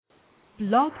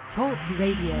Blog Talk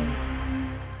Radio.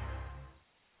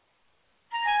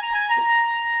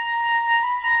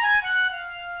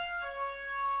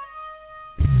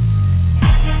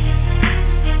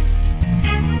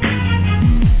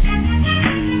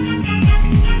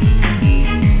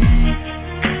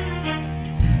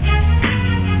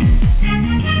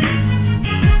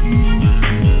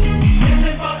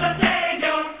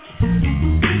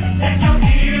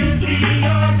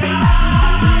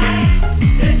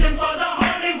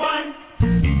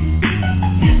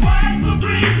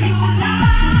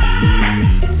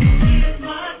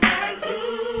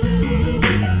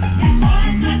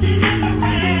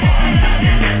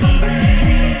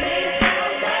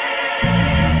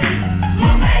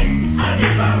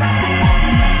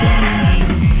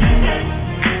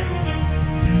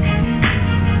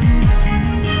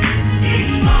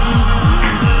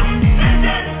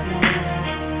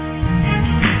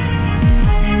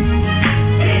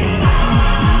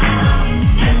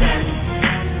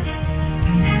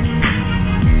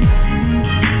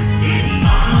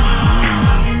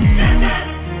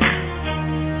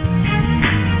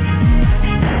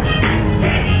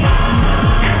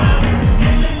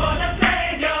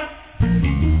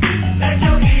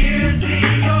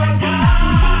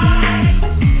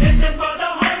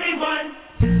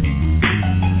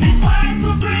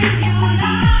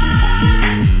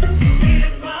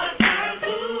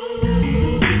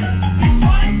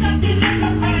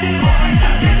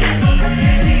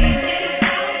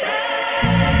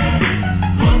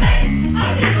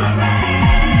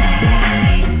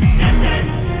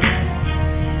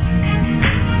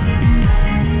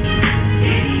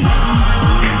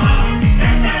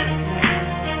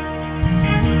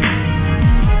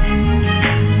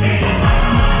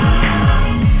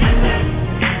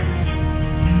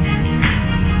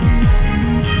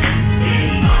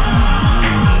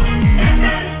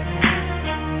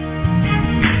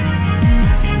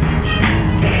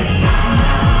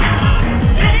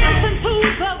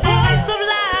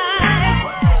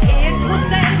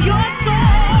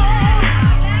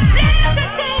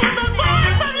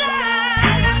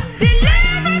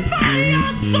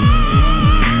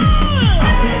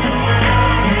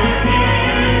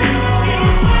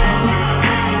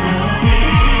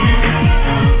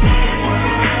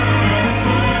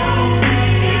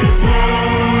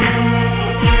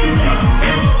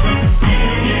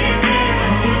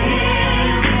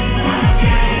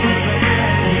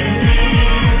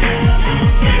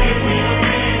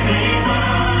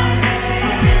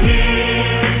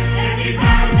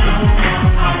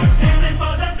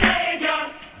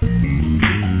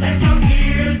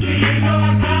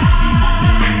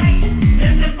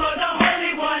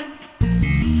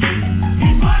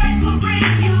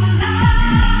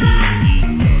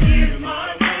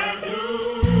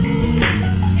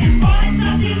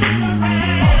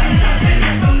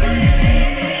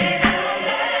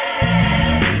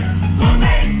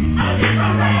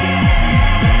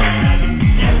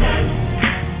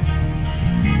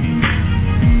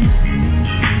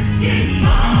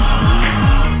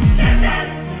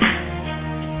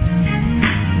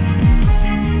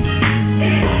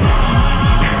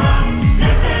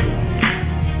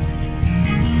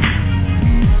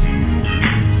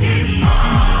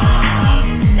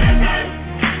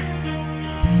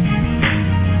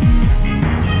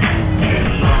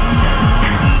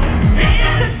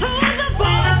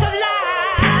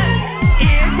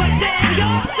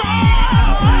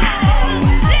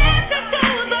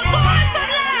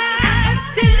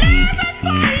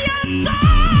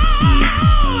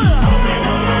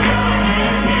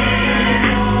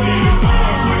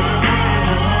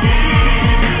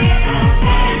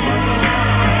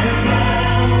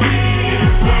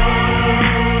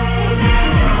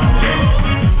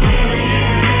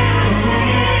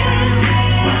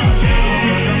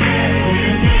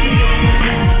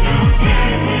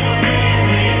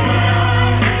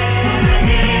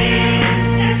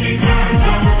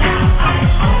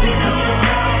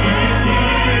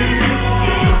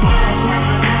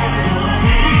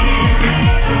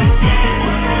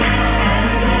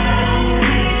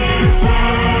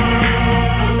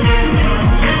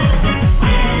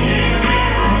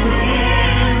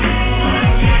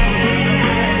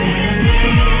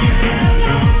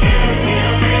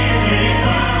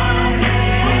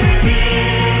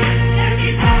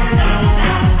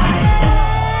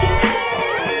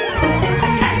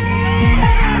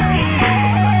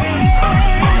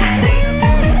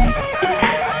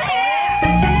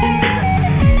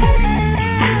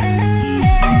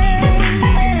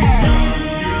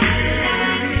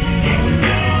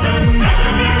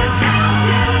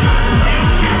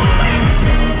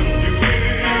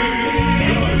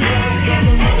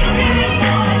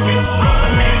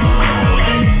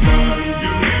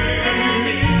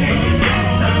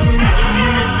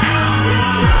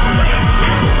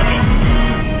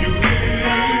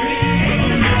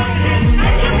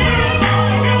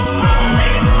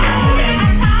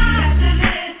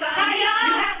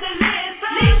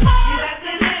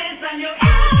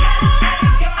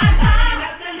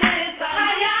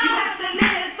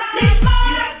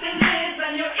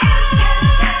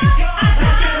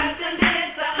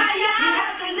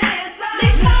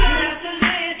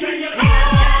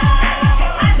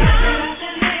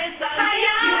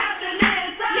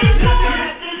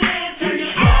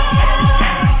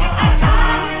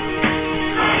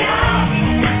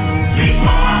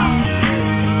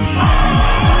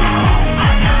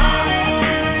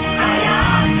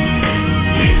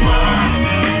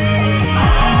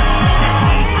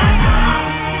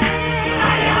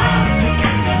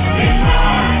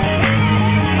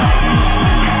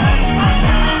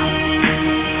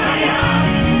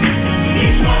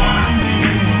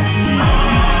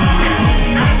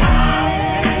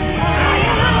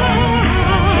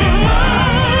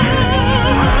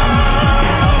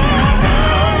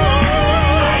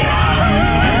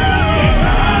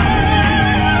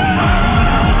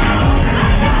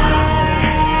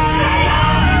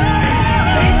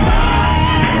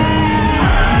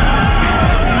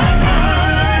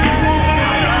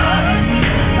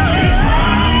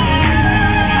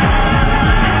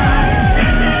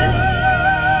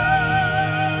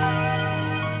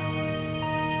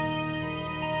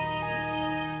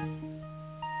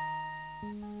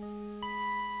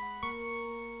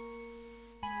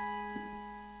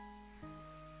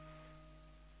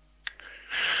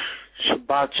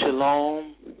 Shabbat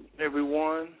Shalom,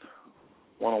 everyone.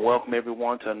 I want to welcome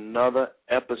everyone to another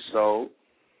episode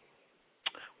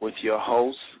with your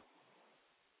host,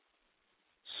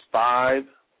 Five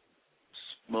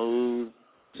Smooth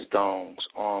Stones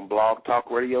on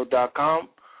blogtalkradio.com.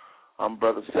 I'm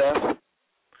Brother Seth,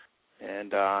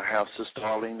 and I have Sister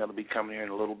Arlene that'll be coming here in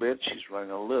a little bit. She's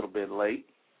running a little bit late.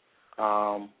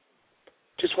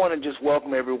 Just want to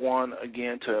welcome everyone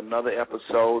again to another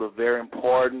episode of very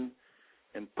important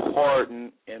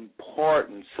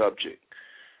subject.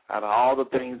 Out of all the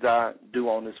things I do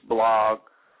on this blog,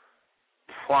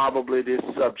 probably this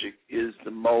subject is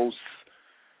the most,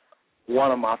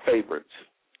 one of my favorites.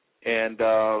 And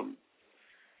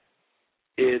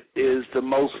it is the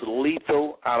most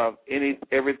lethal out of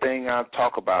everything I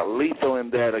talk about. Lethal in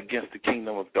that against the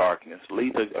kingdom of darkness.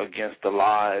 Lethal against the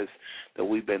lies that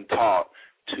we've been taught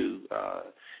to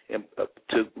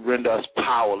render us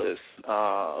powerless.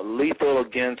 Lethal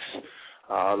against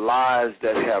lies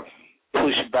that have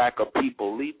pushed back a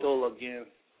people. Lethal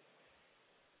against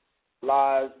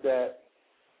lies that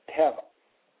have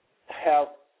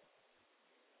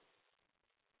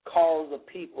caused the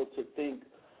people to think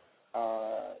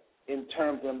in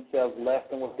terms of themselves less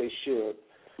than what they should.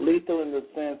 Lethal in the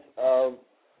sense of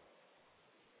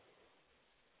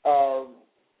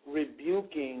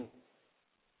rebuking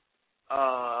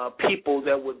people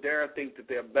that would dare think that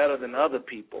they're better than other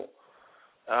people.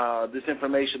 This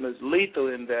information is lethal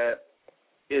in that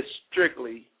it's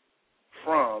strictly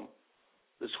from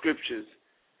the Scriptures,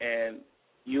 and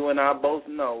you and I both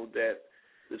know that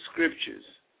the Scriptures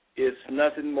is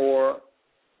nothing more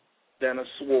than a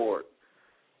sword,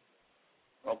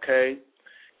 okay?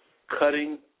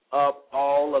 Cutting up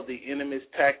all of the enemy's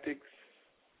tactics,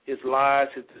 his lies,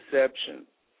 his deception,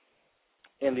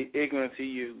 and the ignorance he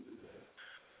uses.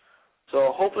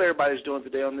 So hopefully everybody's doing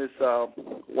today on this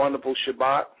wonderful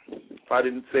Shabbat. If I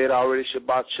didn't say it already,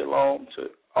 Shabbat Shalom to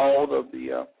all of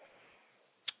the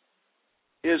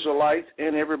Israelites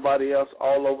and everybody else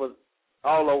all over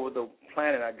the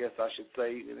planet, I guess I should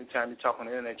say. Anytime you talk on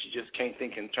the internet, you just can't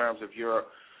think in terms of your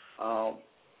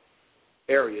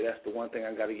area. That's the one thing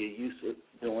I got to get used to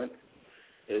doing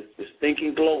is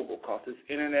thinking global, because this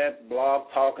internet,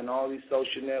 blog talk, and all these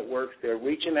social networks, they're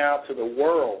reaching out to the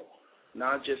world,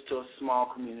 not just to a small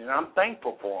community. And I'm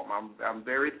thankful for them. I'm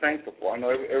very thankful for them. I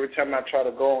know every time I try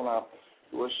to go on, I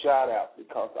do a shout-out,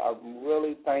 because I'm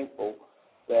really thankful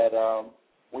that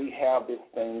we have this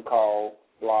thing called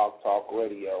Blog Talk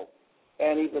Radio,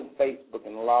 and even Facebook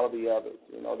and a lot of the others.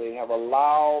 You know, they have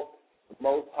allowed the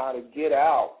Most High to get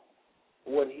out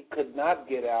what he could not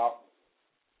get out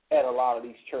at a lot of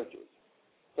these churches.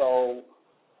 So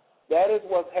that is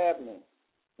what's happening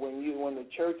when the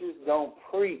churches don't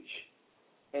preach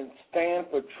and stand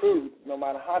for truth, no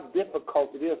matter how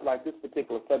difficult it is, like this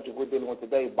particular subject we're dealing with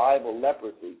today, Bible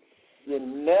leprosy. You're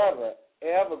never,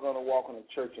 ever going to walk in a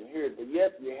church and hear it, but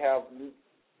yet you have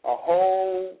a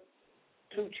whole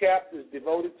 2 chapters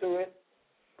devoted to it,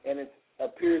 and it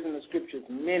appears in the Scriptures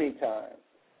many times.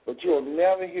 But you'll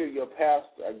never hear your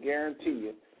pastor, I guarantee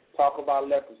you, talk about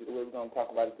leprosy the way we're going to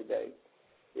talk about it today.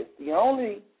 It's the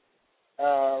only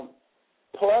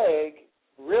plague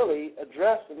really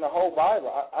addressed in the whole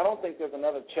Bible. I don't think there's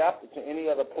another chapter to any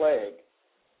other plague.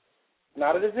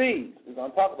 Not a disease. We're going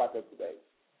to talk about that today.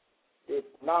 It's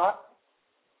not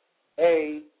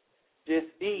a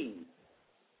disease.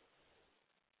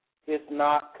 It's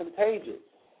not contagious.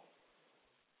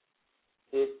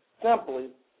 It's simply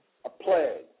a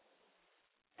plague.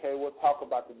 Okay, we'll talk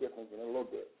about the difference in a little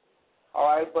bit. All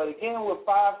right, but again, we're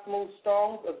 5 Smooth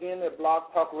Stones, again at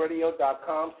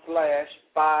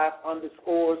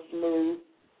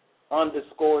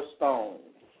blogtalkradio.com/5_smooth_stones.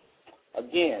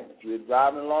 Again, if you're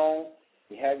driving along,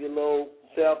 you have your little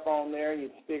cell phone there, you're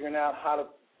figuring out how to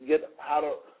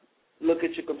look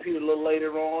at your computer a little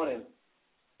later on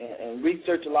and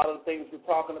research a lot of the things we're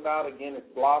talking about. Again, it's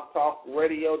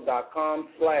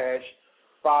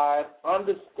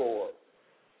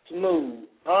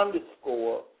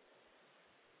blogtalkradio.com/5_smooth_stones.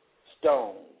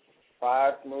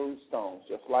 5 smooth stones,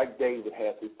 just like David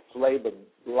had to slay the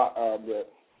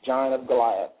giant of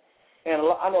Goliath. And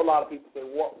I know a lot of people say,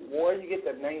 where do you get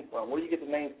that name from? Where do you get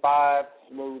the name 5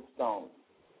 Smooth Stones?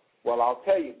 Well, I'll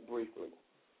tell you briefly.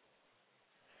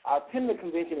 I attended the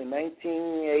convention in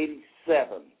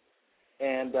 1987,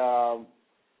 and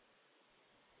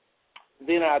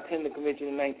then I attended the convention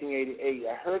in 1988.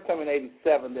 I heard something in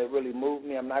 87 that really moved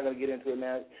me. I'm not going to get into it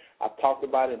now. I've talked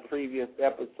about it in previous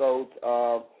episodes.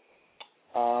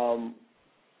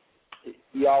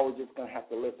 Y'all are just going to have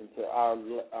to listen to our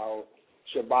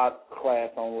Shabbat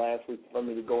class on last week for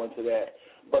me to go into that.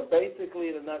 But basically,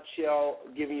 in a nutshell,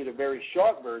 giving you the very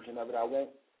short version of it, I won't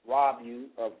rob you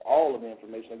of all of the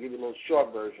information. I'll give you a little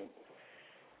short version.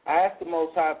 I asked the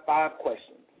Most High 5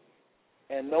 questions,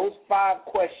 and those 5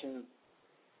 questions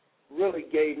really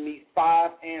gave me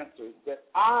 5 answers that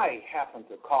I happen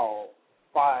to call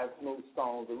 5 smooth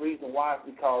stones. The reason why is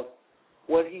because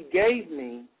what he gave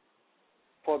me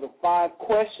for the 5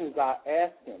 questions I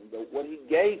asked him, what he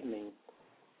gave me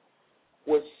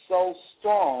was so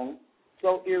strong,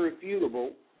 so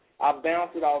irrefutable. I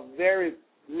bounced it off very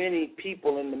many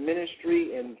people in the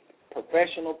ministry and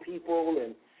professional people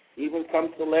and even some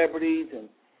celebrities,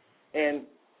 and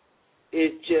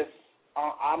it just,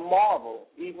 I marvel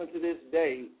even to this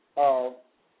day of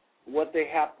what they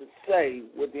have to say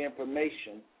with the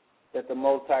information that the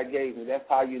Most High gave me. That's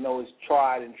how you know it's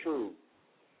tried and true.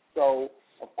 So,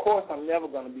 of course, I'm never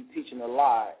going to be teaching a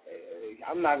lie.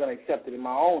 I'm not going to accept it in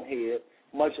my own head,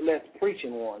 much less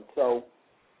preaching one. So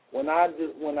when I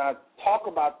talk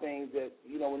about things that,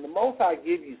 when the Most High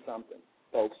give you something,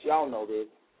 folks, y'all know this,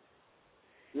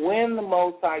 when the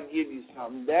Most High give you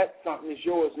something, that something is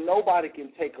yours. Nobody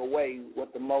can take away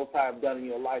what the Most High have done in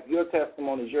your life. Your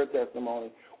testimony is your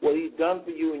testimony. What he's done for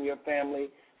you and your family,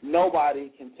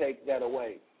 nobody can take that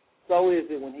away. So is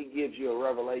it when he gives you a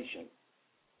revelation,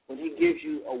 when he gives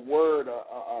you a word,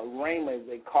 a rhema, as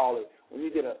they call it. When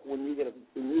you get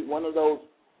one of those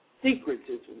secrets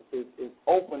is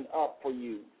opened up for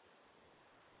you.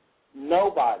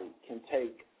 Nobody can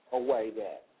take away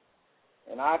that.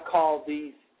 And I call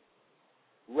these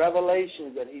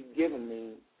revelations that he's given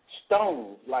me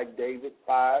stones, like David,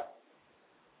 5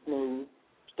 smooth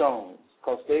stones,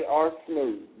 because they are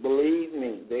smooth. Believe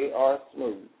me, they are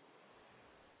smooth.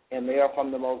 And they are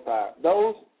from the Most High.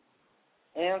 Those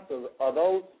answers are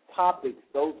those topics,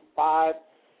 those 5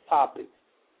 topics,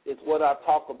 is what I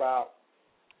talk about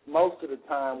most of the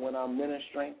time when I'm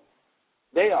ministering.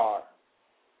 They are,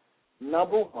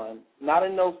 number 1, not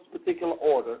in no particular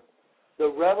order, the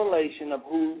revelation of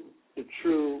who the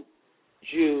true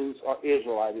Jews or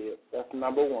Israelite is. That's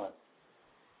number 1.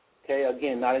 Okay,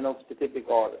 again, not in no specific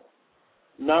order.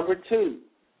 Number 2,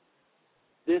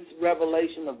 this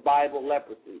revelation of Bible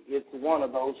leprosy. It's one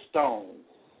of those stones.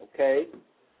 Okay?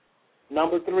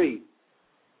 Number 3,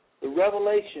 the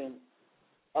revelation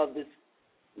of this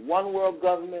one world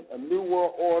government, a new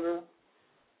world order.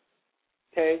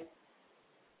 Okay?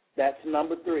 That's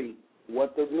number 3.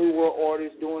 What the New World Order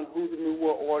is doing, who the New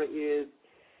World Order is.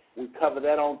 We cover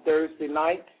that on Thursday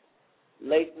night,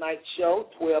 late night show,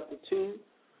 12 to 2,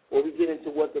 where we get into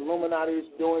what the Illuminati is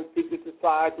doing, secret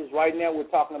societies. Right now we're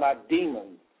talking about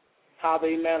demons, how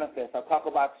they manifest. I talk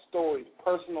about stories,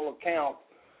 personal accounts,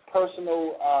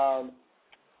 personal,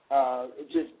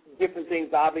 just different things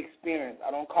I've experienced.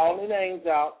 I don't call any names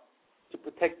out to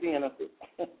protect the innocent.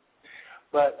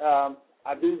 But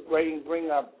I do bring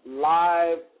up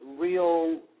live,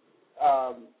 real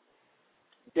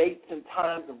dates and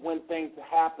times of when things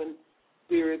happen,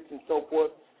 spirits and so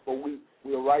forth. But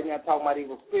we're right now talking about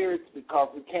evil spirits because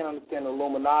we can't understand the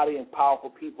Illuminati and powerful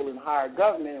people in higher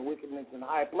government and wickedness in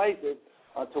high places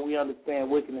until we understand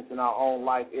wickedness in our own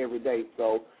life every day.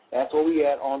 So that's where we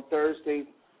at on Thursdays.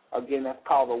 Again, that's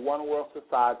called the One World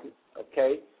Society.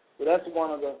 Okay, so that's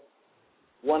one of the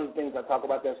things I talk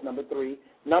about. That's number 3.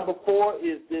 Number 4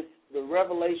 is the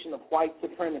revelation of white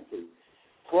supremacy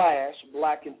 /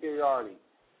 black inferiority.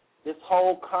 This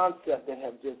whole concept that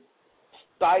have just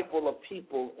stifled a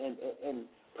people and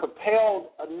propelled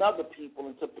another people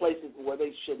into places where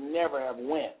they should never have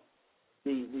went.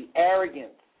 The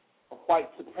arrogance of white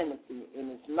supremacy,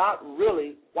 and it's not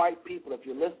really white people. If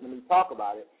you're listening to me talk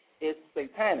about it, it's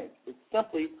satanic. It's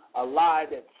simply a lie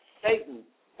that Satan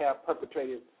have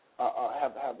perpetrated.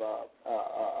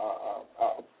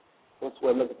 What's the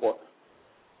word I'm looking for?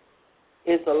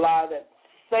 It's a lie that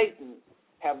Satan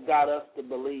have got us to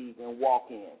believe and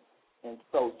walk in. And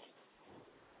so,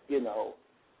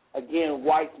 again,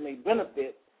 whites may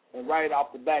benefit, and right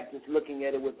off the bat, just looking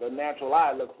at it with a natural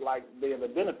eye, looks like they're the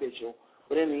beneficial.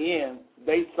 But in the end,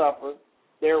 they suffer,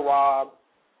 they're robbed,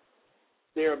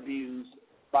 they're abused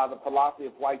by the philosophy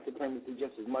of white supremacy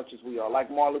just as much as we are.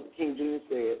 Like Martin Luther King Jr.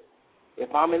 said,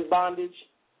 if I'm in bondage,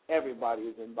 everybody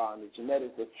is in bondage, and that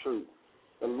is the truth.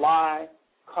 The lie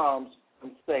comes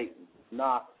from Satan,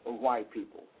 not from white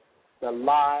people. The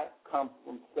lie comes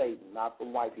from Satan, not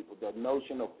from white people. The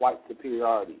notion of white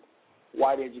superiority,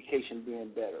 white education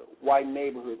being better, white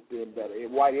neighborhoods being better,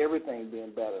 white everything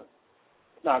being better.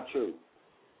 It's not true.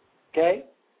 Okay?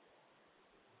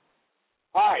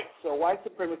 All right, so white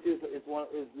supremacy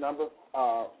is number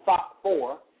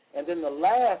 4. And then the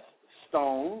last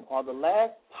stone or the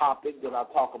last topic that I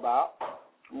talk about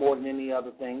more than any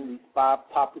other thing. These 5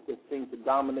 topics that seem to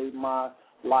dominate my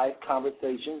life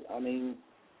conversations. I mean,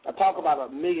 I talk about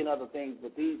a million other things,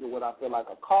 but these are what I feel like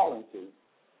a calling to.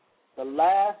 The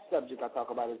last subject I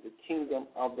talk about is the kingdom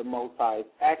of the Most High. It's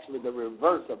actually the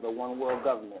reverse of the one world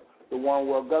government. The one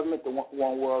world government, the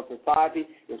one world society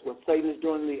is what Satan is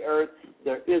doing in the earth.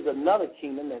 There is another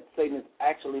kingdom that Satan is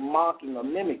actually mocking or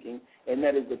mimicking, and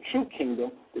that is the true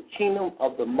kingdom, the kingdom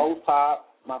of the Most High.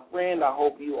 My friend, I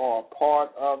hope you are a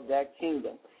part of that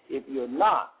kingdom. If you're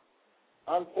not,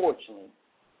 unfortunately,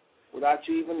 without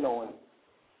you even knowing,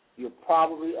 you're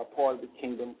probably a part of the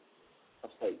kingdom of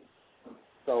Satan.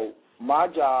 So my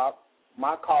job,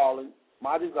 my calling,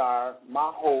 my desire, my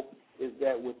hope is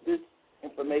that with this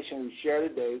information we share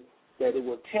today, that it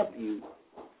will tempt you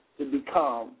to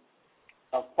become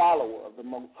a follower of the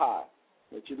Most High,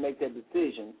 that you make that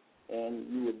decision and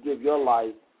you would give your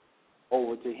life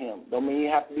over to Him. Don't mean you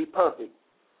have to be perfect,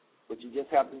 but you just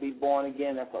have to be born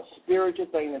again. That's a spiritual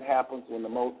thing that happens when the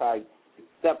Most High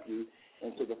accepts you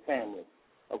into the family,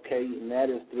 okay? And that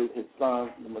is through His Son,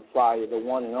 the Messiah, the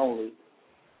one and only,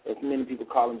 as many people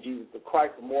call Him Jesus the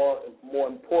Christ. More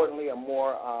importantly, or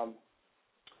more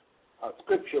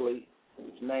scripturally,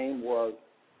 his name was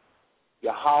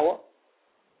Yahweh,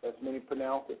 as many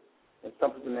pronounce it, and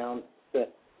some people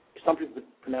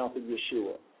pronounce it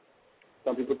Yeshua.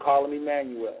 Some people call him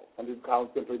Emmanuel. Some people call him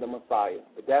simply the Messiah.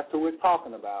 But that's who we're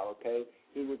talking about, okay?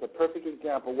 He was a perfect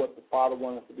example of what the Father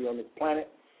wanted us to be on this planet,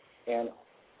 and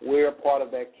we're a part of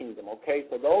that kingdom, okay?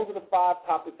 So those are the 5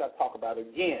 topics I talk about.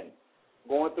 Again,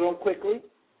 going through them quickly: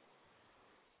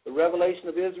 the revelation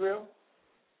of Israel,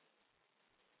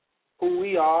 who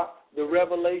we are, the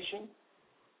revelation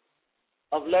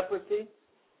of leprosy,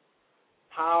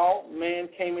 how man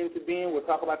came into being. We'll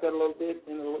talk about that a little bit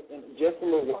in just a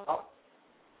little while.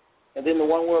 And then the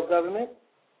one world government,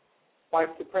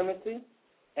 white supremacy,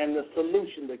 and the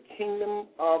solution, the kingdom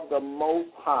of the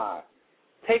Most High.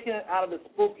 Taking it out of the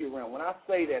spooky realm. When I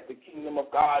say that, the kingdom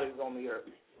of God is on the earth,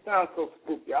 it sounds so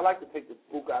spooky. I like to take the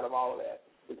spook out of all of that.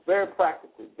 It's very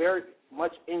practical, very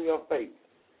much in your face.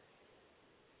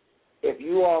 If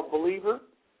you are a believer,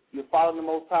 you follow the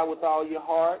Most High with all your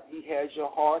heart. He has your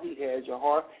heart. He has your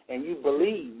heart. And you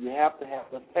believe. You have to have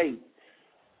the faith.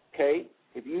 Okay?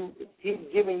 If He's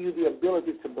giving you the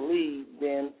ability to believe,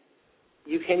 then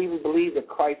you can't even believe that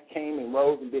Christ came and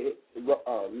rose and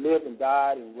lived and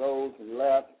died and rose and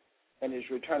left and is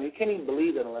returning. You can't even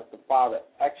believe that unless the Father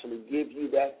actually gives you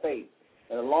that faith.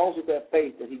 And along with that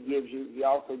faith that He gives you, He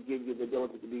also gives you the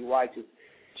ability to be righteous,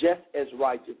 just as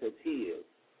righteous as He is.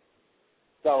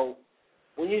 So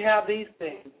when you have these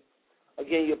things,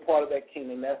 again, you're part of that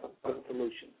kingdom. That's a good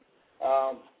solution.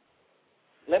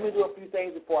 Let me do a few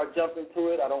things before I jump into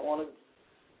it. I don't want to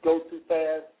go too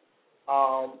fast.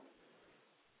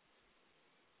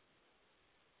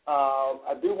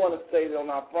 I do want to say that on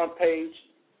our front page,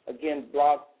 again,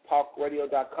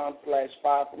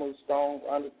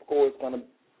 blogtalkradio.com/5smoothstones_ is going to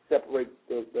separate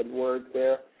the words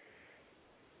there.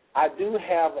 I do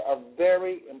have a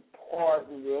very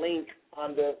important link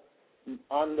on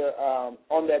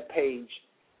that page,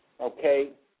 okay?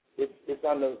 It's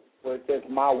under where it says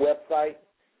my website.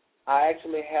 I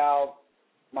actually have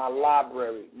my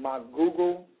library, my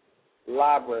Google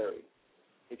library.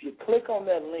 If you click on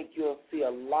that link, you'll see a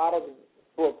lot of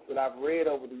books that I've read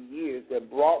over the years that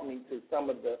brought me to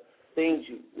some of the things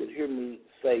you would hear me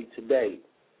say today.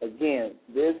 Again,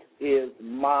 this is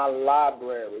my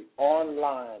library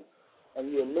online,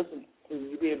 and you'll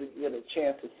be able to get a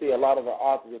chance to see a lot of the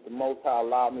authors that the Most High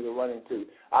allowed me to run into.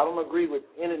 I don't agree with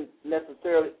any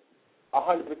necessarily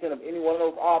 100% of any one of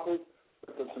those authors,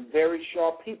 but there's some very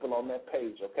sharp people on that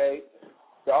page, okay?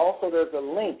 There's a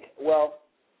link. Well,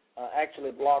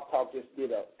 actually, Blog Talk just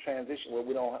did a transition where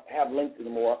we don't have links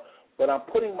anymore, but I'm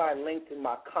putting my links in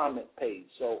my comment page.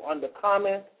 So under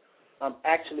comments, I'm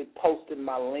actually posting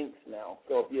my links now.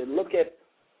 So if you look at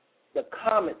the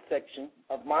comment section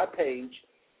of my page,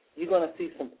 you're going to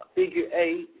see some figure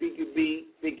A, figure B,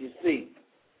 figure C.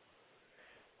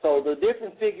 So the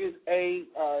different figures A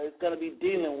is going to be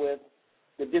dealing with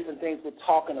the different things we're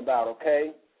talking about,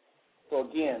 okay? So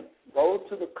again, go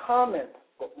to the comments,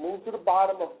 move to the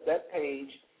bottom of that page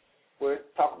where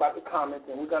it talks about the comments,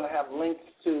 and we're going to have links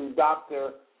to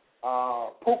Dr.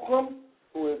 Pukram,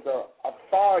 who is an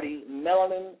authority,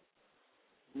 melanin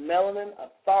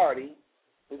authority.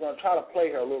 We're going to try to play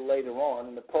her a little later on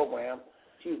in the program.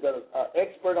 She's an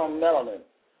expert on melanin.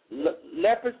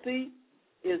 Leprosy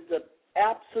is the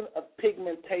absence of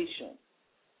pigmentation.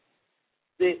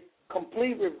 The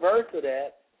complete reverse of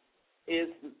that is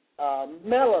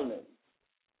melanin.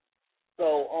 So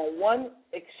on one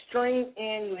extreme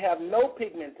end, you have no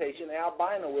pigmentation,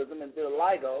 albinoism and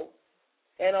vitiligo,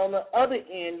 and on the other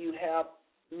end, you have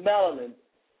melanin,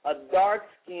 a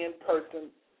dark-skinned person,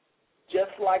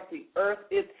 just like the earth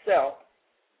itself,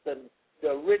 the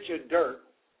richer dirt.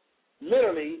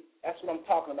 Literally, that's what I'm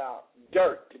talking about,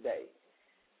 dirt today.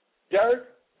 Dirt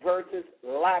versus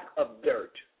lack of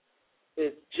dirt.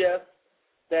 It's just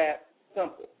that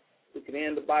simple. We can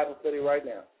end the Bible study right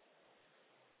now,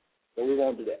 but we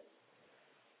won't do that.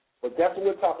 But that's what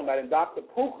we're talking about. And Dr.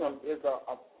 Pookrum is an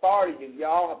authority.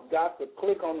 Y'all have got to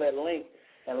click on that link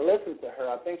and listen to her.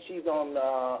 I think she's on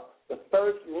the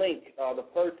first link.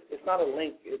 It's not a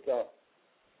link. It's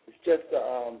just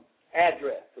an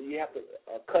address. So you have to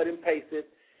cut and paste it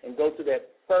and go to that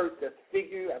first. That's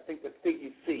figure. I think that's figure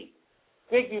C.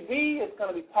 Figure B is going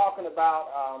to be talking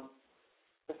about.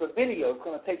 It's a video. It's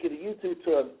going to take you to YouTube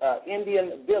to an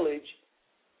Indian village,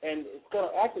 and it's going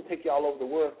to actually take you all over the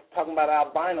world, talking about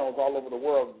albinos all over the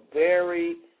world.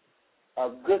 Very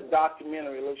good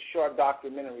documentary, a little short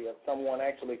documentary of someone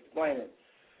actually explaining.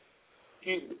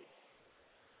 Excuse me.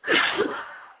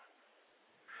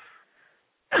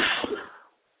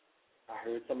 I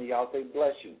heard some of y'all say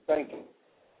bless you. Thank you.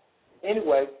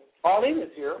 Anyway, Arlene is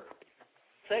here.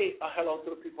 Say hello to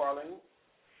the people, Arlene.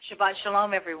 Shabbat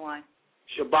Shalom, everyone.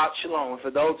 Shabbat Shalom.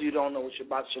 For those of you who don't know what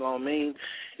Shabbat Shalom means,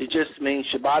 it just means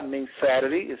Shabbat means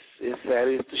Saturday. It's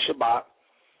Saturday. It's the Shabbat.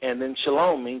 And then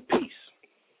Shalom means peace.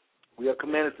 We are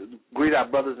commanded to greet our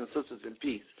brothers and sisters in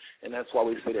peace, and that's why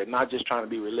we say that, not just trying to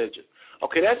be religious.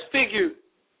 Okay, that's figure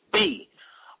B.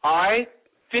 All right?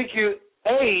 Figure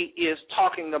A is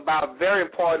talking about, very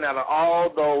important out of all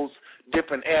those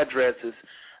different addresses,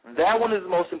 that one is the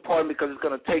most important because it's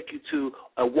going to take you to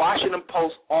a Washington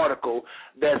Post article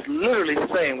that's literally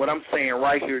saying what I'm saying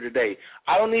right here today.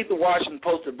 I don't need the Washington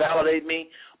Post to validate me,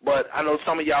 but I know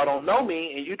some of y'all don't know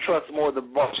me, and you trust more the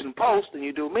Washington Post than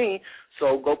you do me,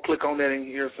 so go click on that and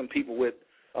hear some people with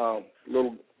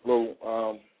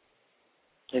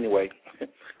anyway,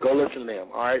 go listen to them,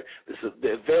 all right? This is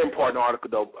a very important article,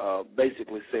 though,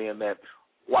 basically saying that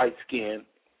white skin,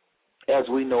 as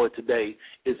we know it today,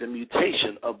 is a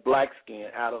mutation of black skin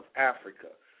out of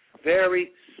Africa.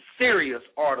 Very serious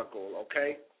article,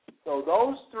 okay? So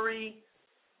those three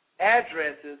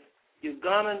addresses you're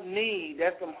going to need.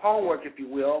 That's some homework, if you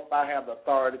will, if I have the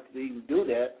authority to even do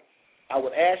that. I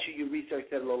would ask you to research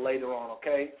that a little later on,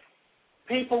 okay?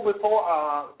 People,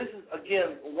 before, this is,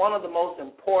 again, one of the most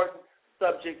important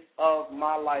subjects of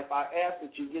my life. I ask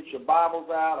that you get your Bibles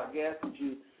out. I ask that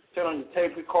you turn on your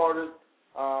tape recorders,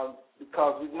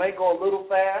 because we may go a little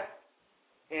fast,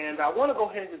 and I want to go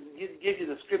ahead and give you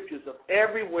the scriptures of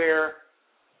everywhere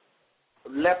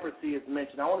leprosy is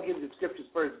mentioned. I want to give you the scriptures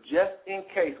first, just in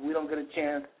case we don't get a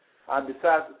chance. I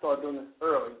decided to start doing this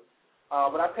early.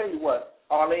 But I'll tell you what,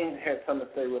 Arlene had something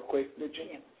to say real quick, did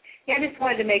you? Yeah, I just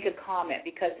wanted to make a comment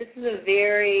because this is a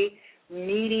very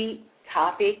meaty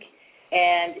topic,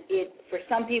 and for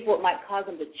some people it might cause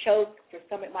them to choke, for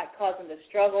some it might cause them to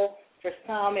struggle. For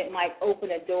some, it might open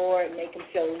a door and make them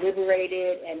feel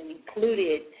liberated and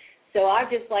included. So I'd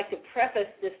just like to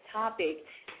preface this topic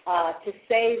to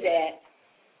say that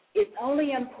it's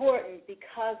only important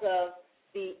because of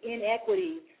the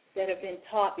inequities that have been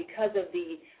taught, because of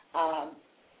the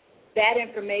bad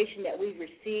information that we've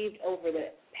received over the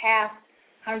past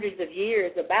hundreds of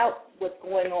years about what's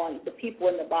going on, the people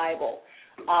in the Bible.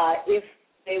 If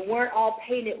they weren't all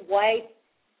painted white,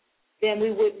 then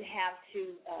we wouldn't have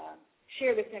to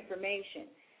share this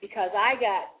information, because I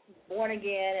got born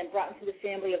again and brought into the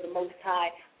family of the Most High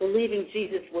believing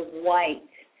Jesus was white.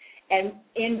 And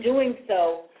in doing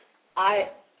so, I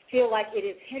feel like it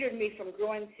has hindered me from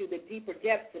growing to the deeper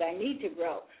depths that I need to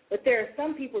grow. But there are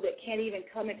some people that can't even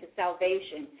come into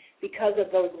salvation because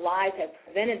of those lies that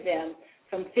prevented them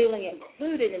from feeling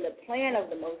included in the plan of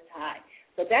the Most High.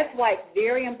 So that's why it's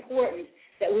very important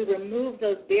that we remove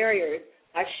those barriers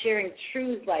by sharing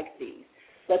truths like these.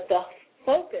 But the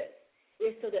focus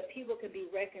is so that people can be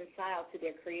reconciled to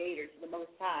their Creator, to the Most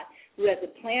High, who has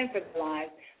a plan for their lives.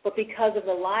 But because of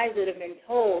the lies that have been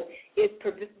told, it's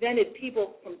prevented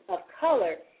people of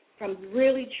color from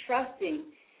really trusting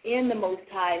in the Most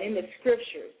High and in the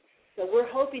Scriptures. So we're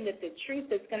hoping that the truth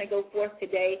that's going to go forth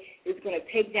today is going to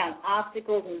take down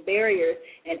obstacles and barriers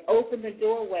and open the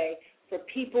doorway for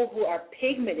people who are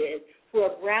pigmented, who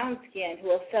are brown-skinned, who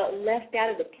have felt left out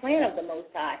of the plan of the Most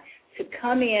High, to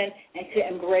come in and to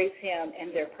embrace Him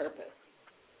and their purpose.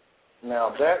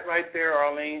 Now, that right there,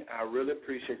 Arlene, I really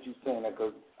appreciate you saying that,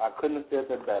 because I couldn't have said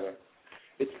that better.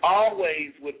 It's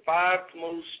always with Five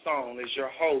Smooth Stone as your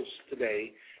host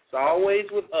today. It's always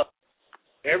with us.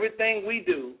 Everything we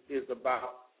do is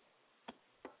about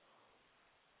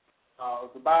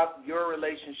your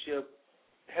relationship,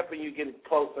 helping you get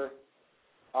closer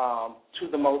to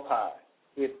the Most High.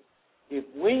 If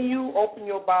when you open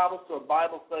your Bible to a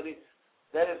Bible study,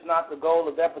 that is not the goal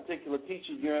of that particular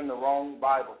teacher, you're in the wrong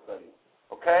Bible study.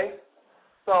 Okay?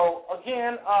 So,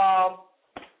 again,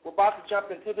 we're about to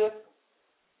jump into this.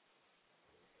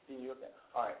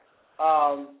 All right.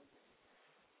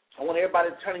 I want everybody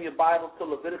to turn in your Bible to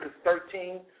Leviticus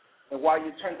 13. And while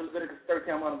you turn to Leviticus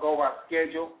 13, I'm going to go over our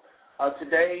schedule.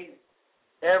 Today,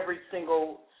 every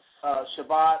single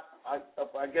Shabbat,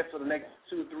 I guess for the next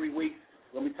 2 or 3 weeks,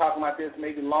 we're going to be talking about this,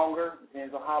 maybe longer.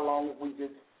 Depends on how long we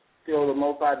just feel the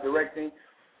Most High directing.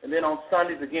 And then on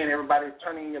Sundays, again, everybody's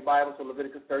turning in your Bible to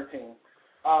Leviticus 13.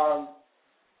 On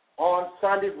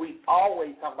Sundays, we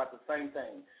always talk about the same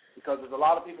thing because there's a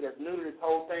lot of people that's new to this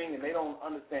whole thing and they don't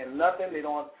understand nothing. They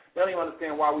don't even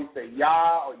understand why we say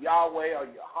Yah or Yahweh or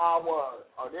Yahweh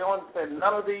or they don't understand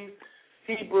none of these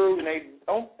Hebrew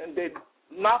and they're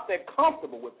not that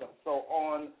comfortable with them. So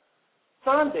on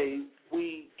Sundays,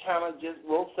 we kind of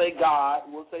we'll say God,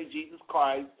 we'll say Jesus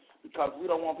Christ, because we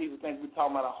don't want people to think we're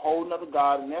talking about a whole other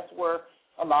God, and that's where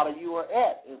a lot of you are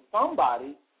at. And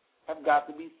somebody have got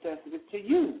to be sensitive to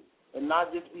you and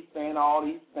not just be saying all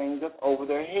these things that's over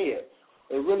their head.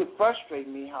 It really frustrates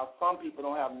me how some people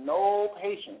don't have no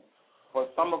patience for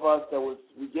some of us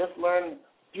we just learned a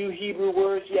few Hebrew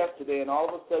words yesterday, and all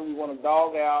of a sudden we want to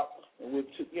dog out, and we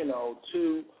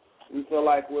feel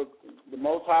like the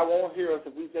Most High won't hear us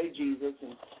if we say Jesus,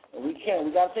 and we can't.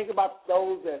 We got to think about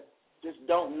those that just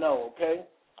don't know, okay?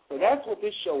 So that's what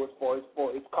this show is for.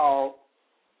 It's called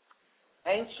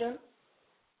Ancient.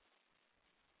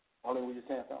 Only were you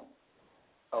saying something?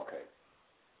 Okay.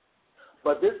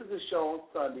 But this is a show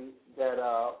on Sunday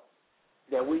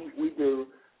that we do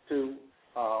to,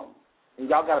 and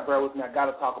y'all got to bear with me. I got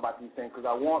to talk about these things because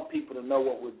I want people to know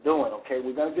what we're doing, okay?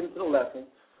 We're going to get into the lesson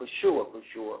for sure.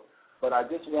 But I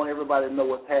just want everybody to know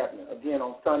what's happening. Again,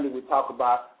 on Sunday, we talk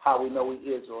about how we know we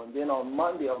Israel. And then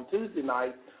on Tuesday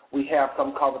night, we have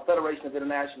something called the Federation of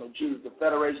International Jews, the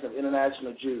Federation of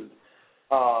International Jews.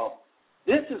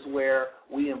 This is where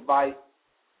we invite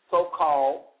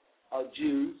so-called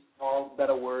Jews, or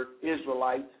better word,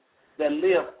 Israelites, that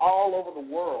live all over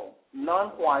the world,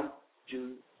 non-white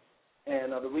Jews.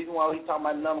 And the reason why we're talking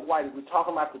about non-white is we're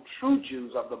talking about the true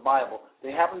Jews of the Bible.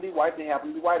 They happen to be white,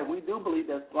 and we do believe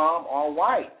that some are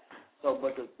white. So,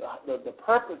 but the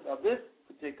purpose of this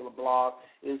particular blog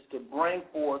is to bring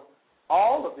forth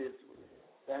all of Israel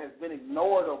that has been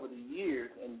ignored over the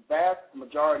years, and vast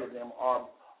majority of them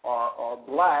are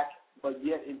black, but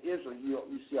yet in Israel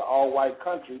you see an all-white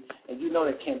country, and you know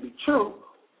that can't be true.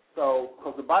 So,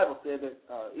 because the Bible said that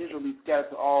Israel be scattered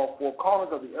to all four corners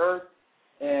of the earth,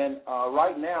 and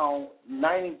right now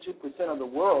 92% of the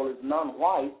world is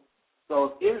non-white. So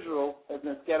if Israel has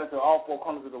been scattered to all four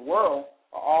corners of the world,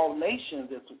 or all nations,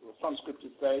 as some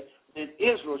scriptures say, then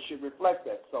Israel should reflect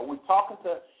that. So we're talking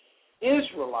to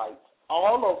Israelites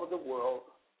all over the world,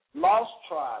 lost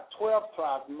tribes, 12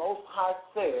 tribes. Most High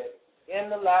said in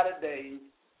the latter days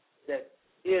that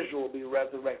Israel will be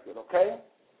resurrected, okay?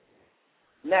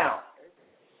 Now,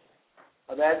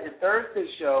 that is Thursday's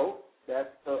show. That's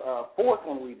the fourth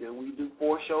one we do. We do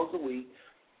 4 shows a week.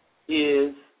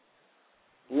 Is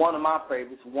one of my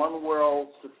favorites. One World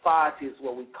Society is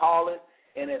what we call it.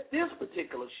 And at this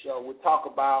particular show, we talk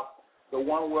about the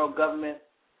one world government,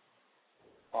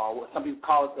 or what some people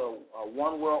call it the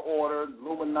one world order,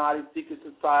 Illuminati, secret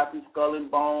society, skull and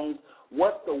bones,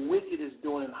 what the wicked is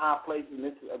doing in high places. And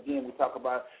this, again, we talk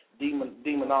about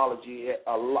demonology.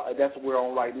 That's what we're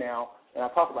on right now. And I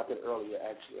talked about that earlier,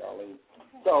 actually, Arlene.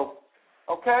 So,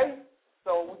 okay,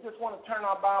 so we just want to turn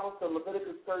our Bibles to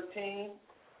Leviticus 13,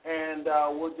 and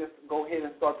we'll just go ahead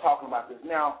and start talking about this.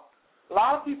 Now, a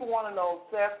lot of people want to know,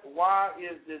 Seth, why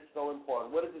is this so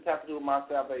important? What does this have to do with my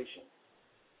salvation?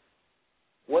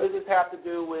 What does this have to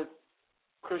do with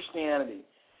Christianity?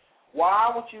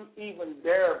 Why would you even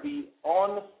dare be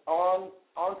on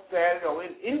Saturday or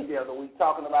in any day of the week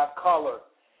talking about color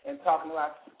and talking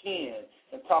about skin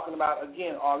and talking about,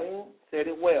 again, Arlene said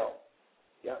it well.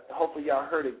 Yeah, hopefully y'all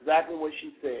heard exactly what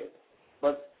she said.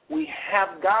 But we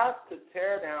have got to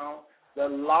tear down the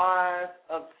lies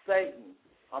of Satan.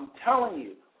 I'm telling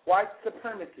you, white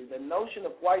supremacy, the notion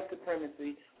of white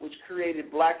supremacy, which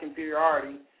created black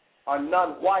inferiority, or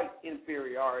non-white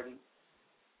inferiority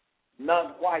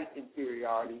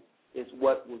is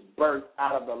what was birthed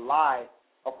out of the lie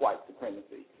of white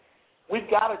supremacy. We've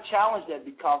got to challenge that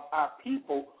because our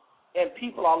people and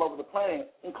people all over the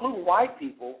planet, including white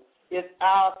people, is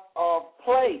out of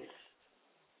place.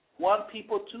 One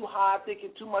people too high,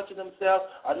 thinking too much of themselves.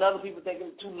 Another people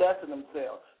thinking too less of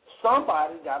themselves.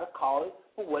 Somebody got to call it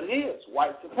for what it is,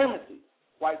 white supremacy.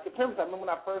 White supremacy. I remember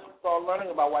when I first started learning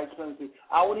about white supremacy,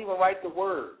 I wouldn't even write the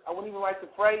word. I wouldn't even write the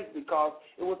phrase because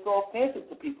it was so offensive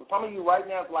to people. Some of you right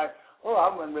now is like, oh,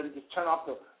 I'm ready to just turn off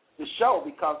the show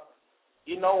because,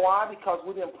 you know why? Because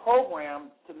we've been programmed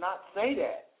to not say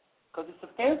that because it's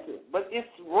offensive. But it's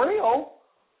real.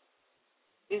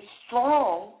 It's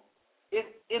strong. It's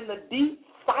in the deep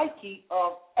psyche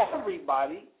of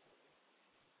everybody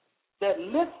that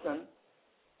listen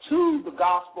to the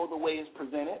gospel the way it's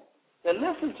presented, that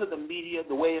listen to the media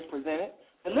the way it's presented,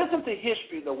 that listen to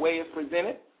history the way it's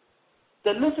presented,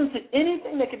 that listen to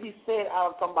anything that can be said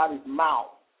out of somebody's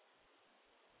mouth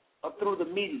or through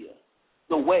the media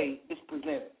the way it's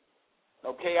presented.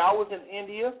 Okay, I was in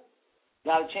India,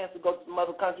 got a chance to go to some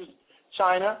other countries,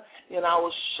 China, and I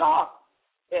was shocked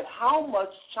at how much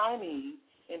Chinese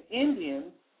and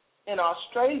Indians and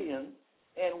Australians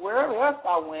and wherever else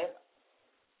I went,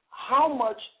 how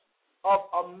much of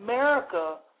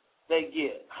America they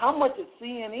get, how much of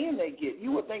CNN they get.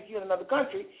 You would think you're in another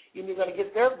country and you're going to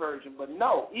get their version, but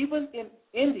no. Even in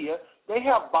India, they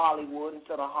have Bollywood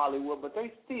instead of Hollywood, but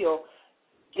they still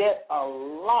get a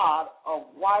lot of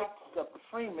white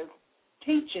supremacist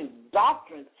teaching,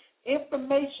 doctrines,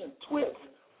 information, twists,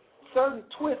 certain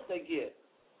twists they get.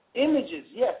 Images,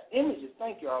 yes, images.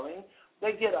 Thank you, Arlene.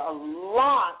 They get a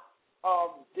lot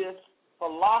of this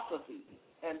philosophy,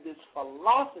 and this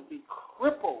philosophy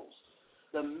cripples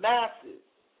the masses.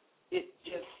 It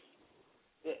just,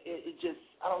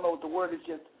 I don't know what the word is,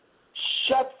 just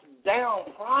shuts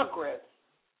down progress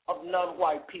of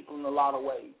non-white people in a lot of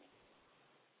ways.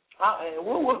 And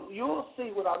you'll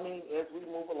see what I mean as we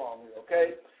move along here,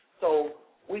 okay? So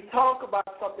we talk about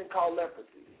something called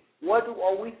leprosy.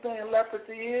 Are we saying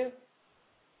leprosy is?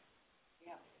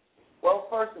 Yeah. Well,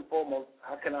 first and foremost,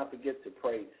 how can I forget to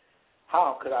pray?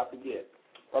 How could I forget?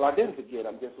 Well, I didn't forget.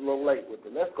 I'm just a little late with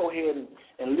it. Let's go ahead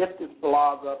and lift this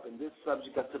blog up and this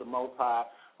subject up to the Most High,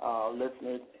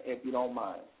 listeners, if you don't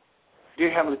mind.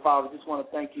 Dear Heavenly Father, I just want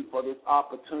to thank you for this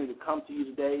opportunity to come to you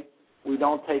today. We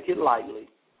don't take it lightly.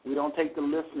 We don't take the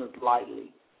listeners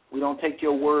lightly. We don't take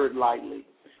your word lightly.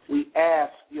 We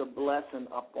ask your blessing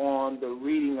upon the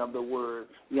reading of the word,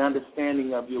 the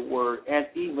understanding of your word, and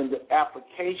even the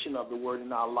application of the word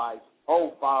in our lives.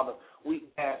 Oh, Father, we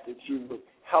ask that you would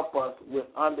help us with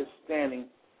understanding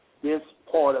this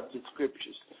part of the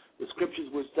scriptures. The scriptures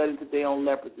we're studying today on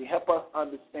leprosy. Help us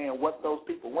understand what those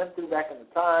people went through back in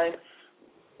the time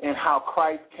and how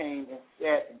Christ came and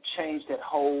sat and changed that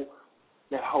whole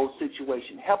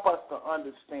situation. Help us to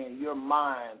understand your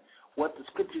mind, what the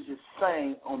scriptures is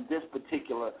saying on this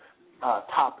particular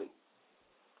topic.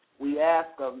 We ask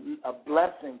a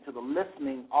blessing to the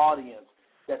listening audience,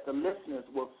 that the listeners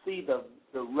will see the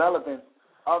relevance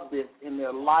of this in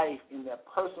their life, in their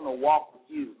personal walk with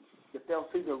you, that they'll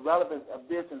see the relevance of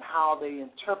this and how they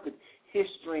interpret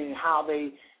history and how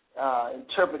they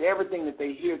interpret everything that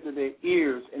they hear through their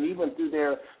ears and even through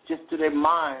their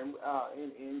mind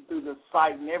and through the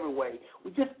sight in every way.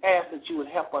 We just ask that you would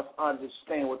help us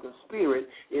understand what the Spirit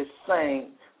is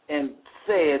saying and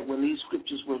said when these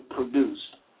scriptures were produced.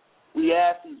 We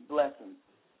ask these blessings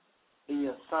in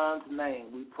your Son's name.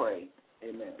 We pray.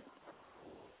 Amen.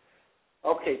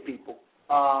 Okay, people.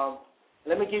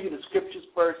 Let me give you the scriptures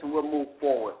first, and we'll move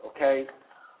forward. Okay.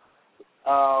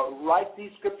 Write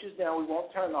these scriptures down. We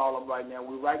won't turn all of them right now.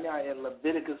 We're right now at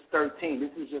Leviticus 13.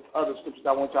 This is just other scriptures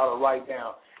I want y'all to write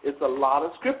down. It's a lot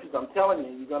of scriptures, I'm telling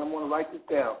you. You're going to want to write this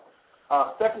down.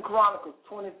 2 Chronicles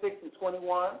 26 and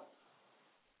 21.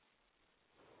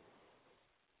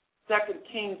 2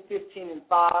 Kings 15 and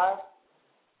 5.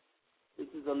 This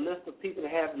is a list of people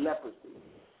that have leprosy.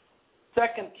 2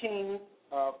 Kings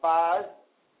 5. I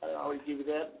always give you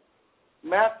that.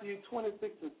 Matthew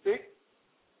 26 and 6.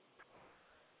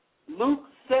 Luke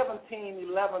 17,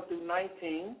 11 through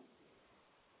 19.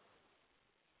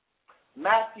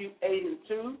 Matthew 8 and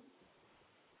 2.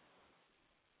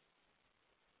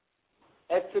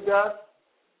 Exodus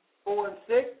 4 and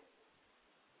 6.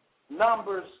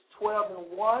 Numbers 12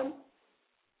 and 1.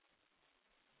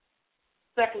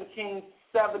 2 Kings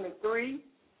 7 and 3.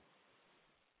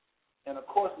 And, of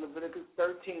course, Leviticus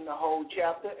 13, the whole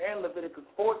chapter, and Leviticus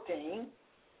 14.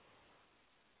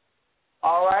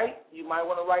 All right, you might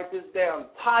want to write this down.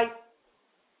 Type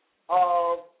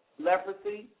of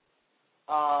leprosy,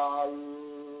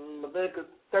 Leviticus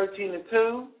 13 and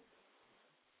 2,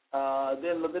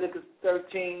 then Leviticus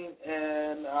 13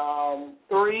 and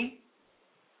 3.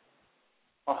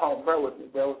 Bear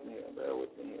with me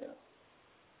here.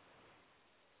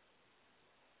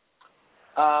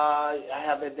 I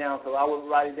have that down, so I will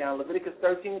write it down. Leviticus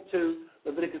 13:2,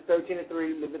 Leviticus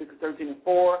 13:3, Leviticus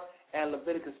 13:4, and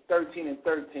Leviticus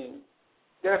 13:13.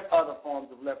 There's other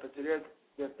forms of leprosy. There's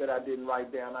just that I didn't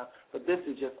write down, but this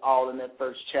is just all in that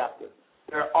first chapter.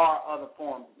 There are other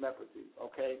forms of leprosy,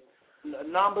 okay?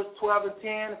 Numbers 12 and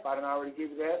 10, if I didn't already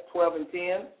give you that, 12 and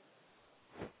 10.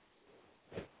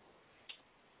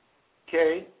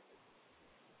 Okay.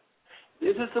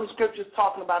 This is some scriptures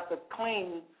talking about the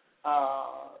cleansed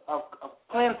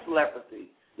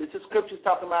leprosy. This is scriptures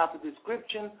talking about the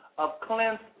description of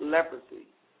cleansed leprosy.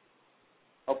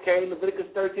 Okay, Leviticus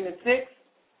 13 and 6.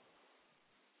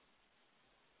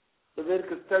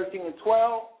 Leviticus 13 and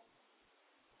 12.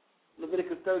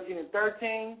 Leviticus 13 and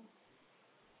 13.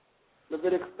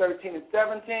 Leviticus 13 and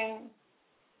 17.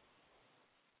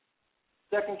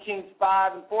 2 Kings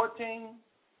 5 and 14.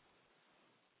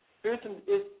 Here's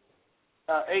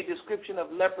a description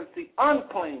of leprosy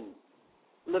unclean.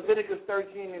 Leviticus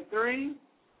 13 and 3.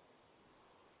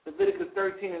 Leviticus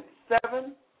 13 and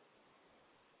 7.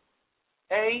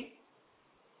 8,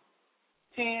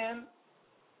 10,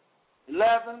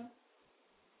 11,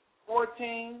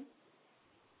 14,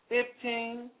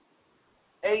 15,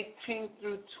 18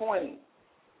 through 20.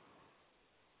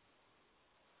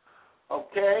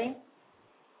 Okay?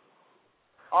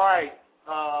 All right.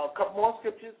 A couple more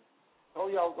scriptures. Oh,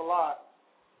 y'all, was a lot.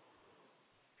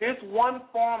 Here's one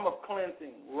form of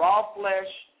cleansing, raw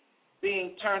flesh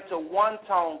being turned to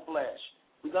one-tone flesh.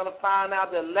 We're going to find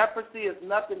out that leprosy is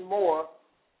nothing more,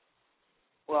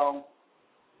 well,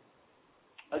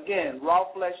 again,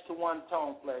 raw flesh to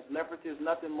one-tone flesh. Leprosy is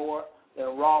nothing more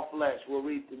than raw flesh. We'll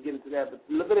read to get into that. But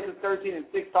Leviticus 13 and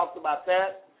 6 talks about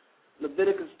that.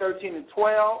 Leviticus 13 and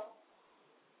 12.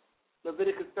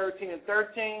 Leviticus 13 and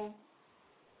 13.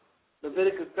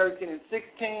 Leviticus 13 and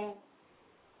 16.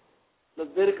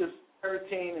 Leviticus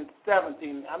 13 and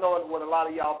 17. I know what a lot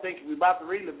of y'all think. We're about to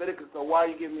read Leviticus, so why are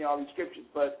you giving me all these scriptures?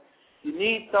 But you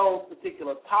need those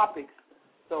particular topics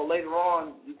so later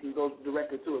on you can go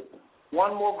directly to it.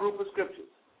 One more group of scriptures.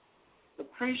 The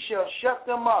priest shall shut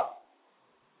them up.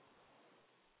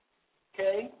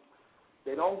 Okay?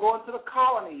 They don't go into the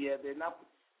colony yet. They're not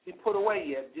put away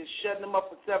yet. Just shutting them up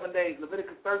for 7 days.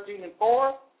 Leviticus 13 and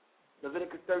 4.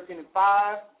 Leviticus 13 and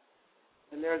 5.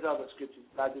 And there's other scriptures.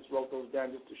 I just wrote those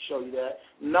down just to show you that.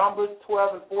 Numbers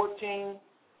 12 and 14.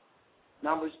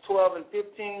 Numbers 12 and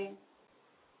 15.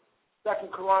 2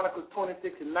 Chronicles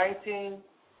 26 and 19.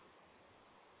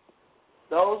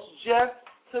 Those just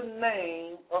to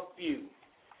name a few.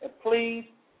 And please,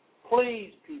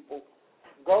 please, people,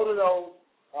 go to those,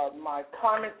 my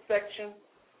comment section.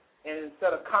 And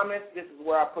instead of comments, this is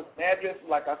where I put an address.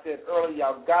 Like I said earlier,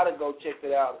 y'all got to go check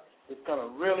it out. It's going to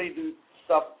really do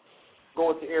stuff,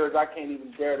 go into areas I can't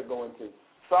even dare to go into.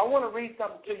 So I want to read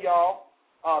something to y'all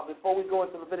before we go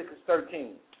into Leviticus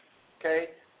 13, okay?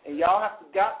 And y'all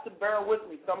got to bear with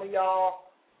me. Some of y'all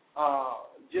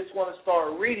just want to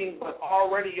start reading, but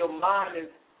already your mind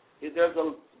there's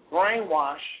a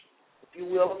brainwash, if you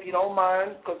will, if you don't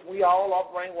mind, because we all are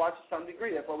brainwashed to some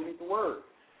degree. That's why we need the word.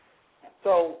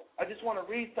 So I just want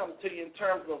to read something to you in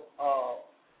terms of,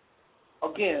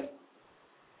 again,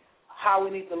 how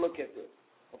we need to look at this.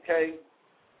 Okay?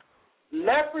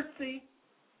 Leprosy,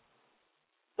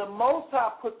 the Most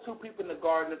High put two people in the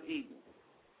Garden of Eden.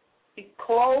 He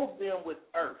clothed them with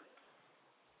earth.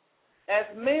 As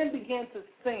men began to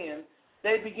sin,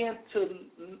 they began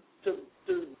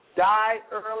to die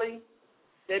early.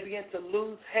 They began to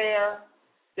lose hair.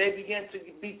 They began to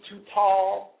be too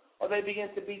tall, or they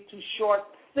began to be too short.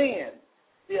 Sin,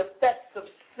 the effects of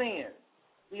sin,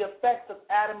 the effects of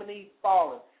Adam and Eve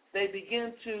falling. They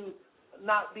begin to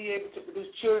not be able to produce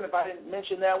children, if I didn't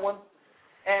mention that one.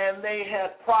 And they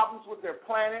had problems with their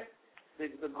planet.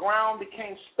 The ground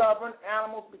became stubborn.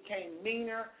 Animals became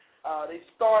meaner. They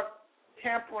start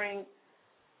tampering.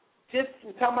 Just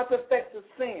talking about the effects of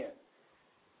sin.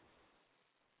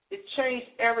 It changed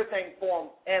everything for them.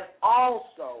 And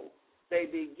also, they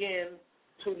begin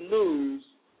to lose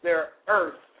their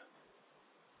earth,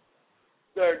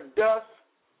 their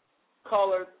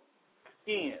dust-colored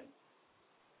skin.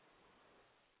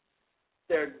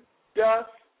 Their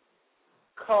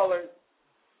dust-colored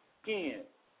skin.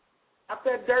 Not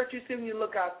that dirt you see when you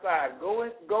look outside.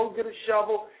 Go get a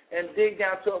shovel and dig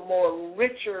down to a more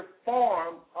richer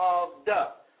form of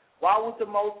dust. Why would the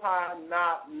Most High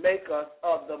not make us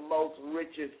of the most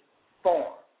richest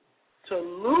form? To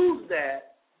lose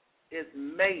that is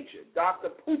major. Dr.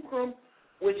 Pukram,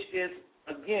 which is,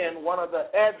 again, one of the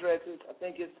addresses, I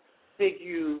think it's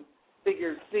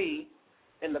figure C,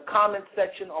 in the comment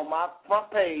section on my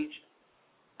front page,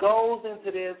 goes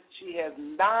into this. She has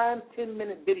 9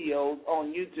 10-minute videos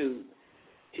on YouTube.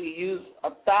 She used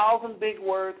 1,000 big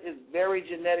words. It's very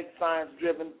genetic science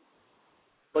driven.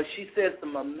 But she says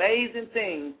some amazing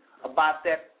things about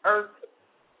that earth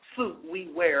suit we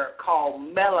wear called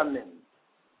melanin.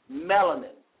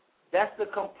 Melanin. That's the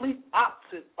complete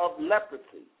opposite of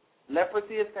leprosy.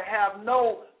 Leprosy is to have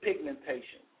no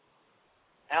pigmentation.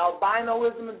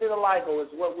 Albinoism and vitiligo is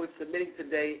what we're submitting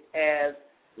today as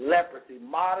leprosy,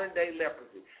 modern-day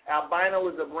leprosy. Albino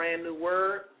is a brand-new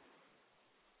word.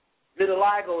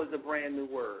 Vitiligo is a brand-new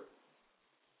word.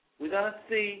 We're going to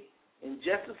see in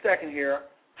just a second here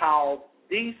how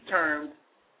these terms,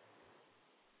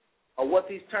 or what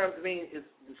these terms mean, is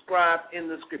described in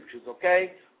the scriptures,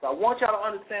 okay? So I want y'all to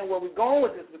understand where we're going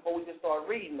with this before we can start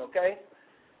reading, okay?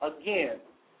 Again,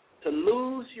 to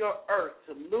lose your earth,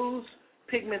 to lose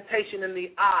pigmentation in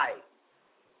the eye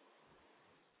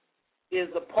is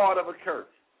a part of a curse.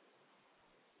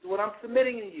 So what I'm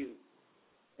submitting to you,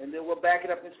 and then we'll back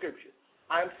it up in Scripture.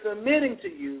 I'm submitting to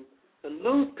you to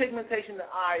lose pigmentation in the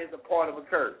eye is a part of a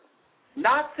curse.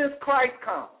 Not since Christ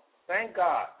comes. Thank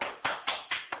God.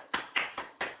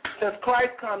 Since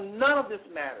Christ comes, none of this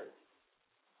matters.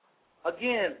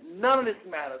 Again, none of this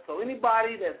matters. So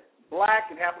anybody that's black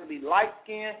and happen to be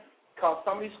light-skinned, because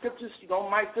some of these scriptures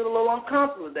might feel a little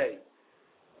uncomfortable today.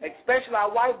 Especially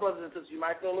our white brothers and sisters, you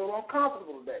might feel a little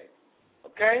uncomfortable today.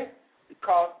 Okay?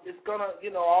 Because it's going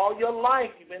to, all your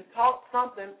life you've been taught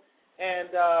something, and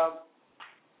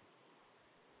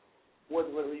what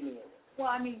do you mean? Well,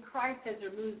 I mean, Christ has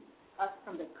removed us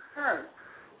from the curse,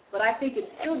 but I think it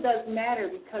still does matter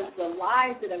because the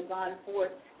lies that have gone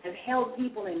forth have held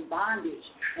people in bondage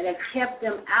and have kept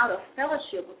them out of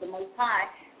fellowship with the Most High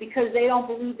because they don't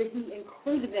believe that He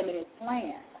included them in His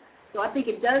plan. So I think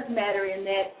it does matter in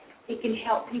that it can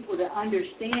help people to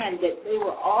understand that they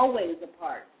were always a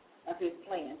part of His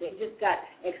plan. They just got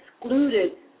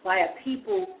excluded by a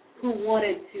people who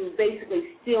wanted to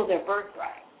basically steal their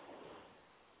birthright.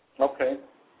 Okay,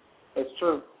 that's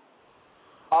true.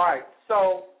 All right,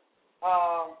 so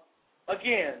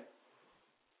again,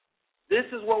 this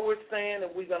is what we're saying,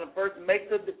 and we're going to first make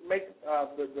the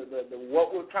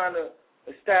what we're trying to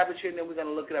establish here, and then we're going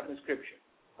to look it up in Scripture.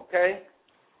 Okay,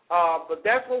 but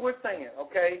that's what we're saying.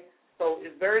 Okay, so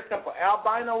it's very simple: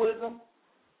 albinoism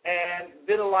and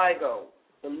vitiligo.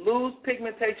 To lose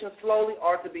pigmentation slowly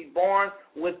or to be born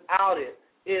without it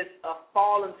is a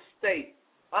fallen state.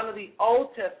 Under the Old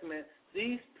Testament,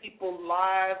 these people's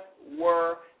lives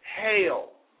were hell.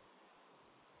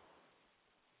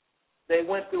 They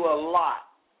went through a lot.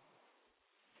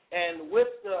 And with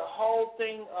the whole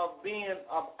thing of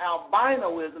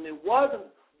albinoism, it wasn't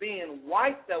being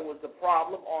white that was the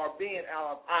problem or being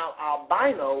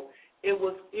albino. It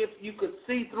was if you could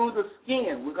see through the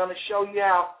skin. We're going to show you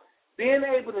how being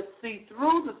able to see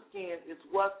through the skin is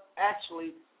what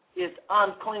actually is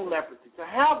unclean leprosy. To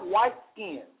have white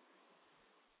skin,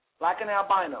 like an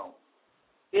albino,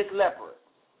 is leprous.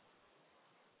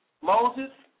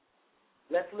 Moses,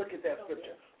 let's look at that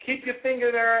scripture. Keep your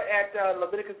finger there at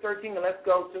Leviticus 13, and let's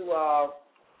go to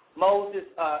Moses,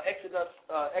 Exodus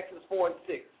 4 and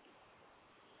 6.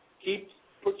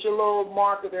 Put your little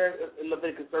marker there at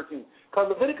Leviticus 13. Because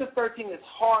Leviticus 13 is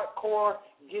hardcore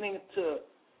getting to,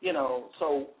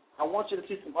 so I want you to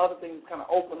see some other things kind of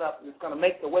open up, and it's going to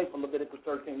make the way for Leviticus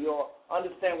 13. You'll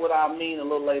understand what I mean a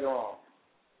little later on.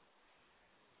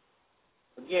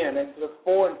 Again, Exodus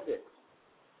 4 and 6.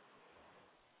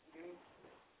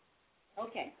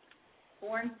 Okay,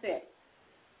 4 and 6.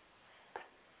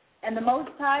 And the Most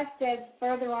High said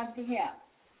further unto him,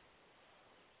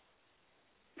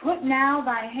 Put now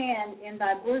thy hand in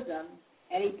thy bosom.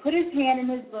 And he put his hand in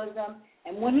his bosom,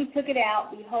 and when he took it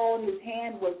out, behold, his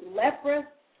hand was leprous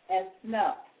as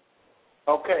snow.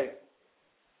 Okay.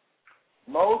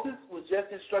 Moses was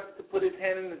just instructed to put his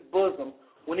hand in his bosom.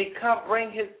 When he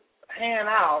bring his hand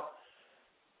out,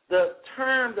 the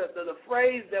term, the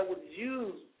phrase that was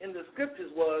used in the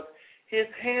scriptures was, his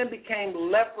hand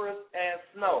became leprous as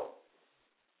snow.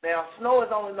 Now, snow is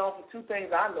only known for two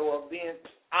things I know of, being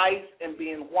ice and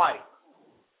being white.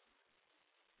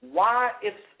 Why,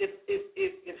 if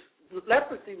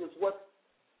leprosy was what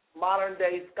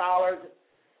modern-day scholars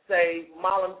say,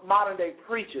 modern-day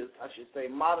preachers,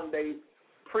 modern-day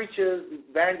preachers,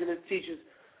 evangelists, teachers,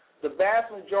 the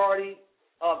vast majority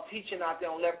of teaching out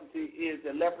there on leprosy is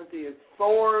that leprosy is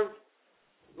sores,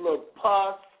 little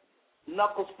pus,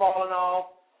 knuckles falling off.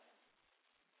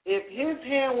 If his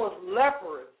hand was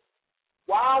leprous,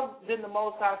 why didn't the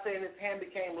Most High say his hand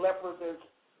became leprous as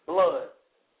blood,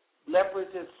 leprous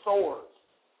as sores?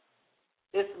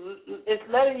 it's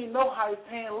letting you know how his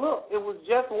hand looked. It was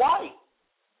just white.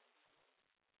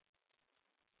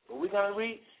 But we're going to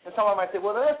read, and someone might say,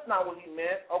 well, that's not what he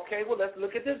meant. Okay, well, let's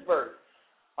look at this verse.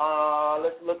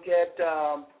 Let's look at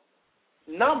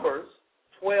Numbers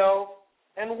 12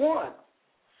 and 1.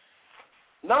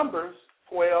 Numbers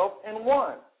 12 and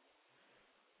 1.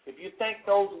 If you think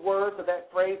those words or that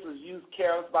phrase was used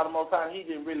careless by the Most High, he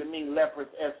didn't really mean leprous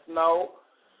as snow.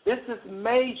 This is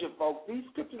major, folks. These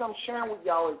scriptures I'm sharing with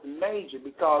y'all is major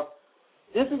because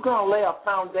this is going to lay a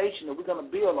foundation that we're going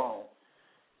to build on.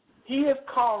 He is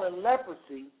calling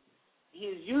leprosy, he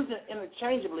is using it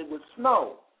interchangeably with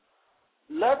snow.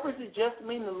 Leprosy just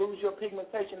means to lose your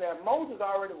pigmentation. Now, Moses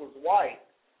already was white.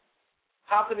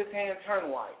 How could his hand turn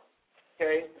white?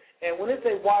 Okay? And when they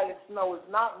say white as snow,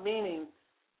 it's not meaning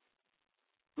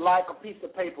like a piece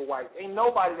of paper white. Ain't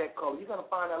nobody that color. You're going to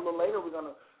find out a little later. We're going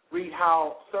to read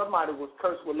how somebody was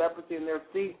cursed with leprosy and their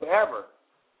seed forever.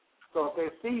 So if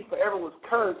their seed forever was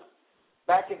cursed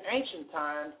back in ancient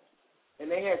times, and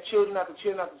they had children after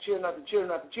children after children after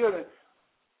children after children,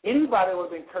 anybody that would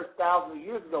have been cursed thousands of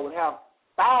years ago would have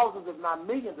thousands, if not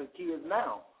millions, of kids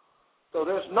now. So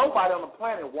there's nobody on the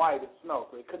planet white as snow,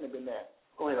 so it couldn't have been that.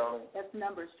 Go ahead, Arlene. That's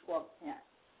Numbers 12:10.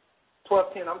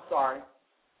 12:10, I'm sorry.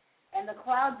 And the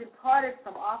cloud departed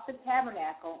from off the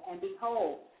tabernacle, and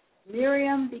behold,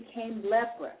 Miriam became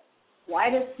leprous,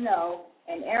 white as snow,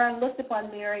 and Aaron looked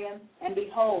upon Miriam, and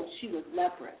behold, she was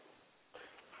leprous.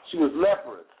 She was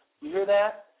leprous. You hear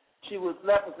that? She was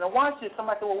leprous. Now watch this.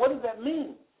 Somebody said, well, what does that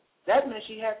mean? That means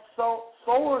she had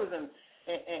sores and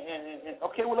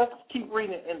okay, well, let's keep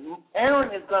reading it. And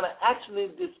Aaron is going to actually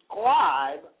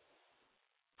describe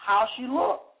how she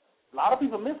looked. A lot of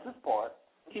people miss this part.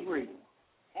 Keep reading.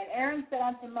 And Aaron said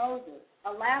unto Moses,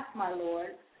 Alas, my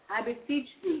Lord, I beseech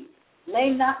thee,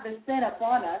 lay not the sin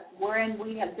upon us, wherein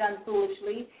we have done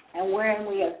foolishly, and wherein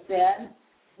we have sinned.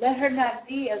 Let her not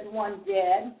be as one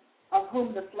dead, of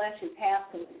whom the flesh is half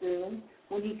consumed,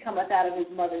 when he cometh out of his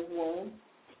mother's womb.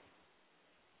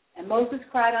 And Moses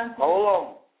cried unto Hold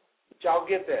on. Did y'all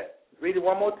get that? Read it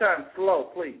one more time. Slow,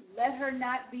 please. Let her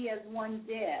not be as one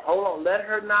dead. Hold on. Let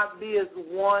her not be as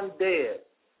one dead.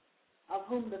 Of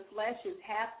whom the flesh is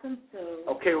half consumed.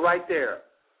 Okay, right there.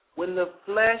 When the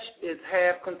flesh is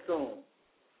half consumed.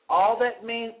 All that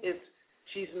means is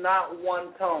she's not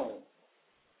one tone.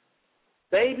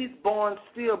 Babies born,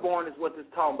 stillborn is what this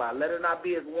is talking about. Let her not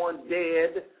be as one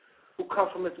dead who comes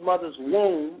from its mother's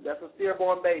womb. That's a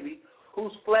stillborn baby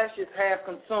whose flesh is half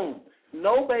consumed.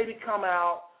 No baby come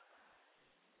out,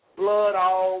 blood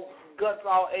all, guts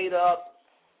all ate up,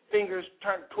 fingers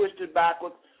turned twisted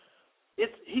backwards.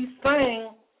 He's saying,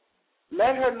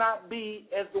 let her not be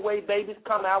as the way babies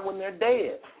come out when they're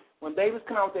dead. When babies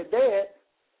come out when they're dead,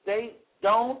 they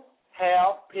don't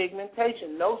have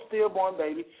pigmentation. No stillborn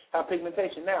baby have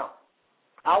pigmentation. Now,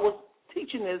 I was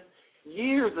teaching this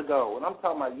years ago, and I'm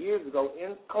talking about years ago,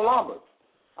 in Columbus.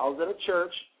 I was at a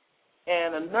church,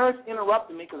 and a nurse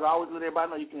interrupted me, because I always let everybody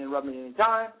know you can interrupt me any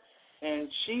time, and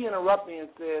she interrupted me and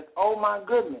says, oh, my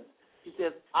goodness. She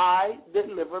says, I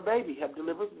deliver babies, have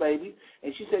delivered babies,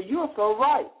 and she said, you're so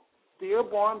right.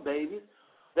 Stillborn babies,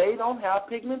 they don't have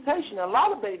pigmentation. A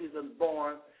lot of babies are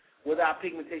born without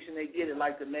pigmentation. They get it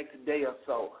like the next day or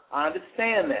so. I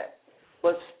understand that.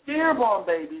 But stillborn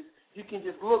babies, you can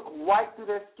just look right through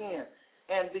their skin.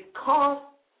 And because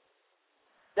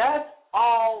that's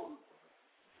all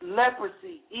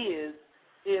leprosy is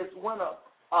when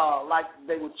like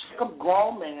they would check a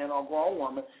grown man or grown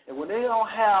woman, and when they don't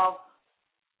have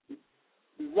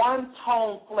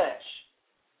one-tone flesh,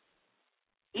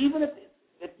 even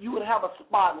if you would have a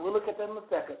spot, and we'll look at that in a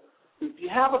second, if you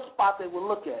have a spot, they will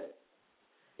look at it.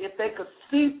 If they could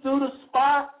see through the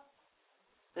spot,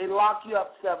 they lock you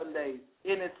up 7 days.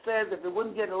 And it says if it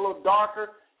wouldn't get a little darker,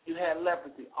 you had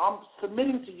leprosy. I'm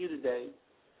submitting to you today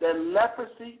that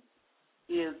leprosy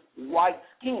is white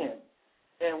skin.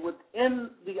 And within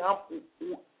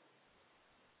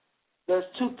there's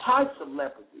two types of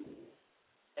leprosy,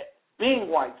 being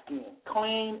white skin,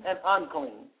 clean and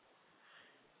unclean.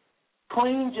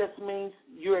 Clean just means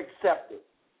you're accepted.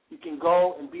 You can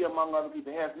go and be among other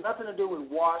people. It has nothing to do with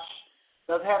wash.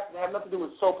 It doesn't have nothing to do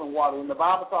with soap and water. When the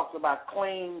Bible talks about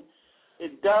clean,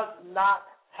 it does not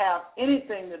have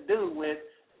anything to do with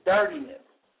dirtiness.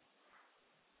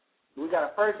 We got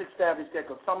to first establish that,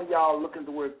 because some of y'all look at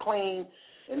the word clean,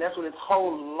 and that's where this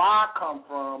whole lie come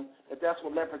from, that that's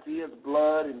what leprosy is,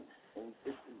 blood and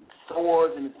it's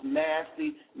sores and it's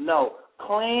nasty. No,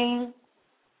 clean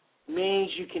means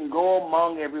you can go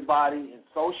among everybody and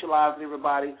socialize with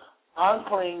everybody.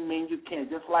 Unclean means you can't.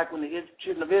 Just like when the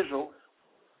children of Israel,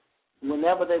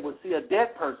 whenever they would see a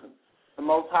dead person, the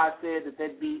Most High said that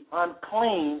they'd be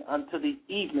unclean until the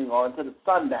evening or until the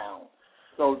sundown.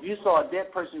 So if you saw a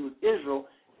dead person who was Israel,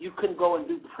 you couldn't go and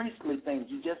do priestly things.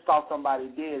 You just saw somebody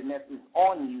dead, and that is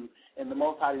on you, and the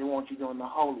Most High didn't want you doing the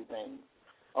holy things.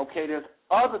 Okay, there's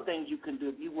other things you can do.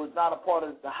 If you was not a part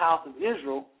of the house of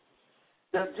Israel,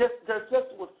 there's just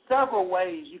several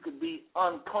ways you could be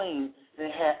unclean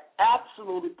that had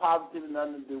absolutely positively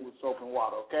nothing to do with soap and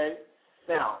water, okay?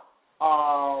 Now,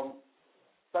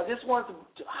 so I just wanted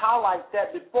to highlight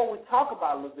that before we talk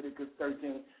about Leviticus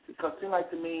 13, because it seemed like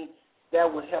to me that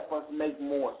would help us make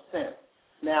more sense.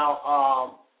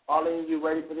 Now, Arlene, you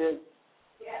ready for this?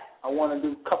 Yeah. I want to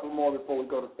do a couple more before we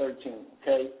go to 13,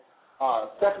 okay?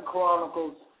 2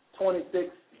 Chronicles 26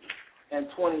 and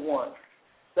 21.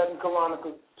 2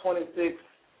 Chronicles 26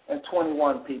 and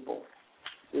 21, people.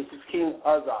 This is King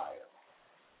Uzziah,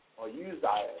 or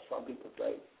Uzziah, some people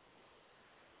say.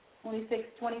 26,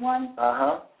 21?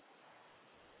 Uh-huh.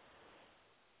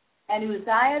 And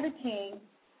Uzziah the king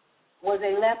was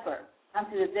a leper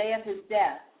unto the day of his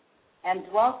death, and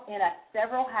dwelt in a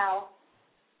several house,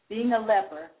 being a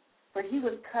leper, for he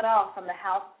was cut off from the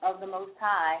house of the Most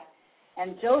High.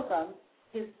 And Jotham,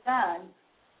 his son,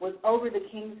 was over the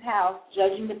king's house,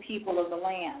 judging the people of the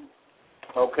land.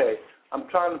 Okay. I'm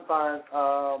trying to find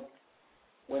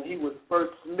when he was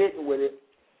first smitten with it.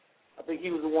 I think he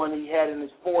was the one he had in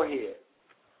his forehead.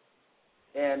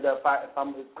 And if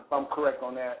I'm correct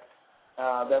on that,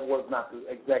 that was not the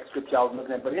exact scripture I was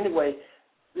looking at. But anyway,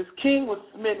 this king was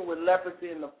smitten with leprosy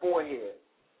in the forehead.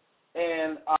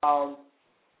 And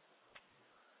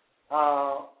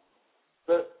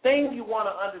the thing you want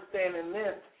to understand in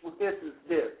this is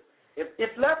this. If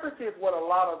leprosy is what a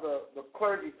lot of the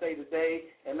clergy say today,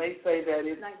 and they say that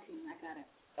it's 19, I got it.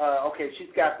 Okay,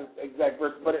 she's got the exact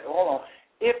verse, but hold on.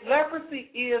 If leprosy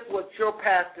is what your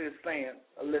pastor is saying,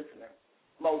 a listener,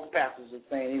 most pastors are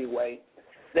saying anyway,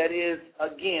 that is,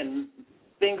 again,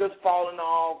 fingers falling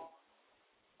off,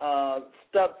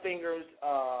 stubbed fingers,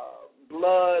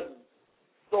 blood,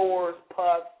 sores,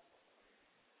 pus,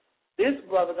 this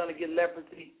brother going to get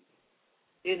leprosy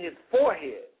in his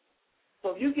forehead.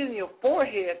 So if you get in your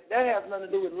forehead, that has nothing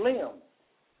to do with limbs.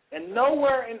 And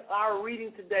nowhere in our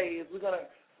reading today is we're going to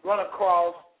run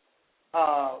across,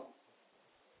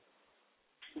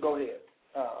 go ahead.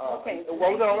 Okay.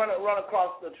 Well, we're going to run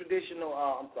across the traditional,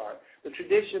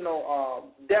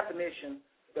 definition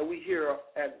that we hear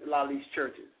at a lot of these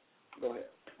churches. Go ahead.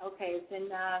 Okay, it's in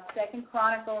 2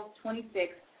 Chronicles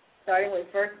 26, starting with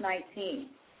verse 19.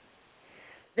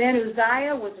 Then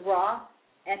Uzziah was wroth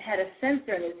and had a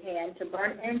censer in his hand to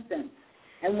burn incense.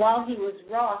 And while he was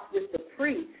wroth with the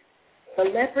priest, the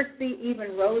leprosy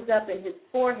even rose up in his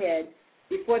forehead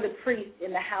before the priest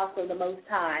in the house of the Most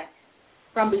High,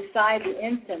 from beside the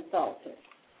incense altar.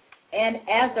 And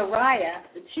Azariah,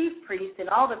 the chief priest, and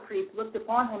all the priests looked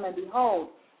upon him, and behold,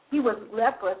 he was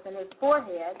leprous in his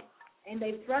forehead, and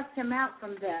they thrust him out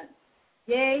from thence.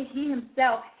 Yea, he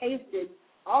himself hasted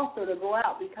also to go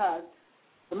out, because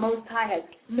the Most High had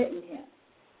smitten him.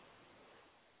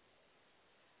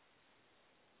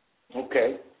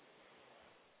 Okay.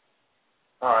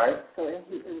 All right. So it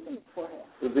was in his forehead.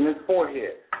 It was in his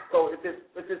forehead. So if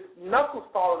his knuckles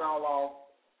falling all off,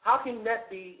 how can that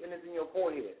be and it's in your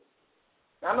forehead?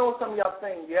 Now, I know some of y'all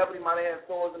saying, yeah, but he might have had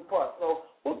sores and pus. So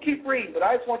we'll keep reading, but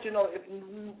I just want you to know, if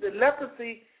the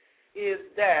leprosy is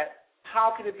that,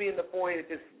 how can it be in the forehead if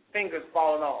his fingers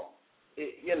falling off?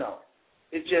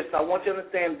 It's just, I want you to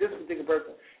understand this particular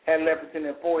person had leprosy in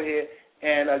their forehead.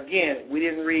 And again, we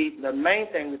didn't read, the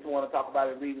main thing we want to talk about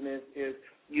in reading this is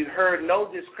you heard no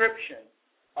description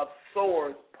of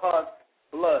sores, pus,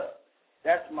 blood.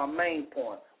 That's my main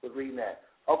point with reading that.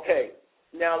 Okay,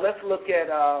 now let's look at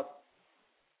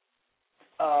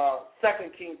 2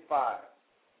 Kings 5.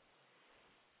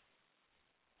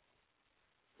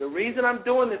 The reason I'm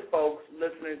doing this, folks,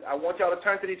 listeners, I want y'all to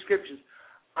turn to these scriptures.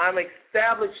 I'm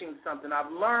establishing something.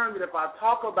 I've learned that if I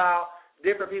talk about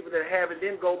different people that have it,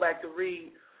 then go back to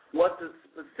read what the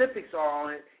specifics are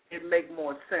on it, it makes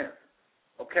more sense.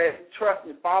 Okay? Trust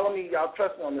me. Follow me. Y'all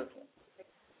trust me on this one.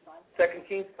 2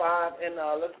 Kings 5, and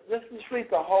let's read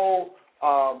the whole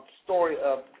story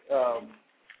of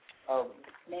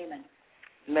Naaman.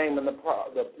 Naaman,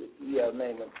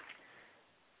 Naaman.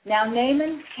 Now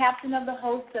Naaman, captain of the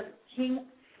host of king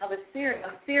of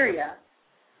Syria,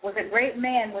 was a great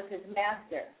man with his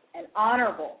master, and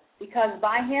honorable, because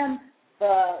by him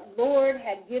the Lord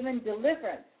had given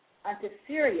deliverance unto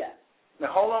Syria.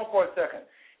 Now hold on for a second.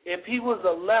 If he was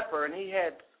a leper and he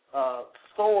had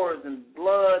sores and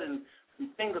blood and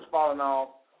some fingers falling off,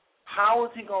 how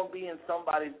is he going to be in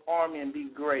somebody's army and be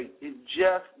great? It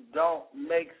just don't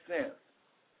make sense.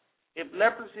 If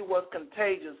leprosy was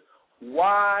contagious,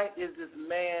 why is this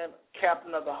man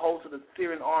captain of the host of the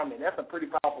Syrian army? That's a pretty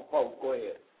powerful quote. Go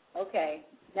ahead. Okay.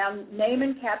 Now,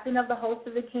 Naaman, captain of the host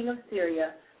of the king of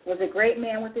Syria, was a great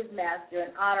man with his master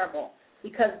and honorable,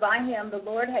 because by him the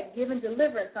Lord had given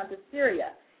deliverance unto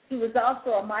Syria. He was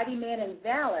also a mighty man in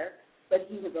valor, but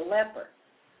he was a leper.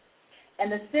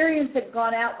 And the Syrians had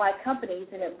gone out by companies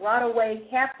and had brought away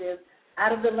captive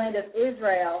out of the land of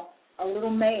Israel a little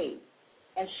maid,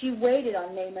 and she waited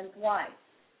on Naaman's wife.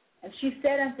 And she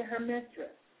said unto her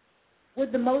mistress,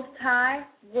 Would the Most High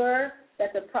were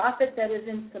that the prophet that is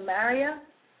in Samaria,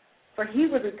 for he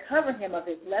would recover him of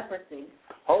his leprosy.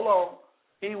 Hold on.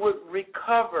 He would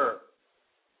recover.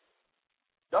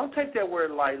 Don't take that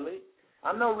word lightly.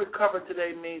 I know recover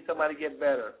today means somebody get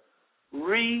better.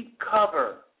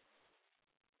 Recover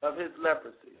of his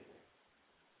leprosy.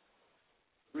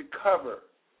 Recover.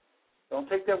 Don't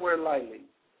take that word lightly.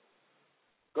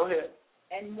 Go ahead.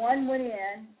 And one went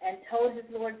in and told his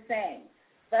Lord, saying,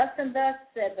 Thus and thus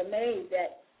said the maid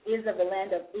that is of the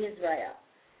land of Israel.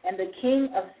 And the king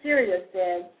of Syria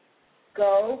said,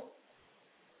 Go,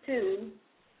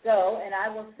 and I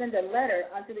will send a letter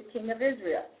unto the king of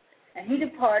Israel. And he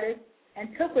departed and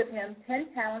took with him 10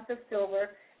 talents of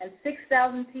silver and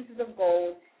 6,000 pieces of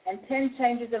gold and 10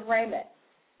 changes of raiment.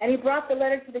 And he brought the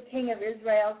letter to the king of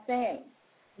Israel, saying,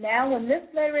 Now when this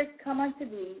letter is come unto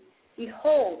thee,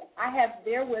 behold, I have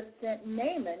therewith sent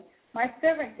Naaman my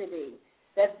servant to thee,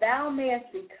 that thou mayest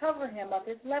recover him of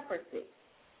his leprosy.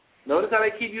 Notice how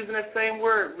they keep using that same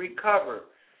word, recover.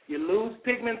 You lose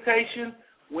pigmentation.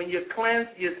 When you're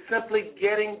cleansed, you're simply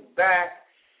getting back.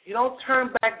 You don't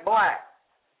turn back black,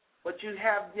 but you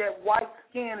have yet white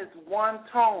skin. It's one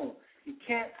tone. You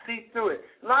can't see through it.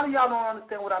 A lot of y'all don't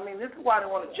understand what I mean. This is why they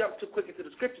want to jump too quick into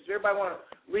the scriptures. Everybody want to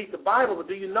read the Bible, but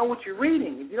do you know what you're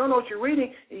reading? If you don't know what you're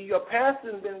reading, and your pastor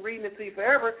has been reading it to you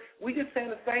forever, we just saying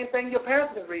the same thing your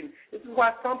pastor is reading. This is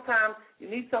why sometimes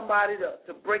you need somebody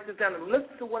to break this down and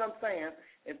listen to what I'm saying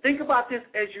and think about this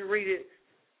as you read it,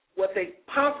 what they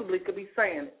possibly could be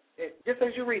saying, just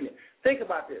as you're reading it. Think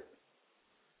about this.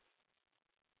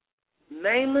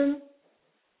 Naaman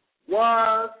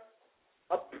was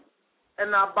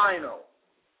an albino,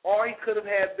 or he could have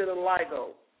had vitiligo.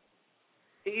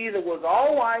 He either was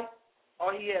all white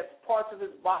or he had parts of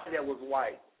his body that was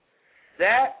white.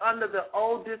 That, under the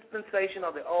old dispensation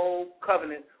of the old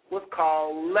covenant, was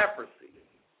called leprosy.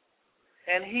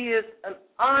 And he is an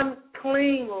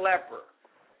unclean leper.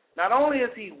 Not only is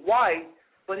he white,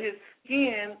 but his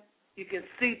skin, you can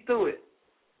see through it.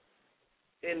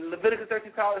 In Leviticus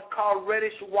 13, it's called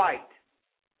reddish white.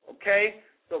 Okay?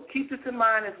 So keep this in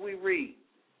mind as we read.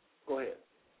 Go ahead.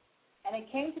 And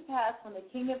it came to pass, when the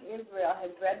king of Israel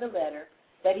had read the letter,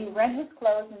 that he rent his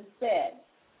clothes and said,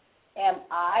 Am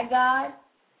I God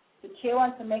to kill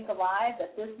and to make alive,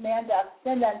 that this man doth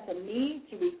send unto me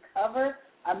to recover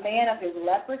a man of his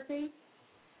leprosy?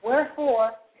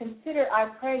 Wherefore, consider, I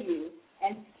pray you,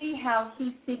 and see how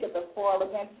he seeketh a foil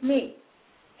against me.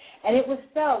 And it was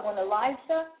so, when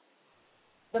Elisha,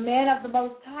 the man of the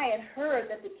Most High, had heard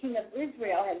that the king of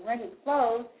Israel had rent his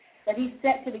clothes, that he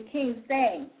sent to the king,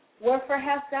 saying, Wherefore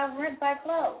hast thou rent thy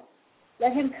clothes?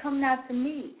 Let him come now to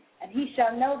me, and he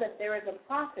shall know that there is a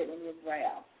prophet in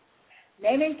Israel.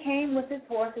 Naaman came with his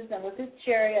horses and with his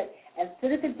chariot, and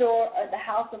stood at the door of the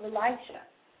house of Elisha.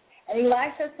 And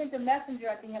Elisha sent a messenger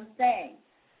unto him, saying,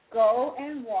 Go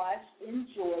and wash in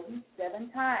Jordan 7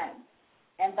 times,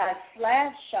 and thy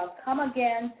flesh shall come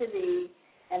again to thee,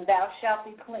 and thou shalt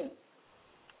be clean.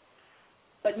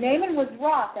 But Naaman was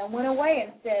wroth, and went away,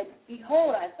 and said,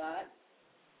 Behold, I thought,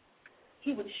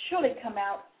 he would surely come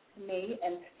out to me,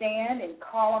 and stand, and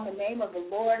call on the name of the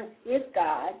Lord his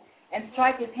God, and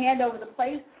strike his hand over the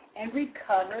place, and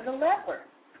recover the leper.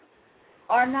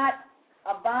 Are not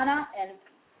Abana and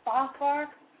Pharpar,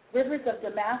 rivers of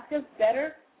Damascus,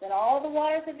 better than all the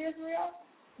waters of Israel?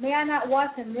 May I not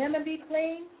wash in them and be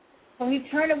clean? So he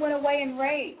turned and went away in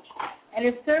rage. And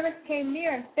his servants came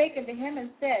near and spake unto him and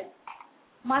said,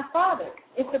 My father,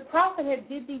 if the prophet had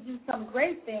bid thee do some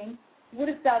great thing,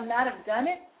 wouldest thou not have done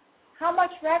it? How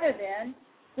much rather then,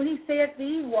 when he saith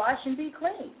thee, Wash and be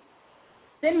clean?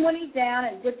 Then went he down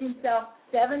and dipped himself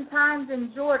 7 times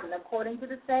in Jordan, according to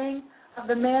the saying of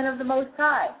the man of the Most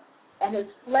High. And his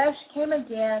flesh came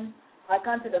again like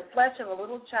unto the flesh of a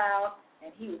little child,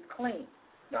 and he was clean.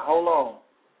 Now hold on.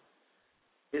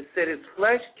 It said his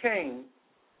flesh came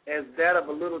as that of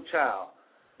a little child.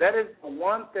 That is the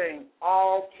one thing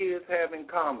all kids have in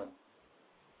common.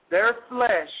 Their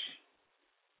flesh,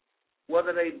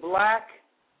 whether they black,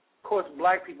 of course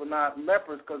black people not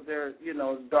lepers because they're,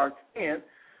 dark skinned,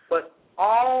 but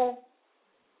all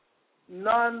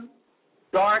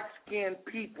non-dark-skinned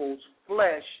people's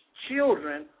flesh,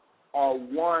 children, are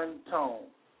one tone.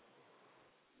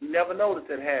 You never noticed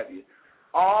that, have you?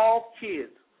 All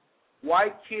kids,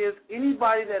 white kids,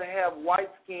 anybody that have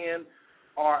white skin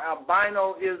or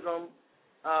albinoism,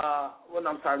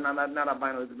 not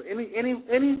albinoism, but any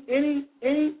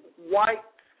white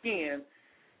skin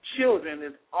children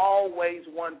is always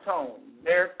one tone.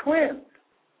 They're cleansed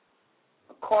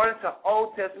according to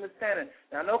Old Testament standard.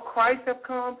 Now, I know Christ have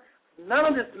come. None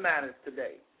of this matters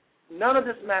today. None of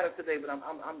this matters today. But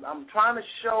I'm trying to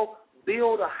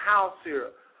build a house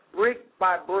here, brick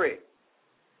by brick.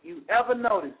 You ever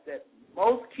notice that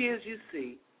most kids you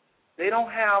see, they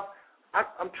don't have?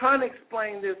 I'm trying to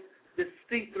explain this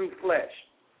see-through flesh.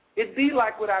 It'd be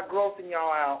like without grossing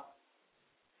y'all out.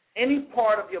 Any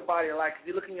part of your body, like if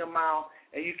you look in your mouth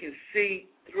and you can see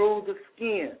through the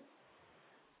skin,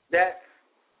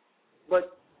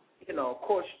 but, of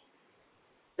course,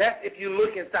 that's if you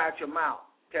look inside your mouth,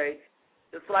 okay?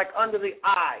 It's like under the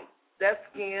eye. That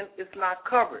skin is not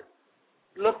covered.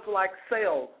 It looks like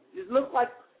cells. It looks like,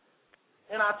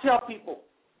 and I tell people,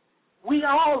 we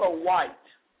all are white,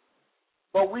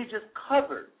 but we just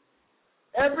covered.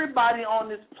 Everybody on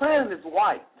this planet is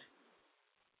white.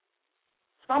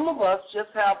 Some of us just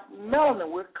have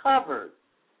melanin. We're covered.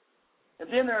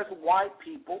 And then there's white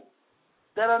people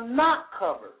that are not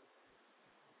covered.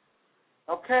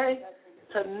 Okay?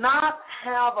 To not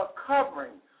have a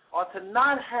covering or to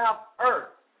not have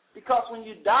earth. Because when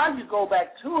you die, you go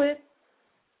back to it.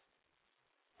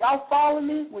 Y'all follow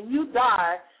me? When you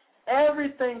die,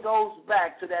 everything goes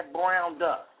back to that brown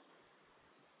dust.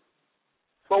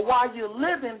 But while you're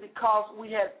living, because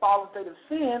we had fallen state of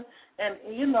sin, and,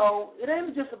 it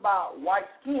ain't just about white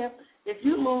skin. If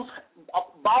you lose,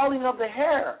 balding of the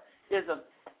hair is a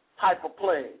type of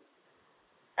plague.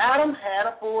 Adam had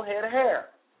a full head of hair.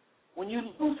 When you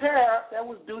lose hair, that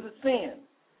was due to sin.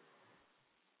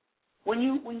 When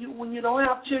you don't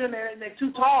have children and they're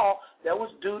too tall, that was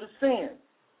due to sin.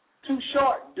 Too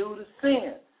short, due to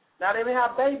sin. Now they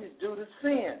have babies due to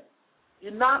sin.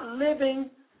 You're not living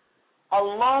a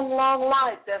long, long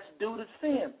life that's due to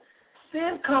sin.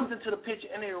 Sin comes into the picture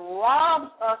and it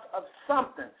robs us of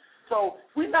something. So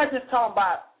we're not just talking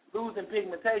about losing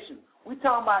pigmentation. We're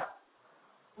talking about,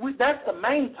 that's the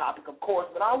main topic, of course,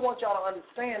 but I want y'all to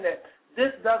understand that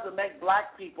this doesn't make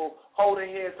black people hold their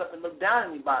heads up and look down at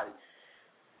anybody.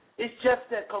 It's just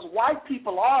that because white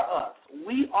people are us.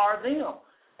 We are them.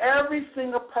 Every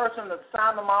single person the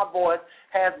sound of my voice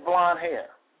has blonde hair.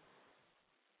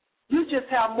 You just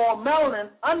have more melanin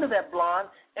under that blonde,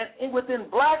 and within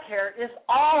black hair, it's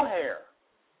all hair.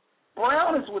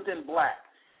 Brown is within black.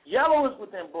 Yellow is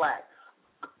within black.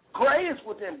 Gray is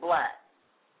within black.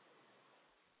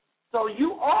 So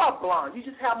you are blonde. You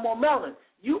just have more melanin.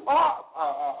 You are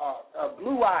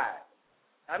blue-eyed.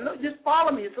 I know. Just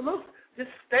follow me. It's a little. Just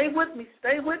stay with me.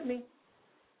 Stay with me.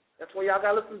 That's why y'all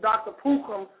got to listen to Dr.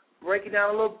 Pookrum break it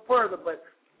down a little further. But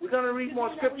we're going to read more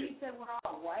scripture. You said we're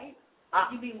all white.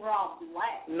 You mean we're all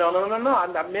black? No.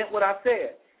 I meant what I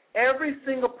said. Every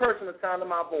single person the sound of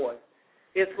my voice,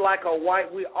 it's like a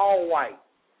white. We're all white.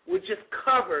 We're just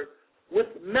covered with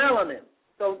melanin.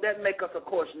 So that makes us, of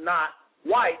course, not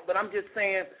white. But I'm just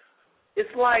saying, it's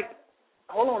like,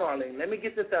 hold on, Arlene. Let me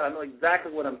get this out. I know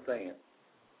exactly what I'm saying.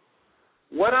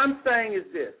 What I'm saying is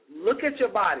this. Look at your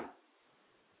body.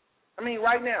 I mean,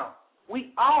 right now,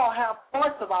 we all have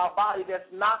parts of our body that's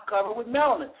not covered with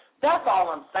melanin. That's all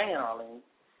I'm saying, Arlene,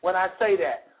 when I say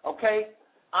that, okay?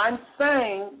 I'm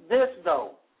saying this,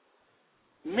 though.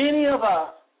 Many of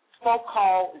us,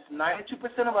 so-called, it's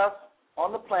 92% of us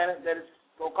on the planet that is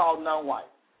so-called non-white.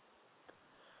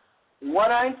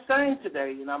 What I'm saying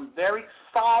today, and I'm very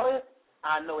solid,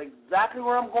 I know exactly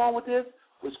where I'm going with this.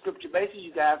 With scripture basis,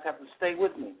 you guys have to stay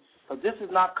with me. So this is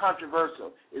not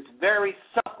controversial. It's very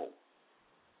simple.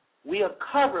 We are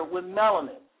covered with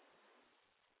melanin.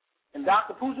 And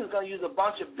Dr. Putin is going to use a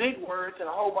bunch of big words and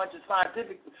a whole bunch of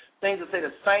scientific things to say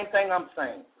the same thing I'm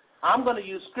saying. I'm going to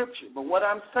use scripture, but what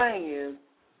I'm saying is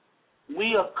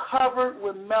we are covered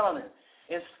with melanin.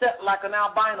 Instead, like an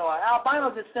albino. An albino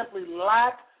just simply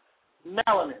lack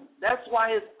melanin. That's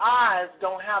why his eyes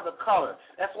don't have the color.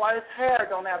 That's why his hair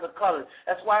don't have the color.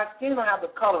 That's why his skin don't have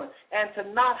the coloring. And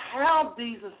to not have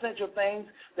these essential things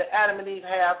that Adam and Eve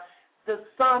have, the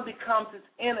sun becomes his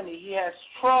enemy. He has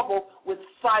trouble with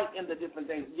sight in the different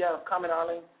things. You have a comment,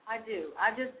 Arlene? I do.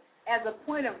 I just, as a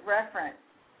point of reference,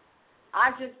 I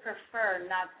just prefer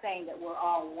not saying that we're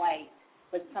all white,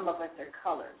 but some of us are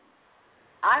colored.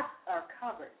 Are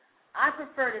covered. I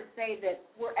prefer to say that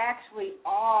we're actually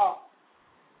all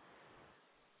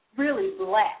really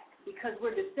black. because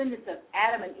we're descendants of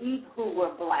Adam and Eve who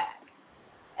were black.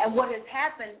 And what has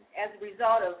happened as a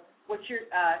result of what you're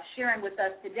sharing with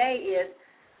us today is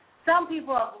some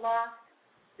people have lost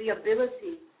the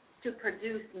ability to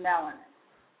produce melanin.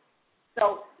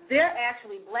 So they're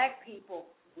actually black people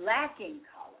lacking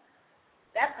color.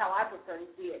 That's how I prefer to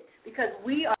see it, because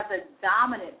we are the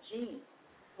dominant gene.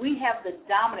 We have the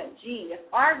dominant gene. If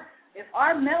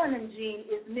our melanin gene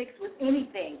is mixed with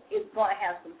anything, it's going to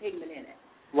have some pigment in it.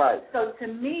 Right. So to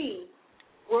me,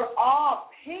 we're all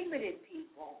pigmented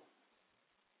people,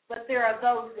 but there are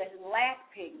those that lack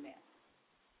pigment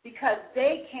because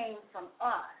they came from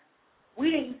us.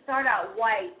 We didn't start out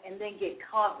white and then get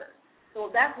covered. So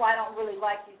that's why I don't really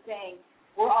like you saying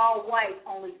we're all white,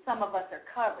 only some of us are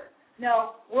covered.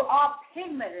 No, we're all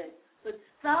pigmented, but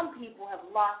some people have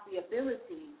lost the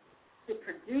ability to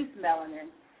produce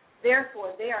melanin.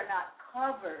 Therefore, they are not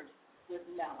covered with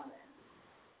melanin.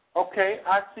 Okay,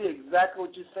 I see exactly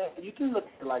what you're saying. You can look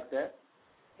at it like that.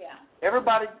 Yeah.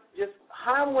 Everybody just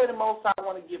highway the most I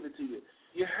want to give it to you.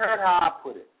 You heard how I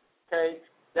put it, okay?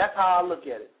 That's how I look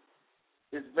at it.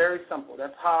 It's very simple.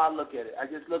 That's how I look at it. I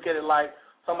just look at it like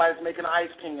somebody's making an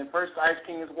ice king, and first the ice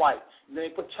king is white, and then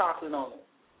they put chocolate on it.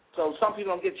 So some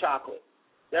people don't get chocolate.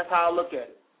 That's how I look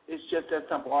at it. It's just that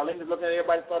simple. All they is looking at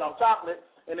everybody throwing out chocolate,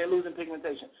 and they're losing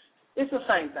pigmentation. It's the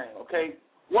same thing, okay?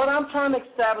 What I'm trying to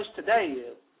establish today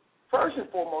is, first and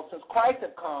foremost, since Christ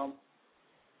has come,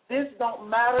 this don't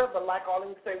matter, but like all of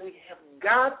them say, we have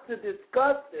got to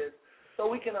discuss this so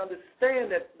we can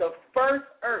understand that the first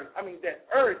earth,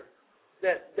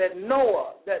 that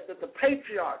Noah, that the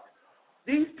patriarchs,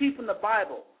 these people in the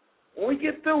Bible, when we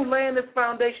get through laying this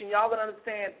foundation, y'all going to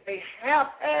understand they have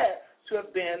had to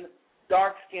have been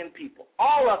dark-skinned people.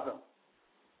 All of them.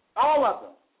 All of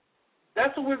them.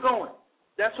 That's where we're going.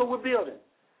 That's what we're building.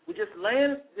 We just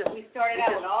laying. We started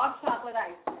out with all chocolate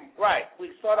ice cream. Right.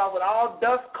 We start out with all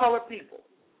dust-colored people.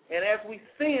 And as we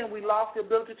sin, we lost the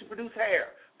ability to produce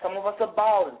hair. Some of us are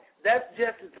balding. That's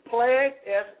just as plague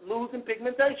as losing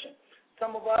pigmentation.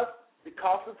 Some of us,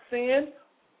 because of sin,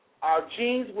 our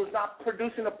genes was not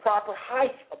producing the proper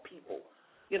height of people.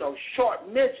 Short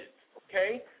midgets,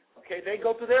 okay? Okay, they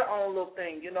go through their own little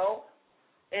thing,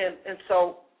 And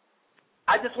so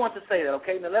I just want to say that,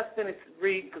 okay? Now let's finish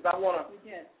read because I want to.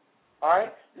 Yes. All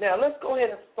right? Now let's go ahead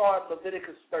and start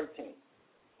Leviticus 13.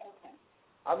 Okay.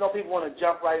 I know people want to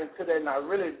jump right into that, and I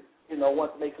really,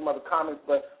 want to make some other comments,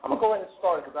 but I'm going to go ahead and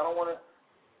start it because I don't want to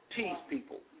tease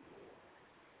people.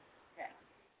 Okay.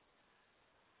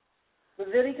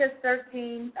 Leviticus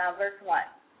 13, verse 1.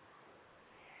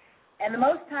 And the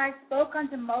Most High spoke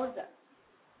unto Moses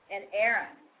and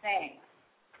Aaron, saying,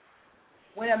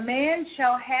 when a man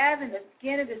shall have in the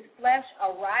skin of his flesh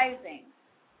a rising,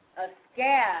 a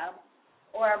scab,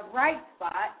 or a bright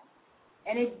spot,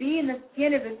 and it be in the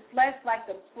skin of his flesh like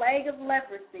the plague of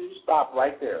leprosy. Stop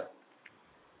right there.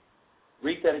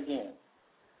 Read that again.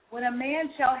 When a man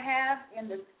shall have in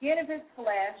the skin of his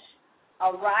flesh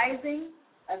a rising,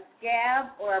 a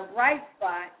scab, or a bright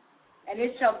spot, and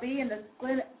it shall be in the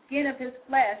skin of his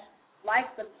flesh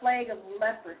like the plague of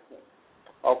leprosy.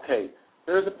 Okay.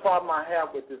 There's a problem I have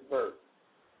with this verse.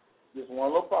 Just one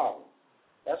little problem.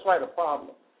 That's right, a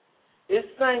problem. It's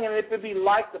saying it would be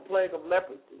like the plague of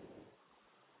leprosy.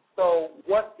 So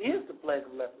what is the plague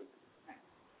of leprosy?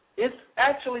 It's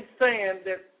actually saying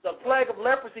that the plague of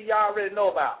leprosy y'all already know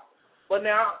about. But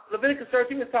now Leviticus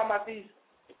 13 is talking about these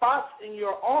spots in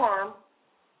your arm,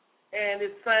 and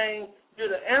it's saying you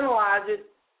to analyze it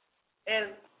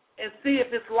and see if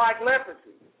it's like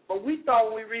leprosy. But we thought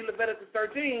when we read Leviticus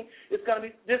 13, it's going to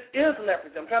be, this is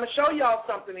leprosy. I'm trying to show y'all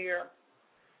something here.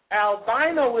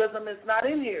 Albinism is not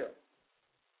in here.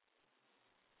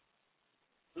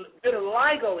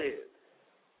 Vitiligo is.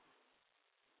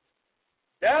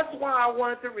 That's why I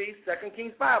wanted to read 2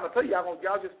 Kings 5. I tell you,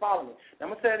 y'all just follow me. Now,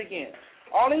 I'm going to say it again.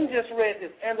 Arlene just read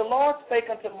this. And the Lord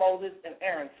spake unto Moses and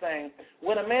Aaron, saying,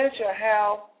 when a man shall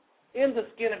have in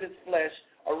the skin of his flesh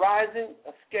a rising,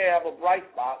 a scab, a bright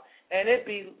spot, and it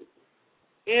be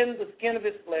in the skin of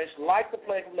his flesh like the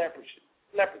plague of leprosy.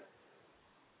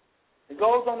 It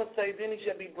goes on to say, then he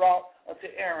shall be brought unto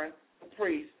Aaron, the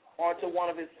priest, or unto one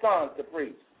of his sons, the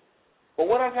priest. But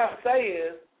what I'm trying to say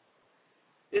is,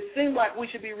 it seems like we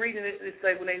should be reading it and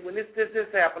say, when this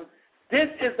happens, this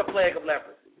is the plague of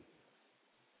leprosy.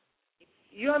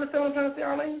 You understand what I'm trying to say,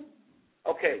 Arlene?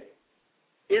 Okay.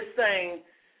 It's saying,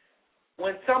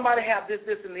 when somebody have this,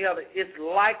 and the other, it's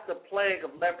like the plague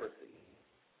of leprosy.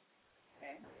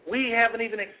 Okay. We haven't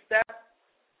even accepted.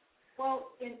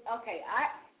 Well, in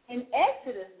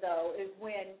Exodus, though, is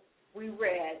when we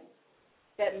read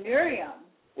that Miriam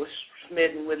was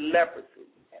smitten with leprosy.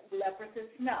 leprous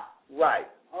snuff. Right.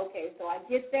 Okay, so I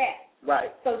get that.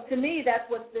 Right. So to me, that's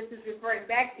what this is referring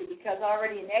back to, because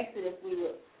already in Exodus we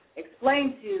were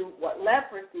explained to what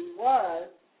leprosy was.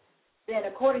 Then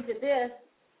according to this,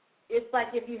 it's like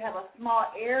if you have a small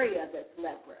area that's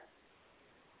leprous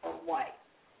or white.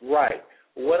 Right.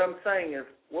 What I'm saying is,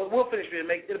 we'll finish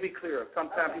it. It'll be clearer.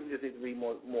 Sometimes people just need to read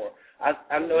more.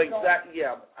 I know exactly.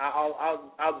 Yeah.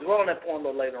 I'll dwell on that point a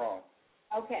little later on.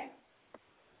 Okay.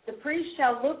 The priest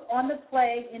shall look on the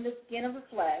plague in the skin of the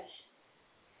flesh,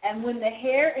 and when the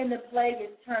hair in the plague is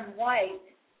turned white,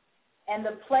 and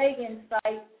the plague in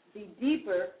sight be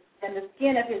deeper than the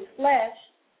skin of his flesh,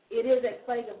 it is a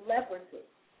plague of leprosy.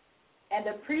 And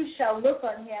the priest shall look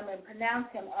on him and pronounce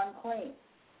him unclean.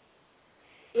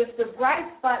 If the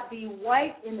bright spot be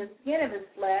white in the skin of his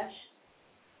flesh,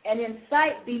 and in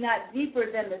sight be not deeper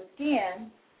than the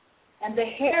skin, and the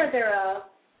hair thereof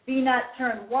be not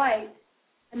turned white,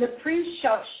 and the priest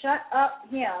shall shut up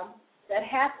him that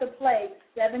hath the plague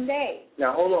 7 days.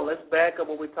 Now, hold on. Let's back up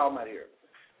what we're talking about here.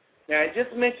 Now, I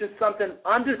just mentioned something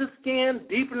under the skin,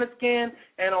 deep in the skin,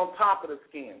 and on top of the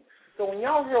skin. So when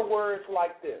y'all hear words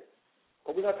like this,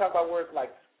 or we're going to talk about words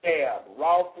like scab,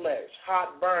 raw flesh,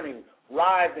 hot burning,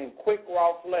 rising, quick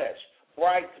raw flesh,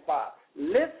 bright spot.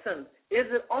 Listen, is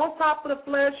it on top of the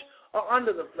flesh or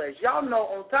under the flesh? Y'all know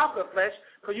on top of the flesh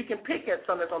because you can pick at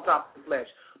something that's on top of the flesh.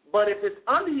 But if it's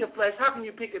under your flesh, how can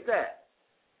you pick at that?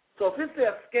 So if it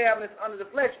says scab and it's under the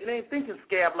flesh, it ain't thinking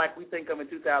scab like we think of in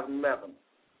 2011.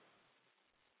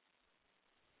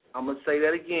 I'm going to say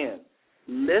that again.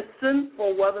 Listen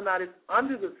for whether or not it's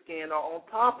under the skin or on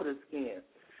top of the skin,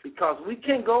 because we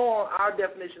can't go on our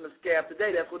definition of scab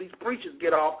today. That's what these preachers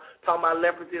get off, talking about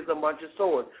leprosy is a bunch of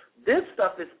sores. This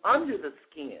stuff is under the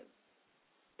skin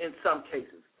in some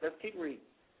cases. Let's keep reading.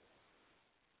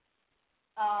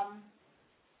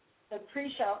 The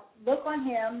priest shall look on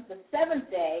him the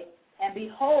 7th day, and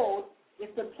behold,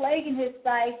 if the plague in his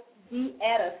sight be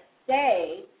at a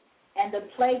stay, and the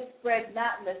plague spread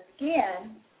not in the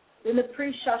skin, then the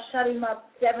priest shall shut him up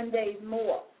 7 days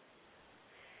more.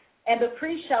 And the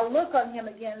priest shall look on him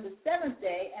again the 7th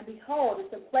day, and behold,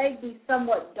 if the plague be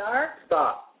somewhat dark.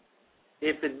 Stop.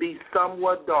 If it be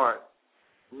somewhat dark.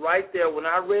 Right there, when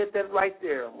I read that right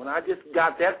there, when I just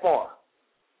got that far,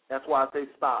 that's why I say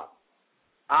stop.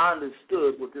 I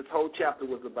understood what this whole chapter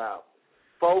was about.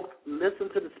 Folks, listen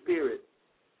to the Spirit.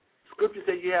 Scripture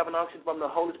says you have an unction from the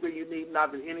Holy Spirit you need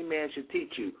not that any man should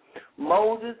teach you.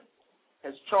 Moses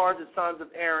has charged the sons of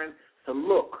Aaron to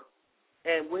look.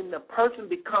 And when the person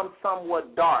becomes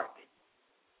somewhat dark,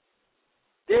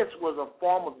 this was a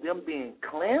form of them being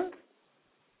cleansed.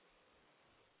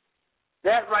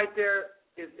 That right there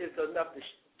is enough to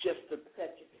just to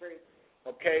set you free.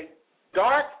 Okay?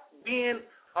 Dark being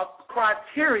a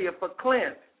criteria for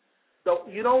cleanse. So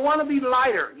you don't want to be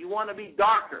lighter. You want to be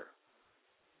darker.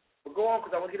 But go on,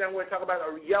 because I want to get down where we talk about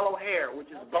yellow hair, which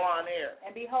is blonde hair.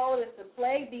 And behold, if the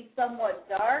plague be somewhat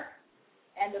dark,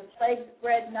 and the plague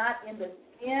spread not in the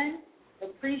skin,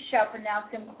 the priest shall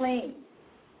pronounce him clean.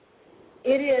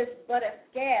 It is but a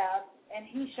scab, and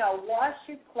he shall wash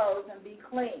his clothes and be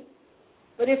clean.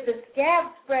 But if the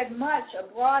scab spread much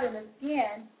abroad in the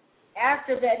skin,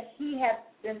 after that he hath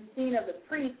been seen of the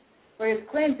priest for his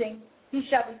cleansing, he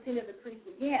shall be seen of the priest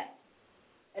again.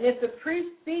 And if the priest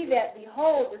see that,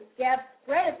 behold, the scab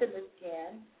spreadeth in the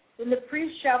skin, then the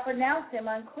priest shall pronounce him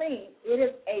unclean. It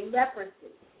is a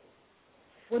leprosy.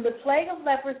 When the plague of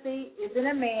leprosy is in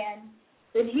a man,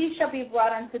 then he shall be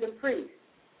brought unto the priest.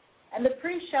 And the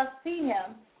priest shall see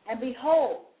him, and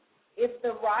behold, if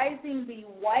the rising be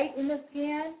white in the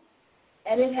skin,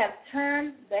 and it have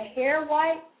turned the hair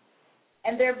white,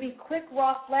 and there be quick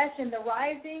raw flesh in the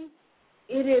rising,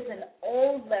 it is an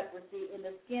old leprosy in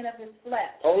the skin of his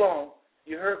flesh. Hold on.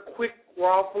 You heard quick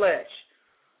raw flesh.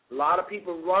 A lot of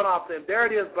people run off there. There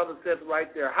it is, Brother Seth, right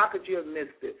there. How could you have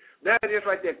missed it? There it is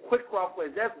right there, quick raw flesh.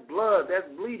 That's blood. That's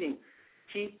bleeding.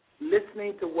 Keep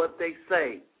listening to what they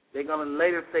say. They're going to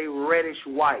later say reddish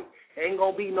white. Ain't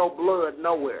going to be no blood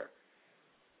nowhere.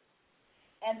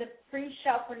 And the priest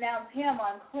shall pronounce him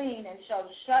unclean, and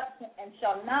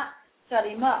shall not shut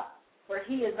him up, for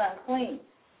he is unclean.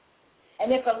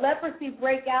 And if a leprosy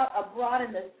break out abroad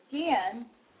in the skin,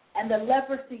 and the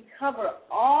leprosy cover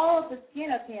all of the skin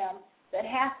of him that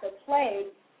hath the plague,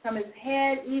 from his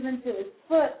head even to his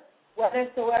foot,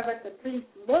 whithersoever the priest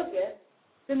looketh,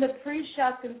 then the priest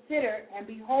shall consider, and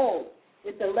behold,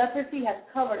 if the leprosy hath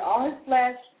covered all his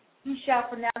flesh, he shall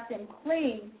pronounce him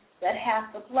clean that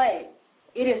hath the plague.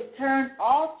 It is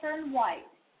all turned white.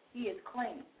 He is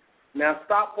clean. Now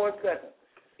stop for a second.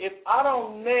 If I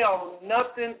don't nail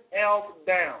nothing else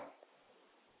down,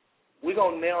 We're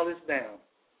going to nail this down.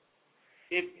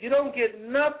 If you don't get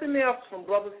nothing else from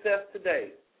Brother Seth today,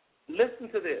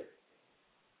 listen to this.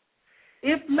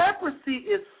 If leprosy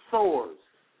is sores,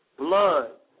 blood,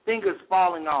 fingers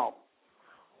falling off,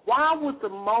 why would the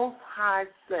Most High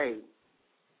say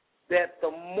that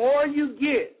the more you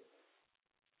get,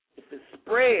 if it's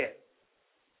spread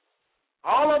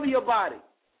all over your body,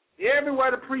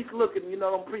 everywhere the priest looking, you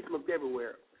know, them priests looked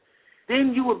everywhere,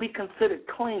 then you will be considered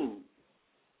clean.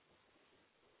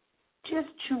 Just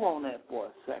chew on that for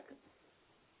a second.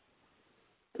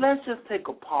 Let's just take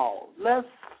a pause. Let's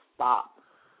stop.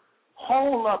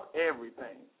 Hold up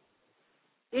everything.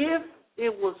 If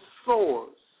it was sores,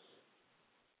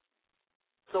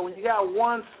 so when you got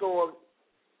one sore,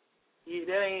 you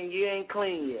ain't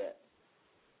clean yet.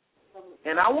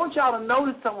 And I want y'all to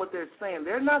notice something what they're saying.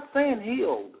 They're not saying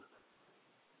healed.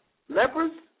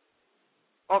 Lepers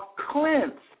are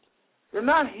cleansed. They're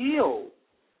not healed.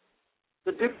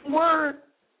 The different word,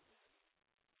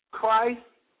 Christ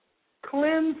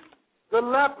cleansed the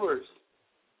lepers.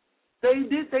 They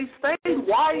stayed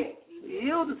white,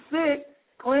 healed the sick,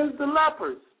 cleansed the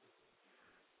lepers.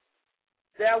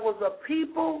 There was a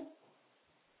people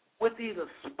with either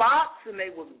spots and they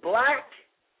was black,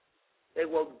 they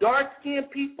were dark-skinned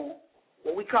people,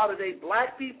 what we call today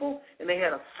black people, and they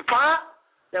had a spot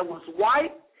that was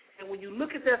white, and when you look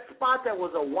at that spot, there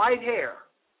was a white hair.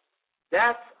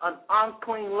 That's an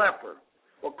unclean leper.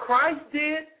 What Christ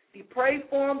did, he prayed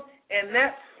for them, and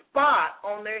that spot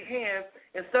on their hand,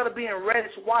 instead of being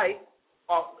reddish white,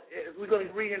 or as we're going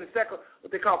to read in a second,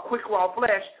 what they call quick raw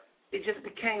flesh, it just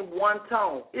became one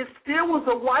tone. It still was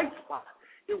a white spot.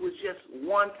 It was just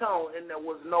one tone, and there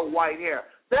was no white hair.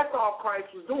 That's all Christ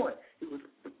was doing. He was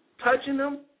touching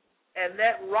them, and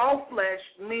that raw flesh,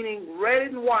 meaning red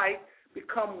and white,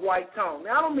 become white tone.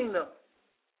 Now, I don't mean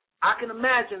I can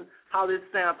imagine how this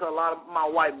sounds to a lot of my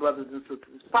white brothers and sisters.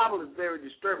 It's probably very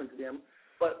disturbing to them,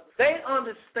 but they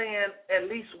understand at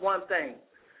least one thing.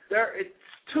 There is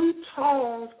two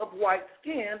tones of white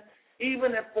skin,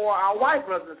 even if for our white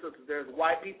brothers and sisters. There's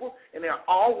white people, and they're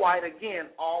all white. Again,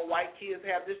 all white kids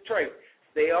have this trait.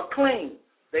 They are clean.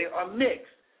 They are mixed.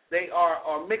 They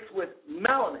are mixed with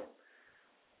melanin.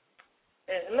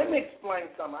 And let me explain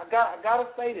something. I gotta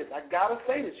say this.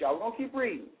 Y'all. We're going to keep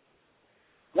reading.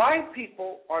 White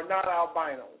people are not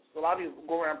albinos. A lot of people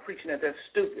go around preaching that that's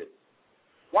stupid.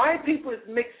 White people is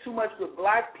mixed too much with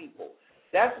black people.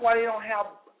 That's why they don't have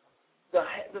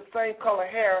the same color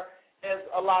hair as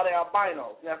a lot of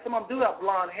albinos. Now, some of them do have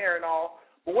blonde hair and all,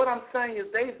 but what I'm saying is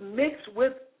they've mixed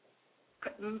with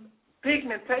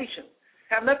pigmentation.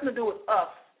 Have nothing to do with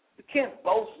us. We can't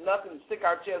boast nothing and stick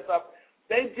our chests up.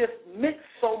 They just mix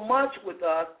so much with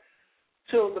us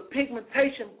till the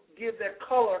pigmentation give their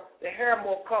color, their hair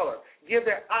more color, give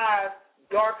their eyes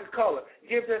darker color,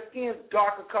 give their skin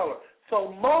darker color.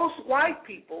 So most white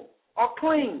people are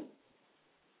clean.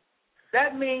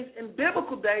 That means in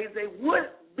biblical days they would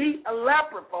be a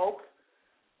leper, folks.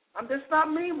 That's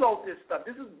not me wrote this stuff.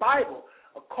 This is Bible.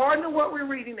 According to what we're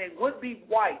reading, they would be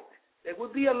white. They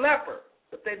would be a leper,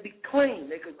 but they'd be clean.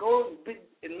 They could go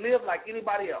and live like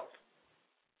anybody else.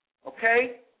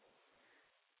 Okay?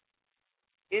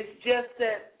 It's just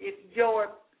that if you're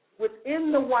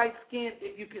within the white skin,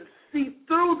 if you can see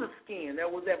through the skin, there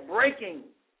was that breaking.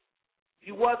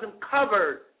 You wasn't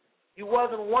covered. You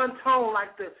wasn't one tone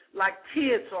like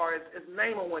kids are, as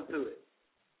Naaman went through it.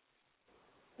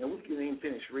 And we couldn't even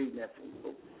finish reading that.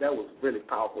 That was really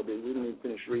powerful, dude. We didn't even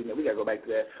finish reading it. We got to go back to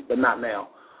that, but not now.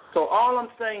 So all I'm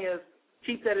saying is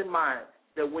keep that in mind,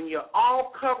 that when you're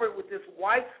all covered with this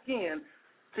white skin,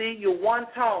 see, you're one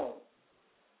tone.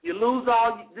 You lose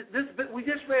all this. We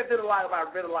just read vitiligo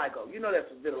about vitiligo. You know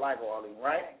that's vitiligo, Arlene,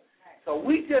 right? So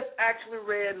we just actually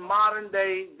read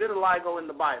modern-day vitiligo in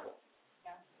the Bible.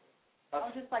 Yeah.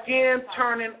 A skin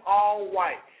turning all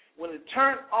white. When it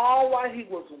turned all white, he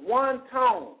was one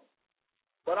tone.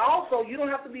 But also, you don't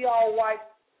have to be all white.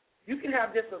 You can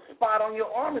have just a spot on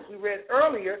your arm, as we read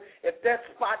earlier. If that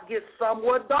spot gets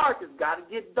somewhat dark, it's got to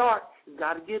get dark. It's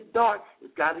got to get dark.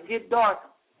 It's got to get dark.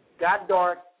 Got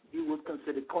dark, you was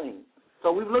considered clean.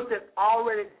 So we've looked at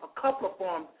already a couple of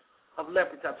forms of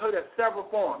leprosy. I've told you there's several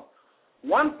forms.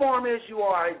 One form is you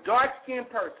are a dark-skinned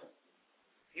person.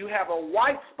 You have a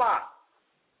white spot.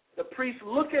 The priest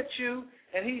look at you,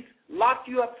 and he's locked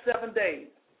you up 7 days.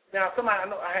 Now, I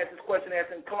know I had this question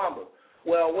asked in Columbus.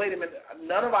 Well, wait a minute.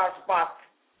 None of our spots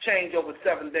change over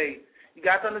 7 days. You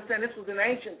got to understand this was in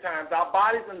ancient times. Our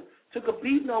bodies took a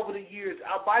beating over the years.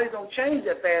 Our bodies don't change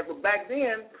that fast. But back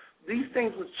then, these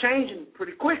things was changing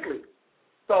pretty quickly.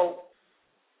 So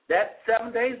that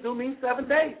 7 days do mean 7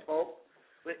 days, folks.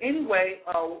 But anyway,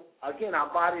 again,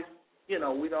 our bodies, it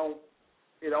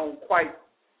don't quite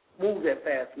move that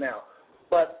fast now.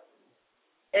 But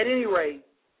at any rate,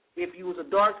 if you was a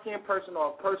dark-skinned person or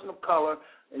a person of color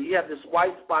and you have this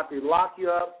white spot, they lock you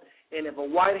up, and if a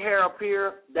white hair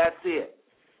appears, that's it.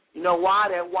 You know why?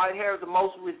 That white hair is the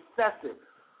most recessive.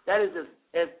 That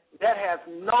has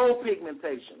no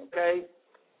pigmentation, okay?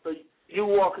 So you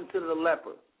are considered a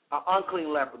leper, an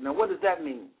unclean leper. Now, what does that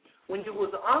mean? When you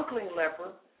was an unclean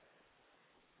leper,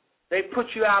 they put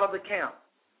you out of the camp.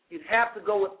 You'd have to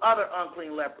go with other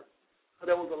unclean lepers. So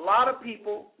there was a lot of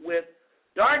people with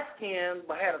dark skin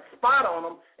but had a spot on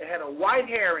them and had a white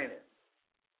hair in it.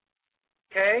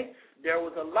 Okay? There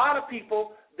was a lot of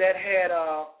people that had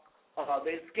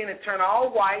their skin had turned all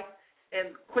white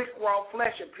and quick raw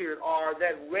flesh appeared, or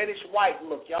that reddish white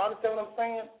look. Y'all understand what I'm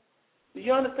saying? Do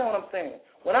you understand what I'm saying?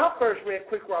 When I first read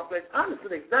quick raw flesh, I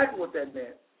understood exactly what that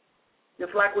meant.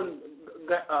 Just like when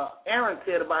Aaron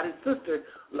said about his sister,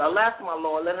 alas, my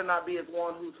Lord, let her not be as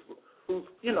one whose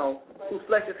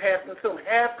flesh is half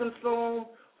consumed,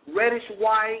 reddish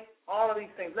white, all of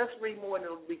these things. Let's read more and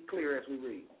it'll be clear as we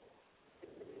read.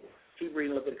 Keep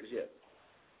reading Leviticus yet.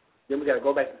 Then we got to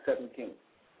go back to 2 Kings.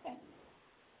 Okay.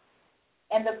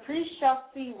 And the priest shall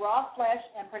see raw flesh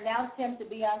and pronounce him to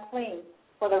be unclean,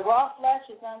 for the raw flesh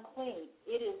is unclean.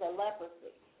 It is a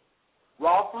leprosy.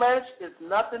 Raw flesh is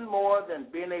nothing more than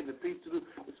being able to see through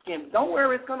the skin. Don't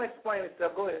worry, it's going to explain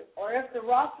itself. Go ahead. Or if the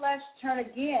raw flesh turn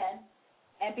again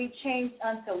and be changed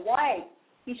unto white,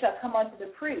 he shall come unto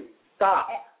the priest. Stop.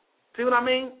 See what I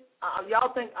mean?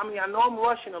 Y'all think, I know I'm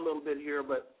rushing a little bit here,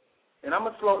 and I'm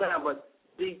going to slow down, but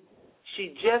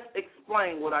she just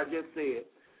explained what I just said.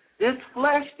 This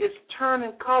flesh is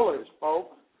turning colors,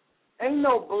 folks. Ain't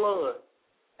no blood.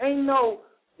 Ain't no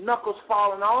knuckles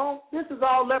falling off. This is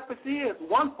all leprosy is,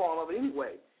 one form of it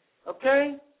anyway.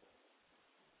 Okay?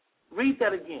 Read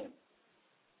that again.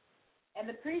 And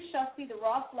the priest shall see the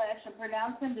raw flesh and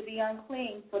pronounce him to be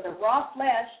unclean, for the raw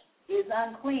flesh is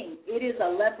unclean. It is a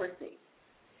leprosy.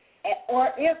 Or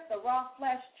if the raw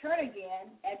flesh turn again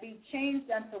and be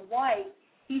changed unto white,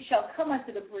 he shall come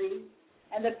unto the priest,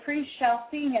 and the priest shall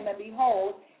see him, and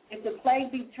behold, if the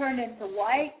plague be turned into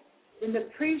white, then the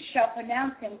priest shall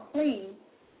pronounce him clean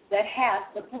that has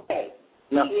the plague.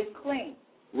 Now, he is clean.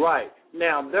 Right.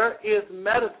 Now, there is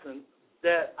medicine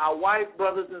that our white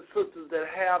brothers and sisters that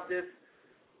have this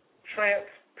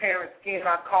transparent skin,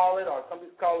 I call it, or some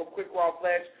people call it quick raw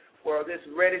flesh, where this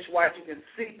reddish white, you can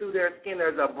see through their skin,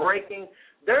 there's a breaking.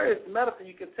 There is medicine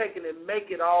you can take and make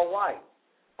it all white.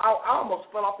 I almost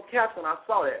fell off the couch when I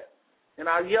saw that. And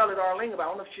I yelled at Arlene about it. I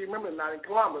don't know if she remembers, not in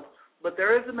Columbus. But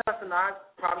there is a medicine. I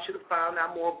probably should have found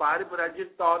out more about it, but I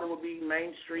just thought it would be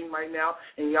mainstream right now,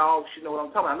 and y'all should know what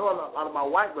I'm talking about. I know a lot of my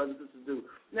white brothers and sisters do.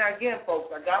 Now, again,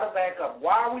 folks, I got to back up.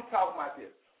 Why are we talking about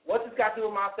this? What's this got to do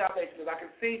with my salvation? Because I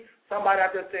can see somebody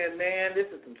out there saying, man, this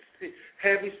is some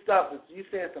heavy stuff. You're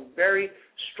saying some very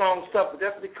strong stuff, but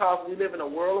that's because we live in a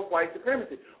world of white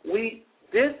supremacy.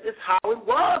 This is how it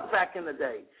was back in the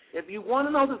day. If you want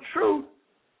to know the truth,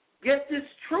 get this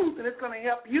truth, and it's going to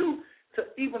help you to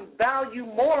even value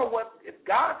more what, if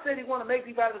God said he want to make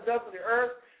people out of the dust of the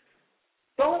earth,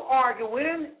 don't argue with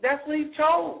him. That's what he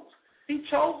chose. He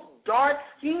chose dark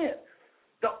skin.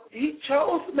 He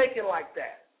chose to make it like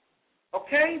that.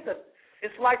 Okay?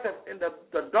 It's like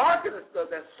the darker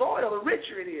the soil, the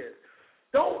richer it is.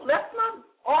 Let's not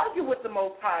argue with the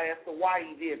Most High as to why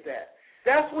he did that.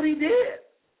 That's what he did.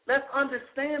 Let's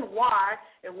understand why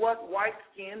and what white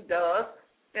skin does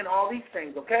and all these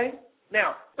things, okay?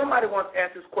 Now, somebody once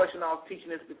asked this question. I was teaching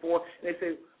this before, and they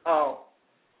say,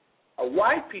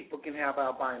 white people can have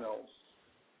albinos.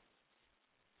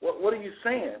 What are you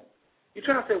saying? You're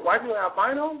trying to say white people have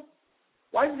albinos?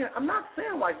 I'm not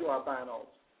saying white people have albinos.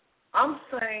 I'm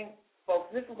saying,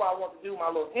 folks, this is why I want to do my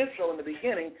little intro in the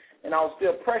beginning, and I was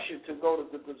still pressured to go to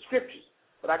the scriptures.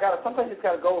 But sometimes you just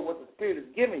got to go with what the Spirit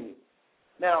is giving you.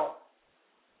 Now,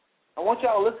 I want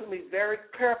y'all to listen to me very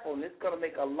careful, and it's going to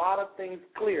make a lot of things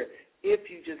clear if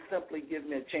you just simply give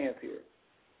me a chance here.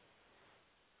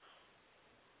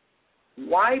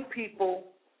 White people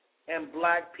and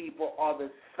black people are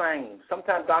the same.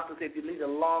 Sometimes doctors say if you lead a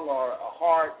lung or a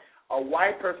heart, a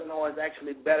white person is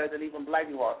actually better than even black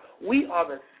people are. We are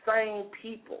the same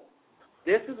people.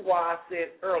 This is why I said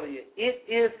earlier, it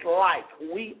is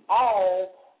like we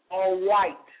all are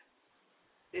white.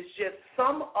 It's just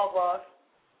some of us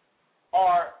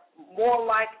are more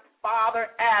like Father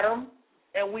Adam,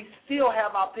 and we still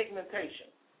have our pigmentation.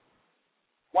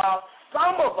 While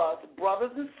some of us,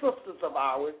 brothers and sisters of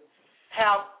ours,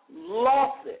 have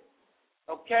lost it.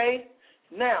 Okay?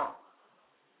 Now,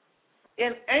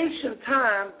 In ancient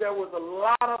times, there was a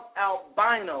lot of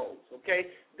albinos, okay?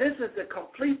 This is the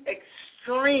complete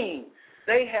extreme.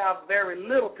 They have very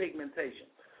little pigmentation.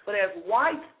 But as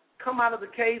whites come out of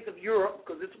the caves of Europe,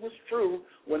 because this was true,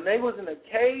 when they was in the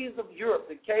caves of Europe,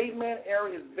 the caveman era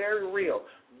is very real.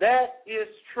 That is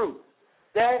truth.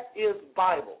 That is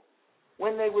Bible.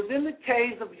 When they was in the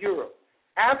caves of Europe,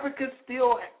 Africa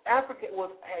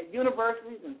had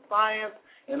universities and science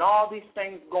and all these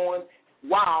things going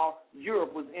while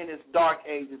Europe was in its dark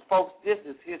ages. Folks, this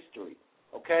is history,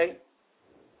 okay?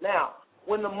 Now,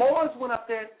 when the Moors went up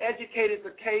there and educated the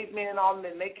cavemen on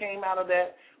them, and they came out of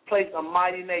that place a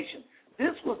mighty nation.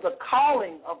 This was the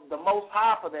calling of the Most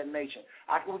High for that nation.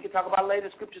 We can talk about later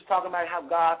scriptures talking about how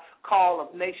God called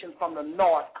a nation from the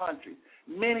north countries.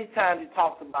 Many times he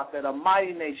talks about that, a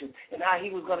mighty nation, and how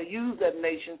he was going to use that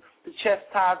nation to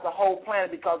chastise the whole planet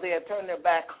because they had turned their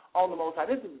back on the Most High.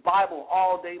 This is Bible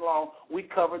all day long. We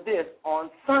cover this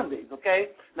on Sundays, okay?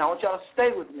 Now, I want y'all to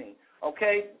stay with me,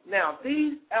 okay? Now,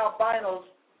 these albinos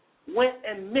went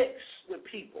and mixed with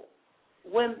people.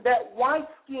 When that white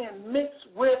skin mixed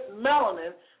with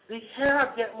melanin, the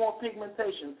hair get more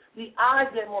pigmentation, the eyes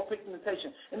get more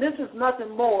pigmentation. And this is nothing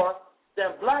more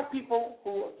than black people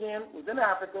who, again, was in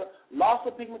Africa, lost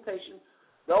their pigmentation.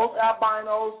 Those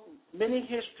albinos, many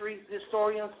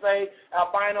historians say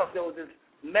albinos, there was this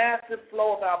massive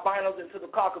flow of albinos into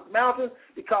the Caucasus Mountains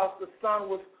because the sun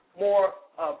was more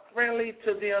friendly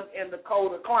to them in the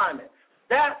colder climate.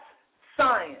 That's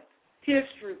science,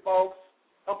 history, folks,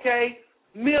 okay?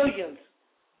 Millions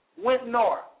went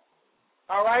north,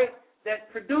 all right,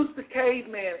 that produced the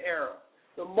caveman era.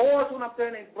 The Moors went up there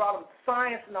and they brought them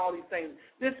science and all these things.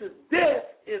 This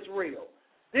is real.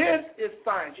 This is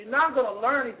science. You're not going to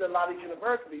learn these at a lot of these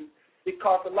universities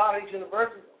because a lot of these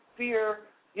universities fear,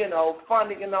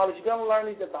 funding and all this. You're going to learn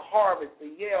these at the Harvard,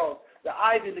 the Yale, the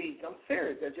Ivy League. I'm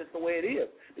serious. That's just the way it is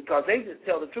because they just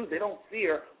tell the truth. They don't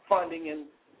fear funding and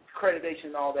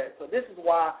accreditation and all that. So this is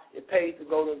why it pays to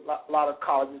go to a lot of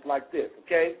colleges like this,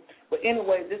 okay? But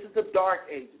anyway, this is the dark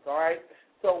ages, all right?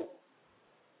 So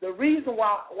the reason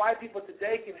why white people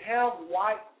today can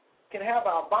have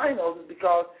albinos is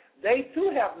because they too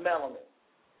have melanin.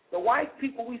 The white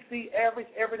people we see,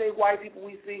 everyday white people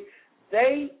we see,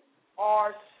 they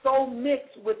are so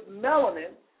mixed with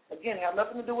melanin. Again, have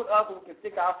nothing to do with us. We can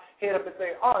stick our head up and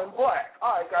say, "Oh, I'm black.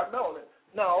 I got melanin."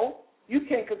 No. You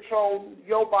can't control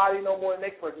your body no more than the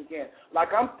next person can. Like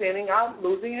I'm thinning, I'm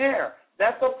losing hair.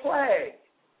 That's a plague.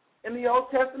 In the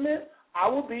Old Testament, I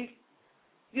would be,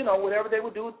 whatever they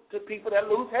would do to people that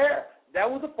lose hair. That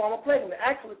was a form of plague. And they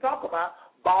actually talk about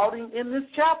balding in this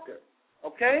chapter.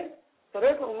 Okay? So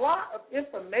there's a lot of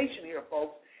information here,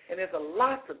 folks, and there's a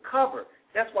lot to cover.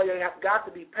 That's why you have got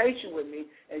to be patient with me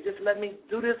and just let me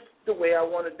do this the way I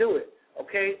want to do it.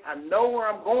 Okay? I know where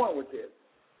I'm going with this.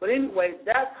 But anyway,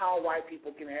 that's how white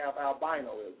people can have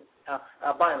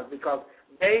albinos because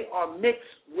they are mixed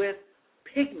with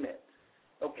pigment,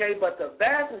 okay? But the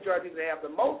vast majority of people that have the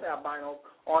most albinos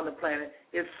on the planet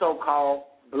is so-called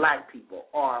black people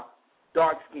or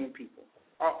dark-skinned people.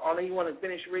 Arlene, you want to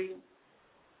finish reading?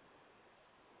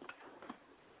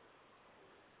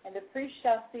 And the priest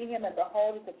shall see him, and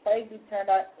behold, if the plague be turned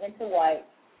into white,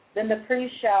 then the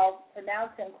priest shall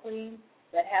pronounce him clean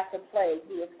that hath the plague,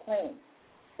 he is clean.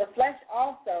 The flesh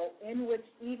also, in which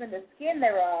even the skin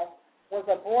thereof was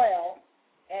a boil,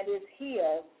 and is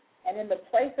healed, and in the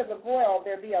place of the boil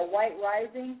there be a white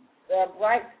rising, or a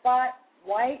bright spot,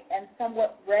 white and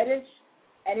somewhat reddish,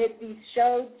 and it be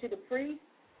showed to the priest.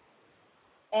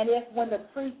 And if when the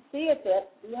priest seeth it,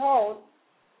 behold,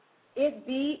 it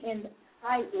be in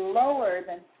height lower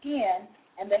than skin,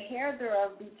 and the hair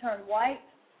thereof be turned white,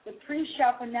 the priest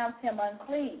shall pronounce him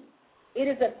unclean. It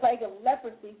is a plague of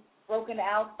leprosy broken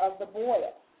out of the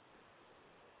boil.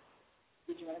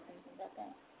 Did you want to say anything about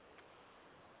that?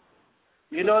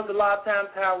 It's a lot of times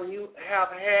how when you have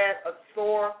had a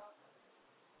sore,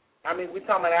 we're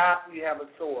talking about after you have a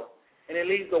sore, and it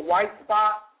leaves a white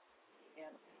spot.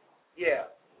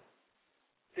 Yeah.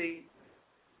 See,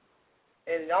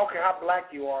 and I don't care how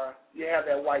black you are, you have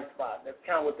that white spot. That's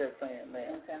kind of what they're saying,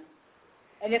 man. Okay.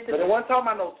 And if but they weren't talking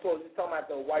about no sores. They're talking about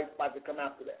the white spot that come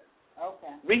after that.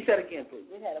 Okay. Read that again, please.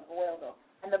 We had a boil, though.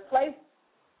 In the place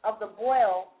of the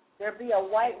boil, there be a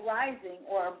white rising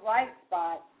or a bright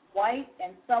spot, white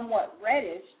and somewhat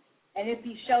reddish, and it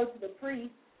be showed to the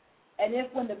priest. And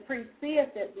if when the priest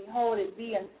seeth it, behold, it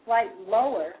be in slight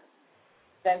lower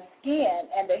than skin,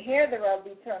 and the hair thereof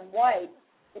be turned white,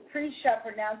 the priest shall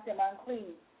pronounce him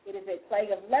unclean. It is a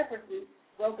plague of leprosy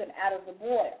broken out of the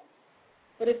boil.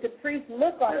 But if the priest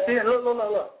look on it...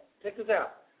 Look. Check this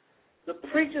out. The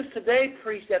preachers today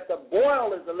preach that the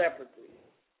boil is the leprosy,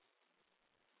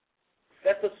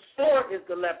 that the sore is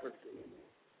the leprosy,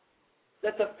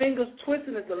 that the fingers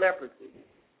twisting is the leprosy.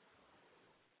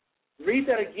 Read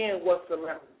that again, what's the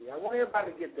leprosy? I want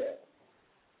everybody to get that.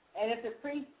 And if the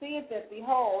priest seeth it,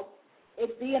 behold,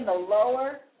 it be in the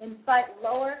lower, in sight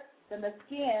lower than the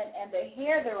skin, and the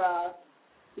hair thereof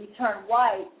be turned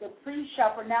white, the priest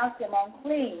shall pronounce him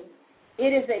unclean.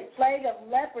 It is a plague of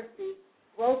leprosy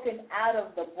broken out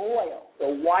of the boil.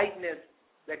 The whiteness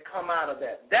that come out of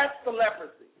that. That's the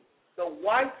leprosy. The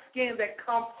white skin that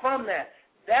comes from that.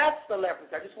 That's the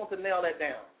leprosy. I just want to nail that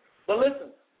down. But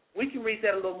listen, we can read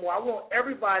that a little more. I want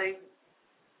everybody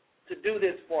to do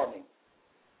this for me.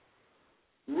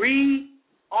 Read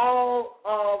all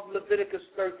of Leviticus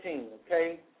 13,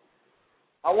 okay?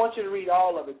 I want you to read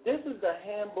all of it. This is the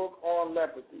handbook on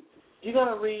leprosy. You're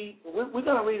going to read, we're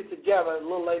going to read it together a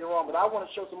little later on, but I want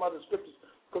to show some other scriptures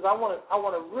because I want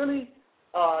to really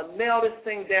nail this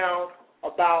thing down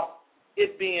about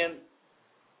it being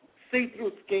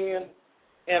see-through skin,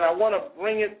 and I want to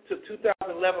bring it to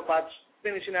 2011 by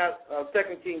finishing out 2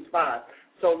 Kings 5.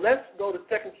 So let's go to 2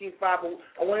 Kings 5.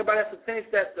 I want everybody else to finish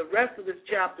that, the rest of this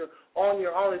chapter on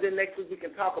your own, and then next week we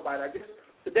can talk about it.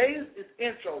 Today is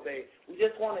intro day. We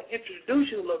just want to introduce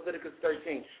you to Leviticus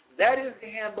 13. That is the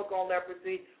handbook on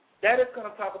leprosy. That is going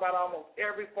to talk about almost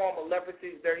every form of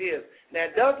leprosy there is. Now,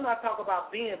 it does not talk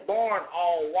about being born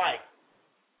all white,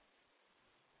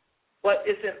 but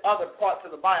it's in other parts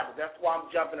of the Bible. That's why I'm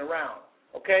jumping around,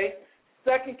 okay?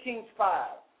 2 Kings 5.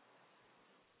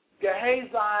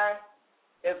 Gehazi,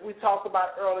 as we talked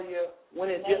about earlier,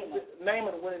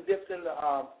 Naaman when it dips in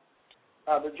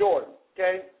the Jordan,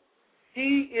 okay?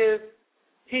 He is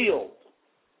healed.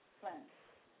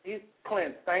 He's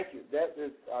cleansed. Thank you. That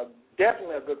is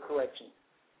definitely a good correction.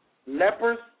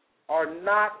 Lepers are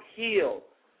not healed.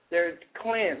 They're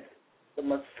cleansed. The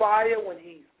Messiah, when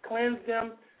he cleansed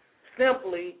them,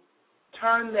 simply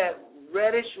turned that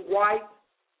reddish white,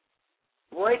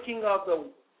 breaking of the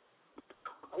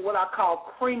what I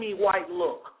call creamy white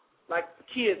look, like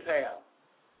kids have,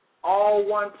 all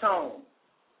one tone.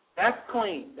 That's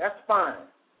clean. That's fine.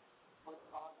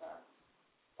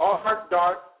 Or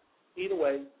dark, either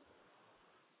way.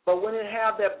 But when it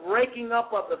have that breaking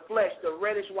up of the flesh, the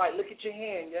reddish white, look at your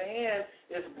hand. Your hand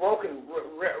is broken,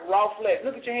 raw flesh.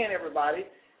 Look at your hand, everybody.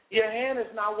 Your hand is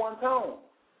not one tone.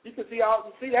 You can see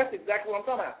that's exactly what I'm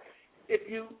talking about. If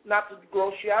you, not to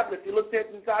gross you out, but if you look at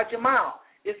inside your mouth,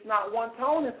 it's not one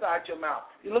tone inside your mouth.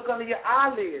 You look under your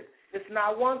eyelids, it's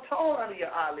not one tone under your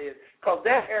eyelids, because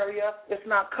that area is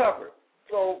not covered.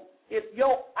 So if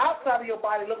your outside of your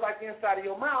body look like the inside of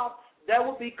your mouth, that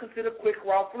would be considered quick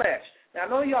raw flesh. Now, I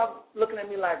know y'all looking at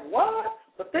me like, what?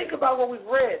 But think about what we've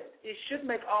read. It should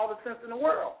make all the sense in the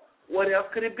world. What else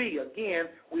could it be? Again,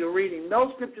 we are reading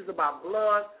no scriptures about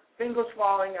blood, fingers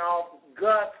falling off,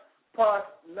 guts, pus,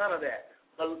 none of that.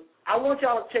 I want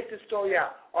y'all to check this story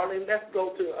out. Arlene, let's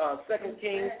go to 2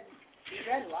 Kings. You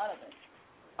read a lot of it.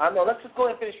 I know. Let's just go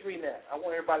ahead and finish reading that. I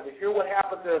want everybody to hear what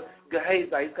happened to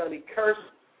Gehazi. He's going to be cursed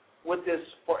with this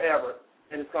forever,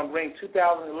 and it's going to bring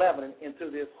 2011 into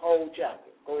this whole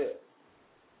chapter. Go ahead.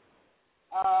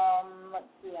 Let's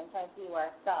see. I'm trying to see where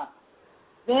I stopped.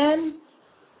 Then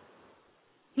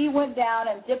he went down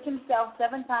and dipped himself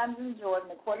 7 times in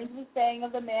Jordan, according to the saying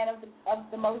of the man of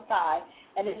the Most High,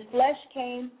 and his flesh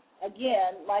came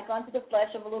again like unto the flesh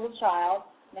of a little child,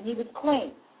 and he was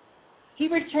clean. He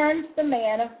returned to the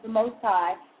man of the Most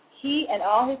High, he and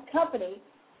all his company,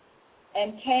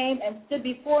 and came and stood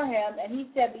before him, and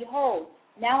he said, Behold,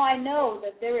 now I know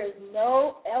that there is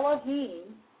no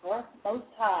Elohim, or Most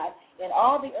High, in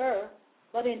all the earth,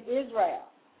 but in Israel.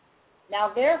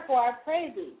 Now therefore I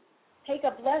pray thee, take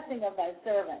a blessing of thy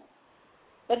servant.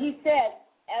 But he said,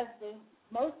 As the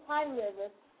Most High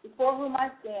liveth, before whom I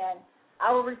stand,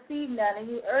 I will receive none. And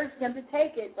he urged him to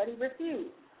take it, but he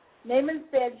refused. Naaman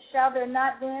said, Shall there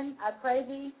not then, I pray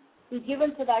thee, be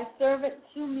given to thy servant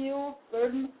 2 mules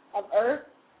burden of earth?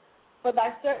 For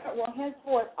thy servant will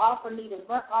henceforth offer neither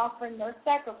burnt offering nor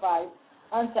sacrifice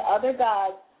unto other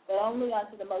gods, but only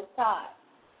unto the Most High.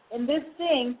 In this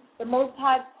thing the Most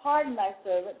High pardon thy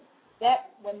servant, that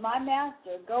when my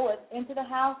master goeth into the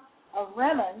house of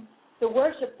Rimmon to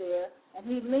worship there, and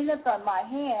he leaneth on my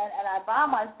hand, and I bow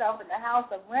myself in the house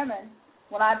of Rimmon,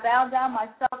 when I bow down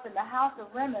myself in the house of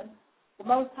Rimmon, the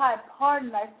Most High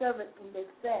pardon thy servant in this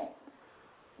thing.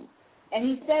 And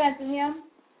he said unto him,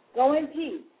 Go in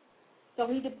peace. So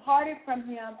he departed from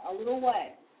him a little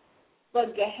way.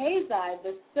 But Gehazi,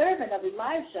 the servant of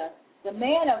Elisha, the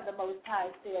man of the Most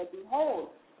High, said, Behold,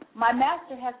 my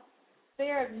master hath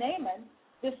spared Naaman,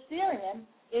 the Syrian,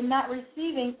 in not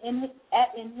receiving in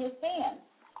his hand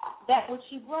that which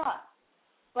he brought.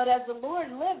 But as the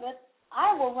Lord liveth,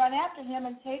 I will run after him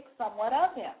and take somewhat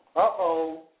of him.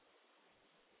 Uh-oh.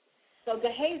 So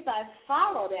Gehazi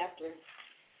followed after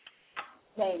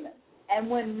Naaman. And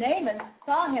when Naaman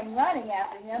saw him running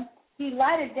after him, he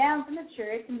lighted down from the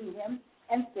chariot to meet him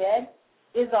and said,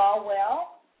 Is all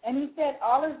well? And he said,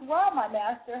 All is well, my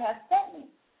master hath sent me,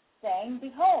 saying,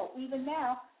 Behold, even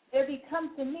now there be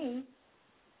come to me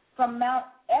from Mount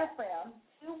Ephraim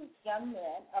 2 young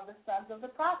men of the sons of the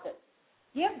prophets.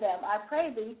 Give them, I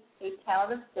pray thee, a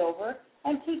talent of silver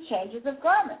and 2 changes of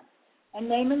garments. And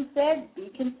Naaman said,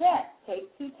 Be content,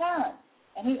 take 2 talents.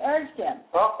 And he urged him,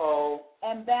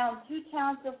 and bound 2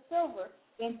 talents of silver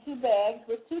in 2 bags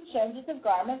with 2 changes of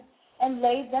garments, and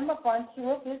laid them upon 2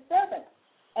 of his servants.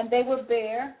 And they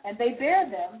bare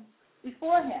them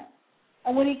before him.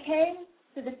 And when he came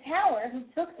to the tower, he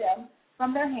took them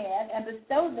from their hand and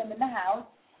bestowed them in the house,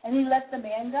 and he let the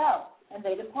man go, and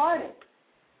they departed.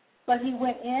 But he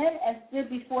went in and stood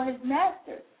before his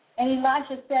master. And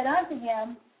Elisha said unto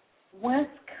him, Whence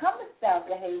comest thou,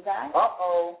 Gehazi?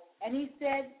 And he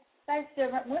said, Thy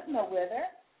servant went no whither.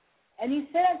 And he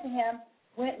said unto him,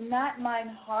 Went not mine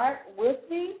heart with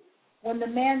thee when the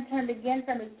man turned again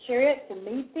from his chariot to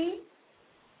meet thee?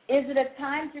 Is it a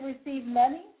time to receive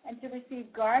money and to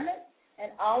receive garments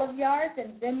and olive yards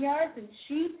and vineyards and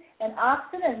sheep and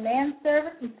oxen and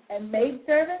manservants and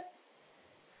maidservants?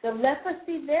 The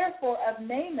leprosy, therefore, of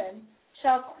Naaman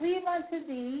shall cleave unto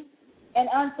thee and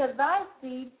unto thy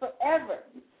seed forever.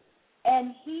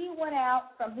 And he went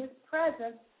out from his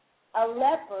presence a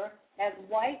leper as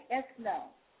white as snow.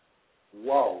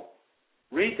 Whoa.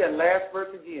 Read that last verse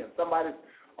again. Somebody's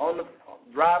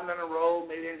driving on the road,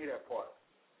 maybe they didn't hear that part.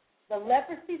 The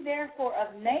leprosy, therefore,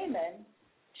 of Naaman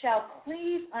shall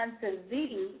cleave unto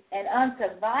thee and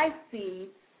unto thy seed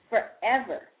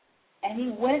forever. And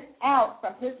he went out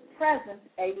from his presence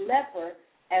a leper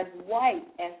as white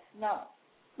as snow.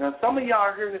 Now, some of y'all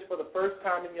are hearing this for the first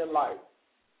time in your life.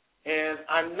 And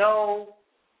I know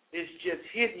it's just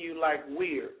hitting you like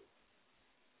weird.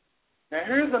 Now,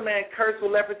 here's a man cursed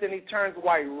with leprosy and he turns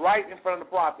white right in front of the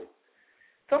prophet.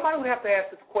 Somebody would have to ask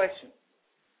this question.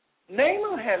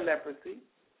 Naaman had leprosy.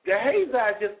 Gehazi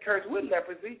just cursed with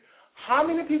leprosy. How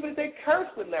many people did they curse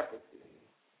with leprosy?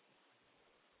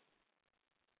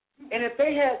 And if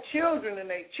they had children and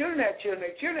their children had children,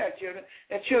 their children had children,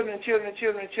 and children and children and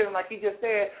children and children, like he just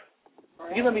said,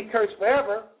 you're going to be cursed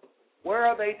forever. Where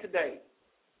are they today?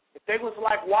 If they was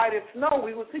like white as snow,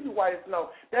 we would see you white as snow.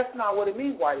 That's not what it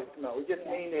means, white as snow. It just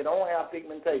means they don't have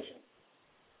pigmentation.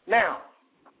 Now,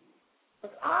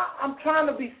 I'm trying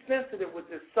to be sensitive with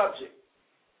this subject.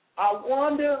 I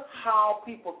wonder how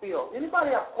people feel. Anybody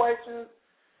have questions?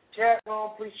 Chat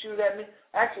room, please shoot at me.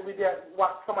 Actually,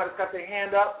 somebody's got their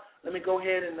hand up. Let me go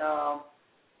ahead and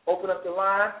open up the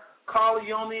line. Caller,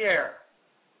 you on the air.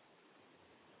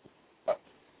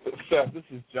 Seth, this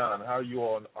is John. How are you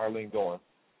all and Arlene doing?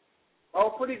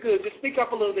 Oh, pretty good. Just speak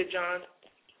up a little bit, John.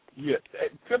 Yeah,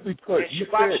 simply put, you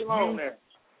Shabbat said shalom there.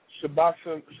 Shabbat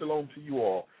shalom to you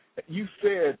all. You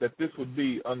said that this would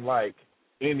be unlike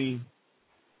any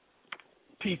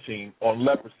teaching on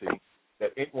leprosy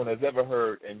that anyone has ever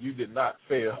heard, and you did not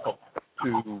fail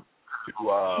to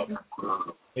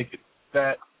make it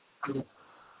that.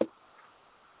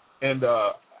 And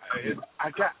I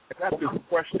got this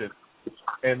question,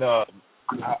 and I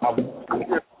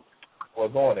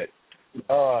was on it.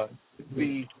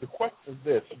 The question is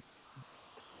this: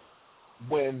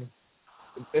 when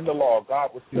in the law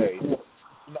God would say,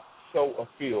 "Not sow a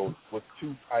field with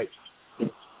 2 types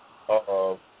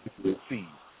of seed,"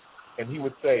 and He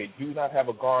would say, "Do not have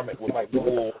a garment with like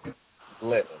wool,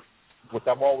 linen," which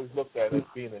I've always looked at as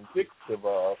being indicative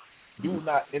of do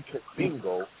not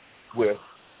intermingle with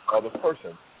other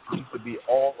person. It needs to be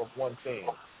all of one thing.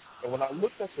 And when I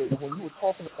looked at when you were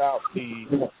talking about the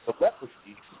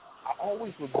leprosy, I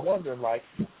always was wondering, like,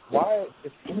 why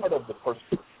is part of the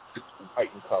person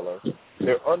white in color,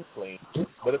 they're unclean,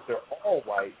 but if they're all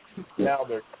white, now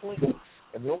they're clean.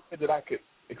 And the only way that I could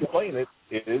explain it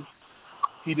is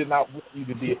He did not want you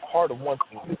to be a part of one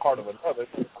thing and part of another.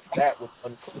 That was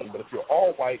unclean. But if you're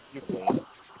all white, you're clean. If you're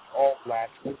all black,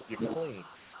 you're clean.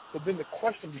 So then the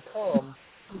question becomes,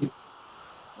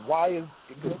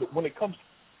 when it comes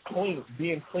to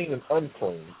being clean and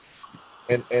unclean,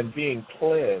 and being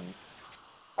cleansed,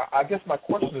 I guess my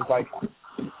question is like,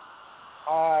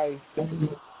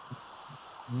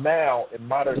 now in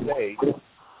modern day,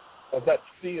 is that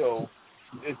still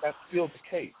the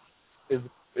case?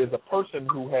 Is a person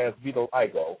who has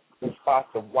vitiligo, spots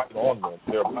of white on them,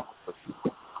 they're a black person,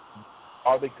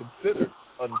 are they considered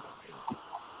unclean?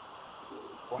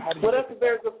 Well, how do you well, that's a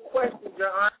very good question,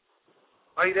 John.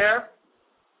 Are you there?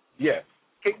 Yes.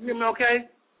 Can you hear me okay?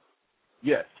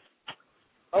 Yes.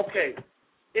 Okay.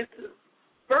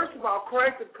 First of all,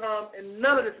 Christ has come, and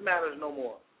none of this matters no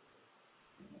more.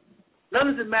 None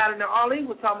of it matters. Now, Arlene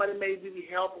was talking about it may be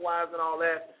health-wise and all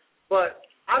that, but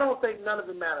I don't think none of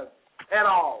it matters at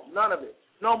all. None of it.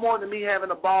 No more than me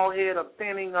having a bald head or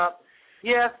thinning up.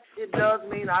 Yes, it does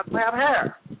mean I have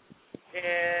hair.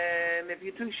 And if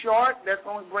you're too short, that's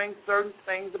going to bring certain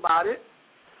things about it.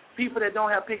 People that don't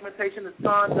have pigmentation, the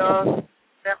sun does,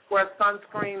 that wear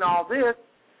sunscreen, all this.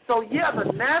 So, yeah,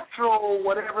 the natural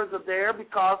whatevers are there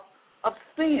because of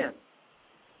sin.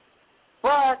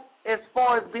 But as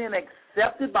far as being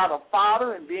accepted by the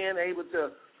Father and being able to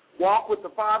walk with the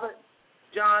Father,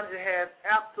 John, it has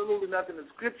absolutely nothing in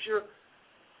Scripture.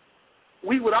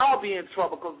 We would all be in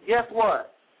trouble because guess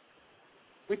what?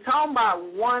 We're talking about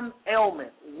one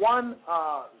ailment, one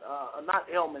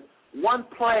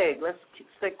plague. Let's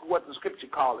stick with what the Scripture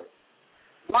call it.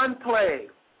 One plague.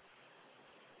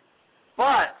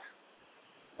 But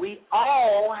we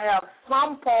all have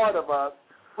some part of us.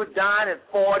 We're dying at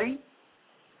 40.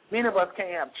 Many of us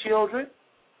can't have children.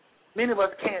 Many of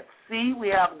us can't see. We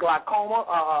have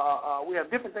glaucoma. We have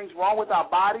different things wrong with our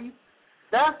bodies.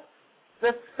 That's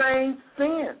the same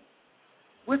sin.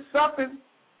 We're suffering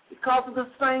because of the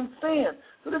same sin.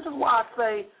 So this is why I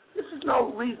say this is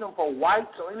no reason for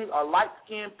whites or any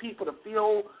light-skinned people to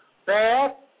feel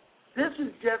bad. This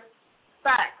is just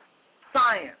facts,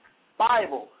 science,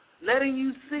 Bible, letting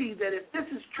you see that if this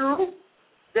is true,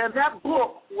 then that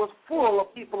book was full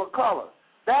of people of color.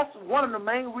 That's one of the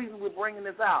main reasons we're bringing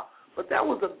this out. But that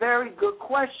was a very good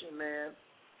question, man.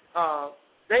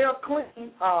 They are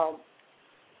clean.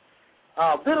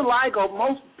 Vitiligo,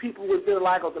 most people with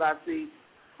vitiligo that I see,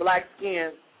 black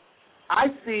skin, I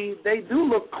see they do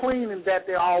look clean in that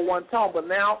they're all one tone. But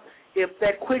now, if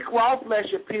that quick raw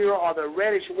flesh appear or the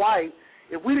reddish white,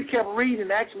 if we'd have kept reading,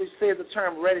 it actually says the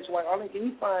term reddish white. Arlene, can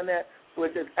you find that where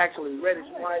it says actually reddish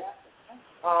white?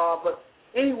 But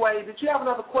anyway, did you have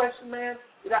another question, man?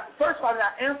 First of all, did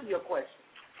I answer your question?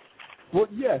 Well,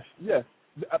 yes.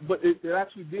 But it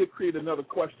actually did create another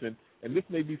question, and this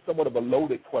may be somewhat of a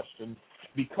loaded question,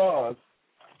 because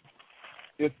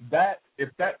if that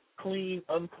clean,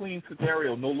 unclean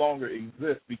scenario no longer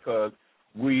exists because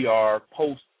we are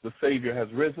post the Savior has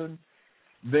risen,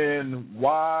 then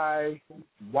why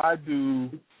do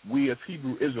we as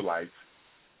Hebrew Israelites,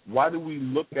 why do we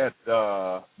look at the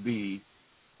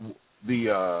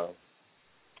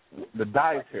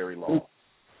dietary law?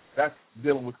 That's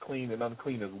dealing with clean and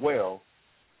unclean as well.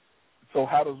 So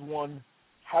how does one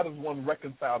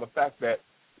reconcile the fact that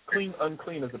clean,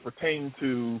 unclean as it pertains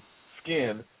to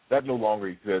skin, that no longer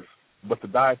exists, but the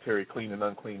dietary clean and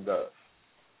unclean does?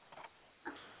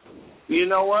 You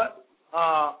know what?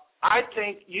 I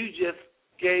think you just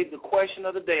gave the question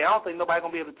of the day. I don't think nobody's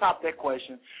going to be able to top that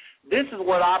question. This is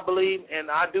what I believe,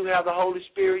 and I do have the Holy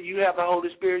Spirit. You have the Holy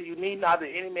Spirit. You need not that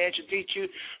any man should teach you.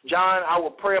 John, I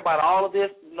will pray about all of this.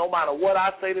 No matter what I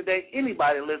say today,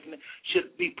 anybody listening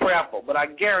should be prayerful. But I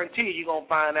guarantee you're going to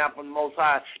find out from the Most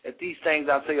High that these things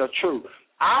I say are true.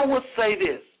 I will say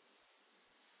this.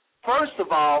 First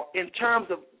of all, in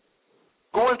terms of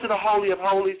going to the Holy of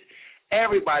Holies,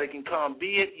 everybody can come.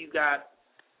 Be it you got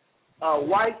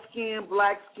white skin,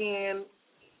 black skin,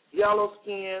 yellow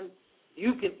skin,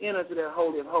 you can enter to that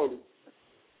Holy of Holies.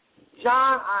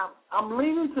 John, I'm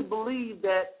leaning to believe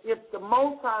that if the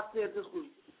Most High said this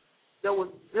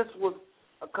was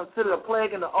considered a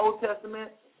plague in the Old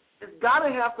Testament, it's got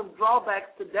to have some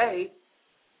drawbacks today.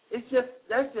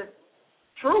 That's just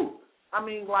true. I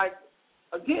mean, like,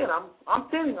 again, I'm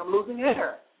thinning, I'm losing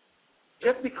hair.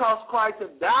 Just because Christ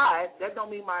has died, that don't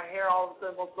mean my hair all of a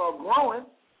sudden going to start growing.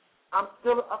 I'm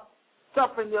still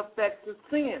suffering the effects of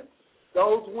sin.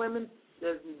 Those women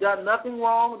that's done nothing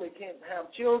wrong, they can't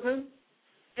have children,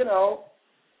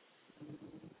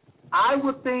 I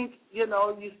would think, you're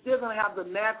still going to have the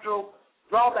natural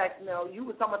drawbacks. Now, you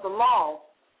were talking about the law.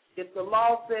 If the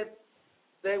law said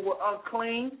they were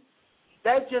unclean,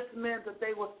 that just meant that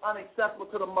they was unacceptable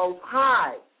to the Most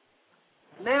High.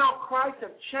 Now Christ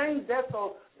has changed that,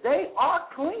 so they are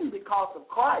clean because of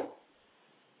Christ.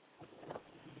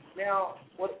 Now,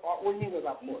 what do you mean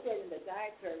about that? You said in the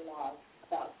dietary law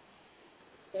about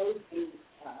those being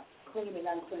clean and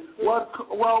unclean food.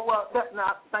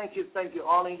 Thank you.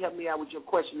 Arlene, help me out with your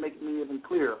question, making me even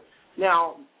clearer.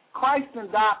 Now, Christ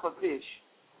didn't die for fish,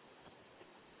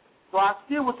 so I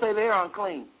still would say they're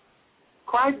unclean.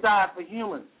 Christ died for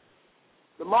humans.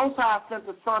 The Most High sent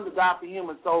the Son to die for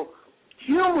humans, so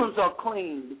humans are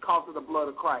clean because of the blood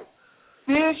of Christ.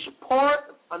 fish,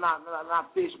 pork,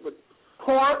 not fish, but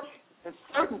pork and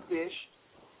certain fish,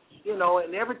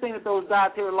 and everything that those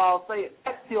dietary laws say,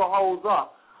 that still holds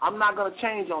up. I'm not going to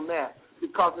change on that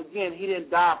because, again, he didn't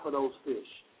die for those fish.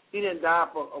 He didn't die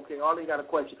for, okay, Arlene got a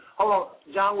question. Hold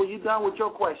on. John, were you done with your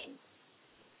question?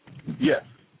 Yes.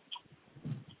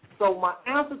 So my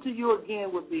answer to you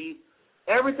again would be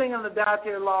everything in the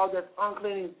dietary law that's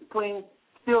unclean clean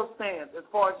still stands. As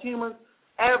far as humans,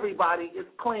 everybody is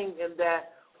clean in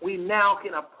that we now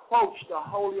can approach the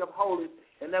Holy of Holies,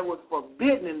 and that was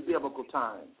forbidden in biblical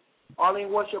times.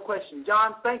 Arlene, what's your question?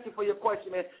 John, thank you for your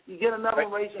question, man. You get another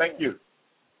raise your hand. Thank you.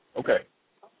 Okay.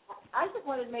 I just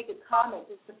wanted to make a comment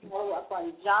just to follow up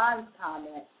on John's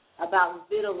comment about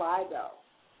vitiligo.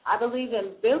 I believe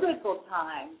in biblical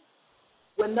times,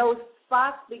 when those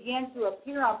spots began to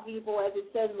appear on people, as it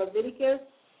says in Leviticus,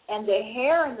 and the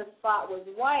hair in the spot was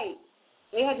white,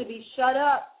 they had to be shut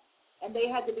up and they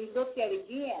had to be looked at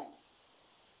again.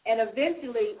 And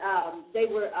eventually,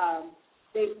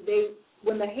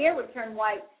 when the hair would turn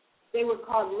white, they were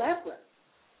called lepers.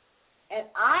 And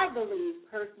I believe,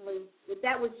 personally,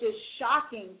 that was just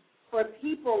shocking for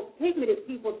people, pigmented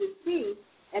people, to see,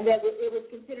 and that it was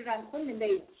considered unclean, and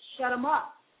they shut them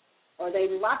up, or they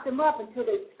locked them up until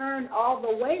they turned all the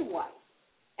way white.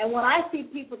 And when I see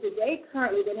people today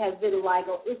currently that have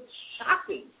vitiligo, it's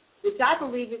shocking, which I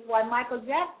believe is why Michael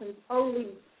Jackson totally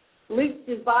bleached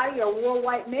his body or wore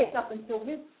white makeup until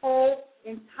his whole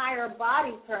entire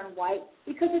body turned white,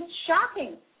 because it's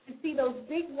shocking to see those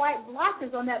big white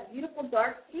blotches on that beautiful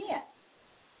dark skin.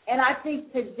 And I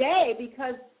think today,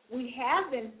 because we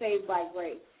have been saved by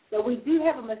grace, that we do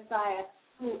have a Messiah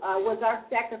who was our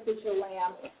sacrificial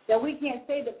lamb, that we can't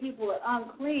say that people are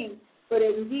unclean, but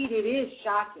indeed it is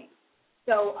shocking.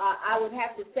 So I would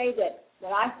have to say that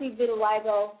when I see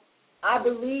vitiligo, I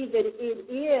believe that it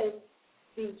is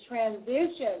the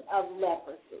transition of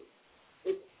leprosy.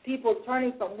 It's people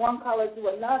turning from one color to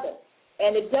another.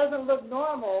 And it doesn't look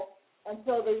normal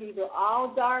until they're either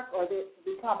all dark or they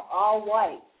become all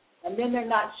white. And then they're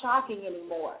not shocking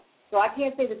anymore. So I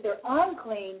can't say that they're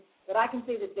unclean, but I can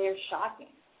say that they're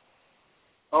shocking.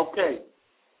 Okay.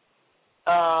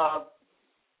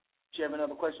 Do you have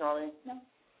another question, Arlene? No.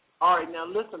 All right, now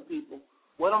listen, people.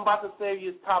 What I'm about to say to you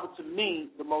is probably, to me,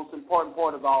 the most important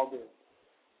part of all this.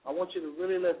 I want you to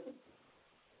really listen.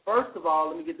 First of all,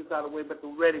 let me get this out of the way, but the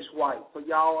reddish white. So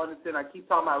y'all understand, I keep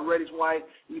talking about reddish white.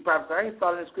 You probably say, I ain't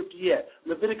started in the scripture yet.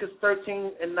 Leviticus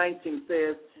 13 and 19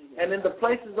 says, and in the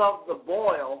places of the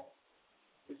boil,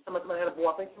 somebody had a boil.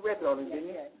 I think you read that already, didn't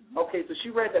you? Okay, so she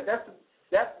read that. That's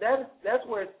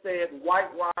where it said white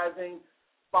rising,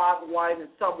 spot white, and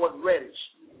somewhat reddish.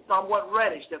 Somewhat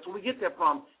reddish. That's where we get that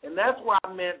from. And that's what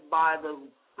I meant by the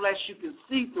flesh you can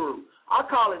see through. I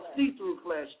call it see-through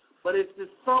flesh, but it's this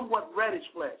somewhat reddish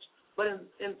flesh. But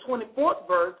in 24th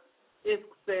verse, it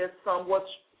says somewhat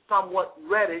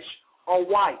reddish or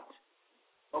white.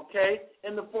 Okay?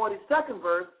 In the 42nd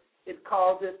verse, it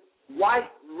calls it white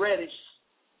reddish,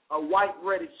 a white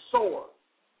reddish sore.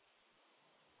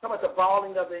 Talking about the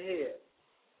balding of the head.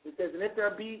 It says, and if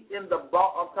there be in the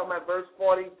bald, I'm talking about verse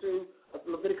 42 of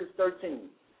Leviticus 13.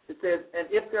 It says, and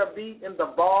if there be in the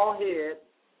bald head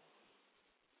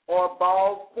or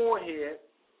bald forehead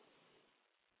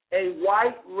a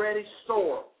white reddish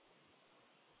sore,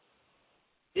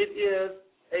 it is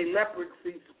a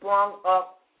leprosy sprung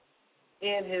up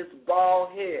in his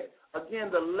bald head. Again,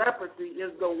 the leprosy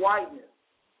is the whiteness,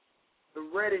 the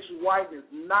reddish whiteness,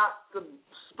 not the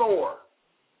sore.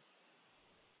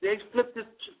 They flip this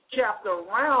chapter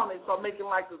around and start making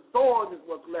like the sores is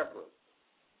what's leprous.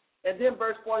 And then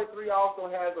verse 43 also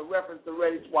has a reference to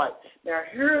reddish white. Now,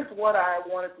 here's what I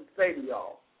wanted to say to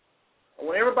y'all. I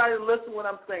want everybody to listen to what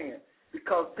I'm saying,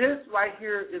 because this right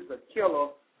here is the killer,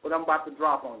 what I'm about to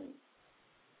drop on you.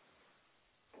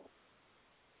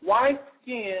 White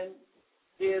skin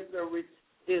is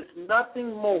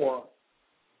nothing more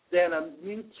than a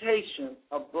mutation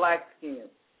of black skin.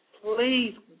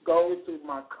 Please go to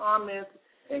my comments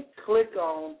and click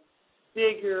on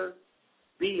Figure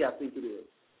B, I think it is.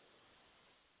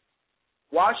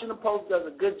 Washington Post does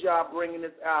a good job bringing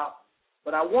this out,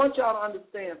 but I want y'all to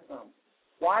understand something.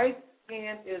 White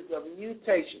skin is a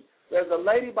mutation. There's a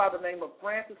lady by the name of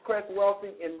Frances Cress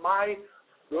Welsing in my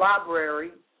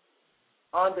library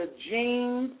under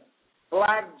genes,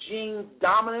 black genes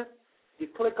dominant. You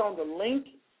click on the link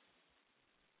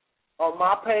on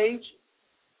my page,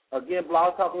 again,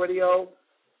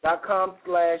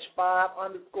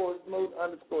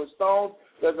 blogtalkradio.com/5_smooth_stones.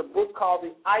 There's a book called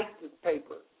The ISIS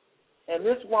Papers. And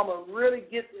this woman really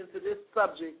gets into this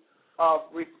subject of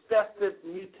recessive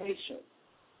mutation.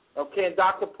 Okay, and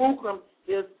Dr. Pookrum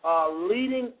is a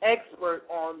leading expert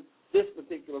on this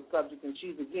particular subject, and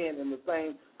she's, again, in the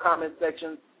same comment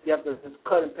section. You have to just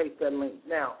cut and paste that link.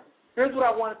 Now, here's what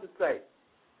I wanted to say.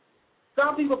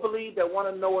 Some people believe that one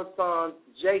of Noah's sons,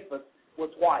 Japheth, was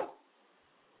white.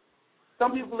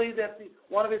 Some people believe that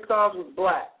one of his sons was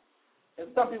black. And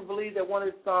some people believe that one of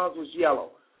his sons was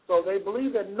yellow. So they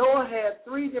believe that Noah had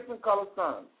 3 different colored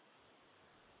sons.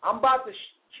 I'm about to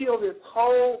kill this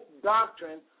whole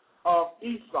doctrine of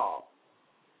Esau.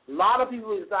 A lot of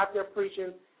people is out there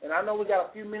preaching, and I know we got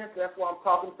a few minutes, that's why I'm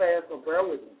talking fast, so bear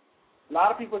with me. A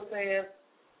lot of people are saying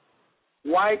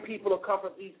white people will come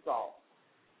from Esau.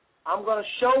 I'm going to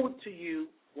show it to you.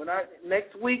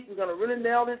 Next week, we're going to really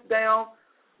nail this down.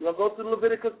 We're going to go through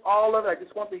Leviticus, all of it. I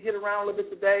just want to hit around a little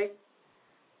bit today.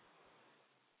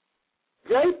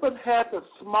 Japheth had the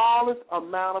smallest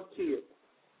amount of kids.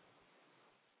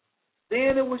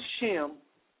 Then it was Shem.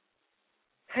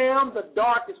 Ham, the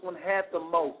darkest one, had the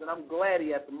most, and I'm glad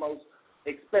he had the most,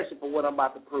 especially for what I'm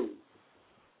about to prove.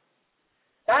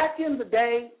 Back in the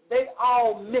day, they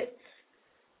all mixed.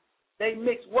 They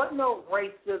mixed. Wasn't no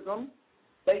racism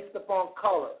based upon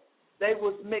color. They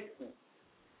was mixing.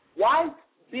 Whites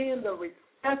being the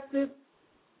recessive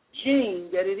gene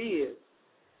that it is,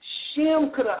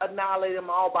 Shem could have annihilated them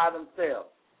all by themselves.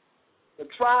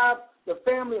 The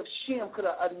family of Shem could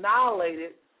have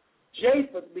annihilated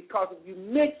Japheth, because if you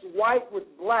mix white with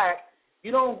black,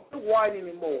 you don't get white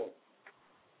anymore.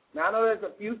 Now, I know there's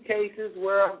a few cases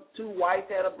where 2 whites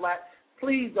had a black.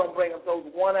 Please don't bring up those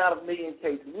 1 out of a million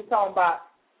cases. We're talking about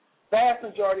vast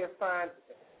majority of science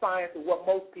and what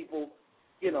most people,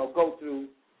 go through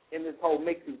in this whole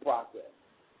mixing process.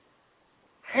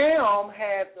 Ham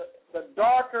had the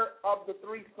darker of the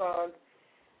 3 sons,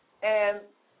 and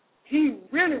he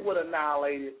really would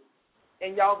annihilate it.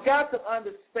 And y'all got to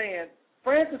understand,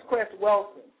 Francis Cress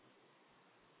Welsing,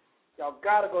 y'all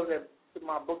got to go to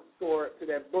my bookstore, to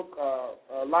that book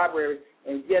library,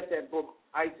 and get that book,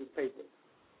 ISIS paper.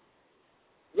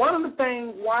 One of the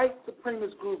things white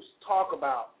supremacist groups talk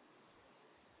about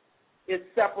is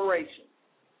separation,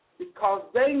 because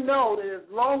they know that as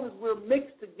long as we're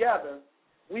mixed together,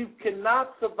 we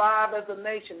cannot survive as a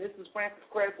nation. This is Francis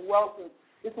Cress Welsing.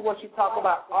 This is what she talks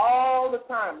about all the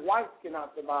time. Whites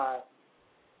cannot survive.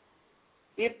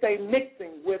 If they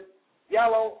mixing with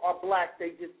yellow or black,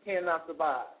 they just cannot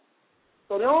survive.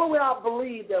 So the only way I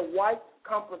believe that whites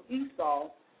come from Esau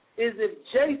is if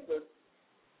Japheth,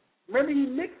 remember he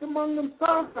mixed among them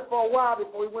sons for a while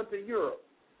before he went to Europe.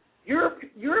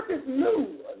 Europe is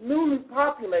newly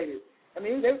populated. I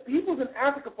mean, people was in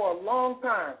Africa for a long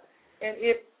time. And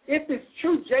if it's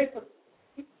true Japheth's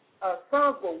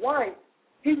sons were white,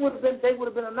 they would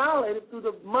have been annihilated through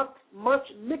the much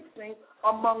mixing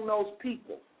among those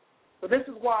people. So this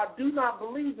is why I do not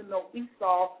believe in no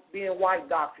Esau being white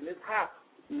doctrine. It's how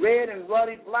red and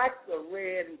ruddy, blacks are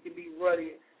red and can be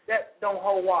ruddy. That don't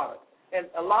hold water. And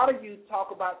a lot of you talk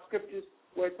about scriptures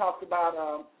where it talks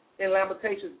about in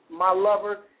Lamentations, my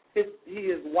lover, he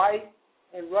is white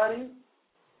and ruddy.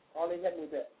 All they help me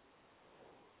with that.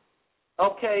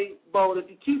 Okay, but if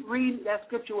you keep reading that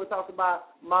scripture where it talks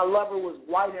about my lover was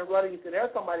white and ruddy, you say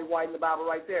there's somebody white in the Bible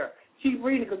right there. Keep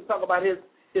reading because it talks about his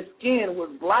skin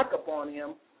was black upon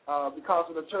him because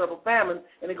of the terrible famine.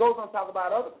 And it goes on to talk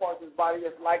about other parts of his body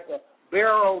that's like the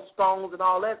beryl stones and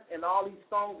all that, and all these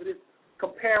stones that it's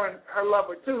comparing her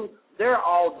lover to, they're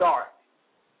all dark.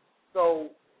 So,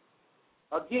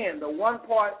 again, the one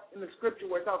part in the scripture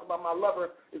where it talks about my lover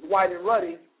is white and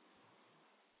ruddy,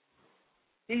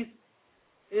 his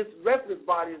rest of his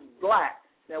body is black.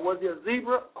 Now, was he a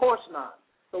zebra? Of course not.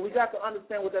 So we got to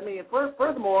understand what that means.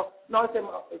 Furthermore, no,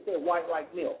 it said white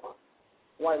like milk.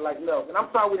 White like milk. And I'm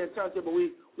sorry we didn't turn to it, but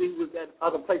we was at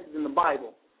other places in the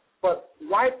Bible. But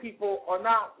white people are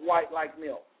not white like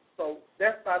milk. So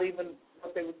that's not even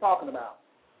what they were talking about.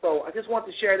 So I just want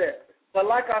to share that. But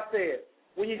like I said,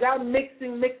 when you got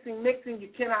mixing, you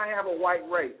cannot have a white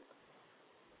race.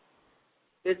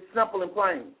 It's simple and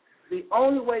plain. The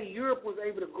only way Europe was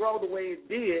able to grow the way it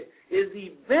did is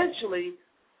eventually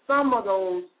some of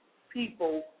those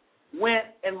people went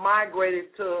and migrated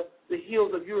to the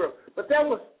hills of Europe. But that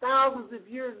was thousands of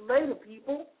years later,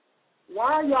 people.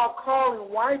 Why are y'all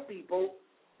calling white people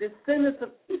descendants of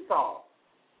Esau?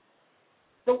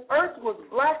 The earth was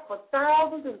black for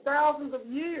thousands and thousands of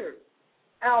years.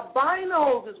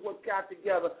 Albinos is what got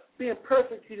together, being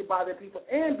persecuted by their people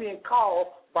and being called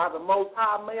by the Most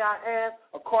High. May I add,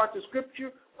 according to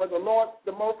Scripture, where the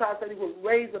Most High said he would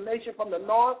raise a nation from the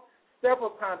north,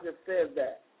 several times it says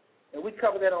that. And we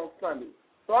cover that on Sunday.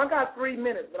 So I got 3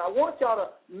 minutes, but I want y'all to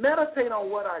meditate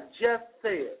on what I just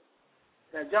said.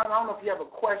 Now, John, I don't know if you have a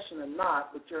question or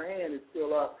not, but your hand is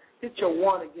still up. Hit your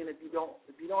 1 again if you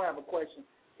don't have a question.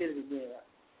 Hit it again.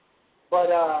 But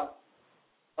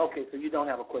okay, so you don't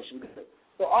have a question. Good.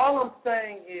 So all I'm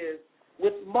saying is,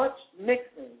 with much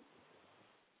mixing,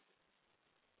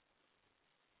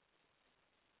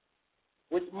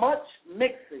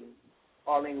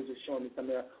 Arlene was just showing me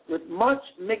something there. With much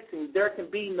mixing, there can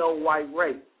be no white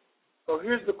race. So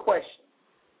here's the question.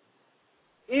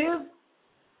 If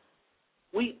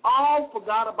we all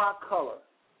forgot about color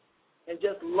and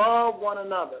just love one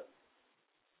another,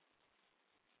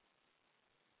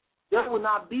 there will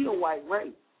not be a white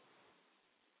race.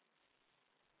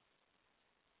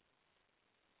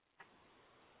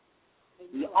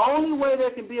 The only way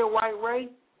there can be a white race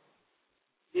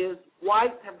is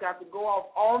whites have got to go off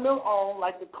on their own,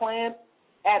 like the Klan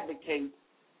advocates,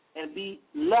 and be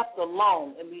left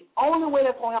alone. And the only way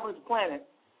that's going to happen on this planet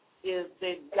is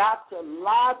they've got to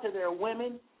lie to their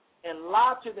women and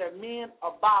lie to their men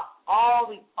about all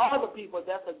the other people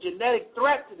that's a genetic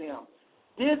threat to them.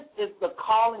 This is the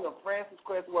calling of Frances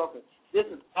Cress Welsing. This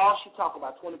is all she talks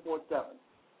about 24/7.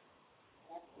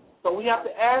 So we have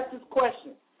to ask this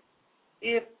question.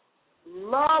 If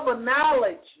love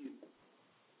annihilates you,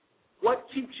 what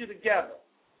keeps you together?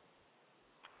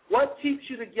 What keeps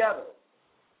you together?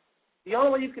 The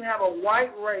only way you can have a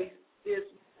white race is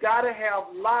got to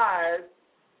have lies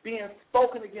being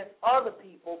spoken against other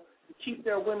people to keep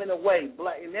their women away.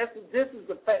 And this is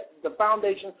the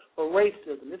foundation for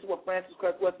racism. This is what Frances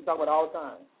Cress Welsing talks about all the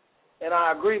time. And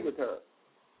I agree with her.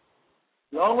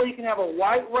 The only way you can have a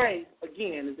white race,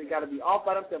 again, is they got to be off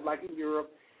by themselves, like in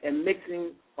Europe, and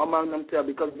mixing among themselves.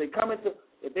 Because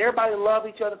if everybody love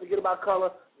each other, forget about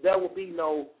color, there will be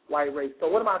no white race. So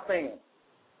what am I saying?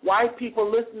 White people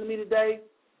listening to me today,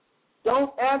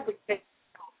 don't advocate.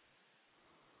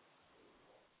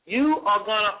 You are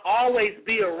going to always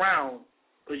be around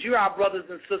because you're our brothers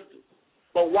and sisters.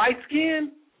 But white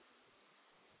skin,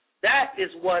 that is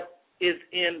what is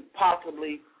in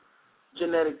possibly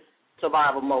genetic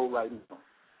survival mode right now,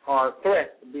 or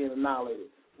threat of being annihilated.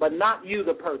 But not you,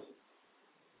 the person.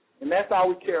 And that's all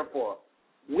we care for.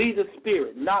 We, the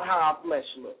spirit, not how our flesh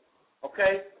looks.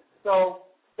 Okay? So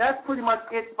that's pretty much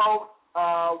it, folks.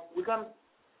 We're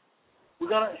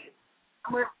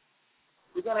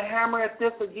gonna hammer at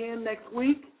this again next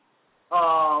week.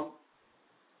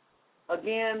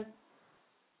 Again,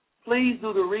 please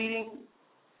do the reading.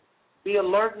 Be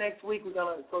alert next week.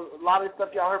 So a lot of this stuff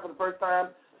y'all heard for the first time.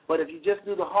 But if you just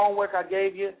do the homework I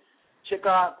gave you, check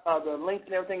out the links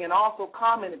and everything, and also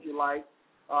comment if you like.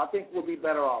 I think we'll be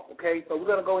better off. Okay? So we're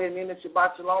gonna go ahead and end this.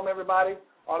 Shabbat Shalom, everybody.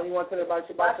 All of you want to tell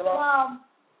everybody Shabbat Shalom?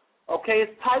 Okay,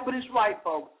 it's tight, but it's right,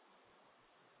 folks.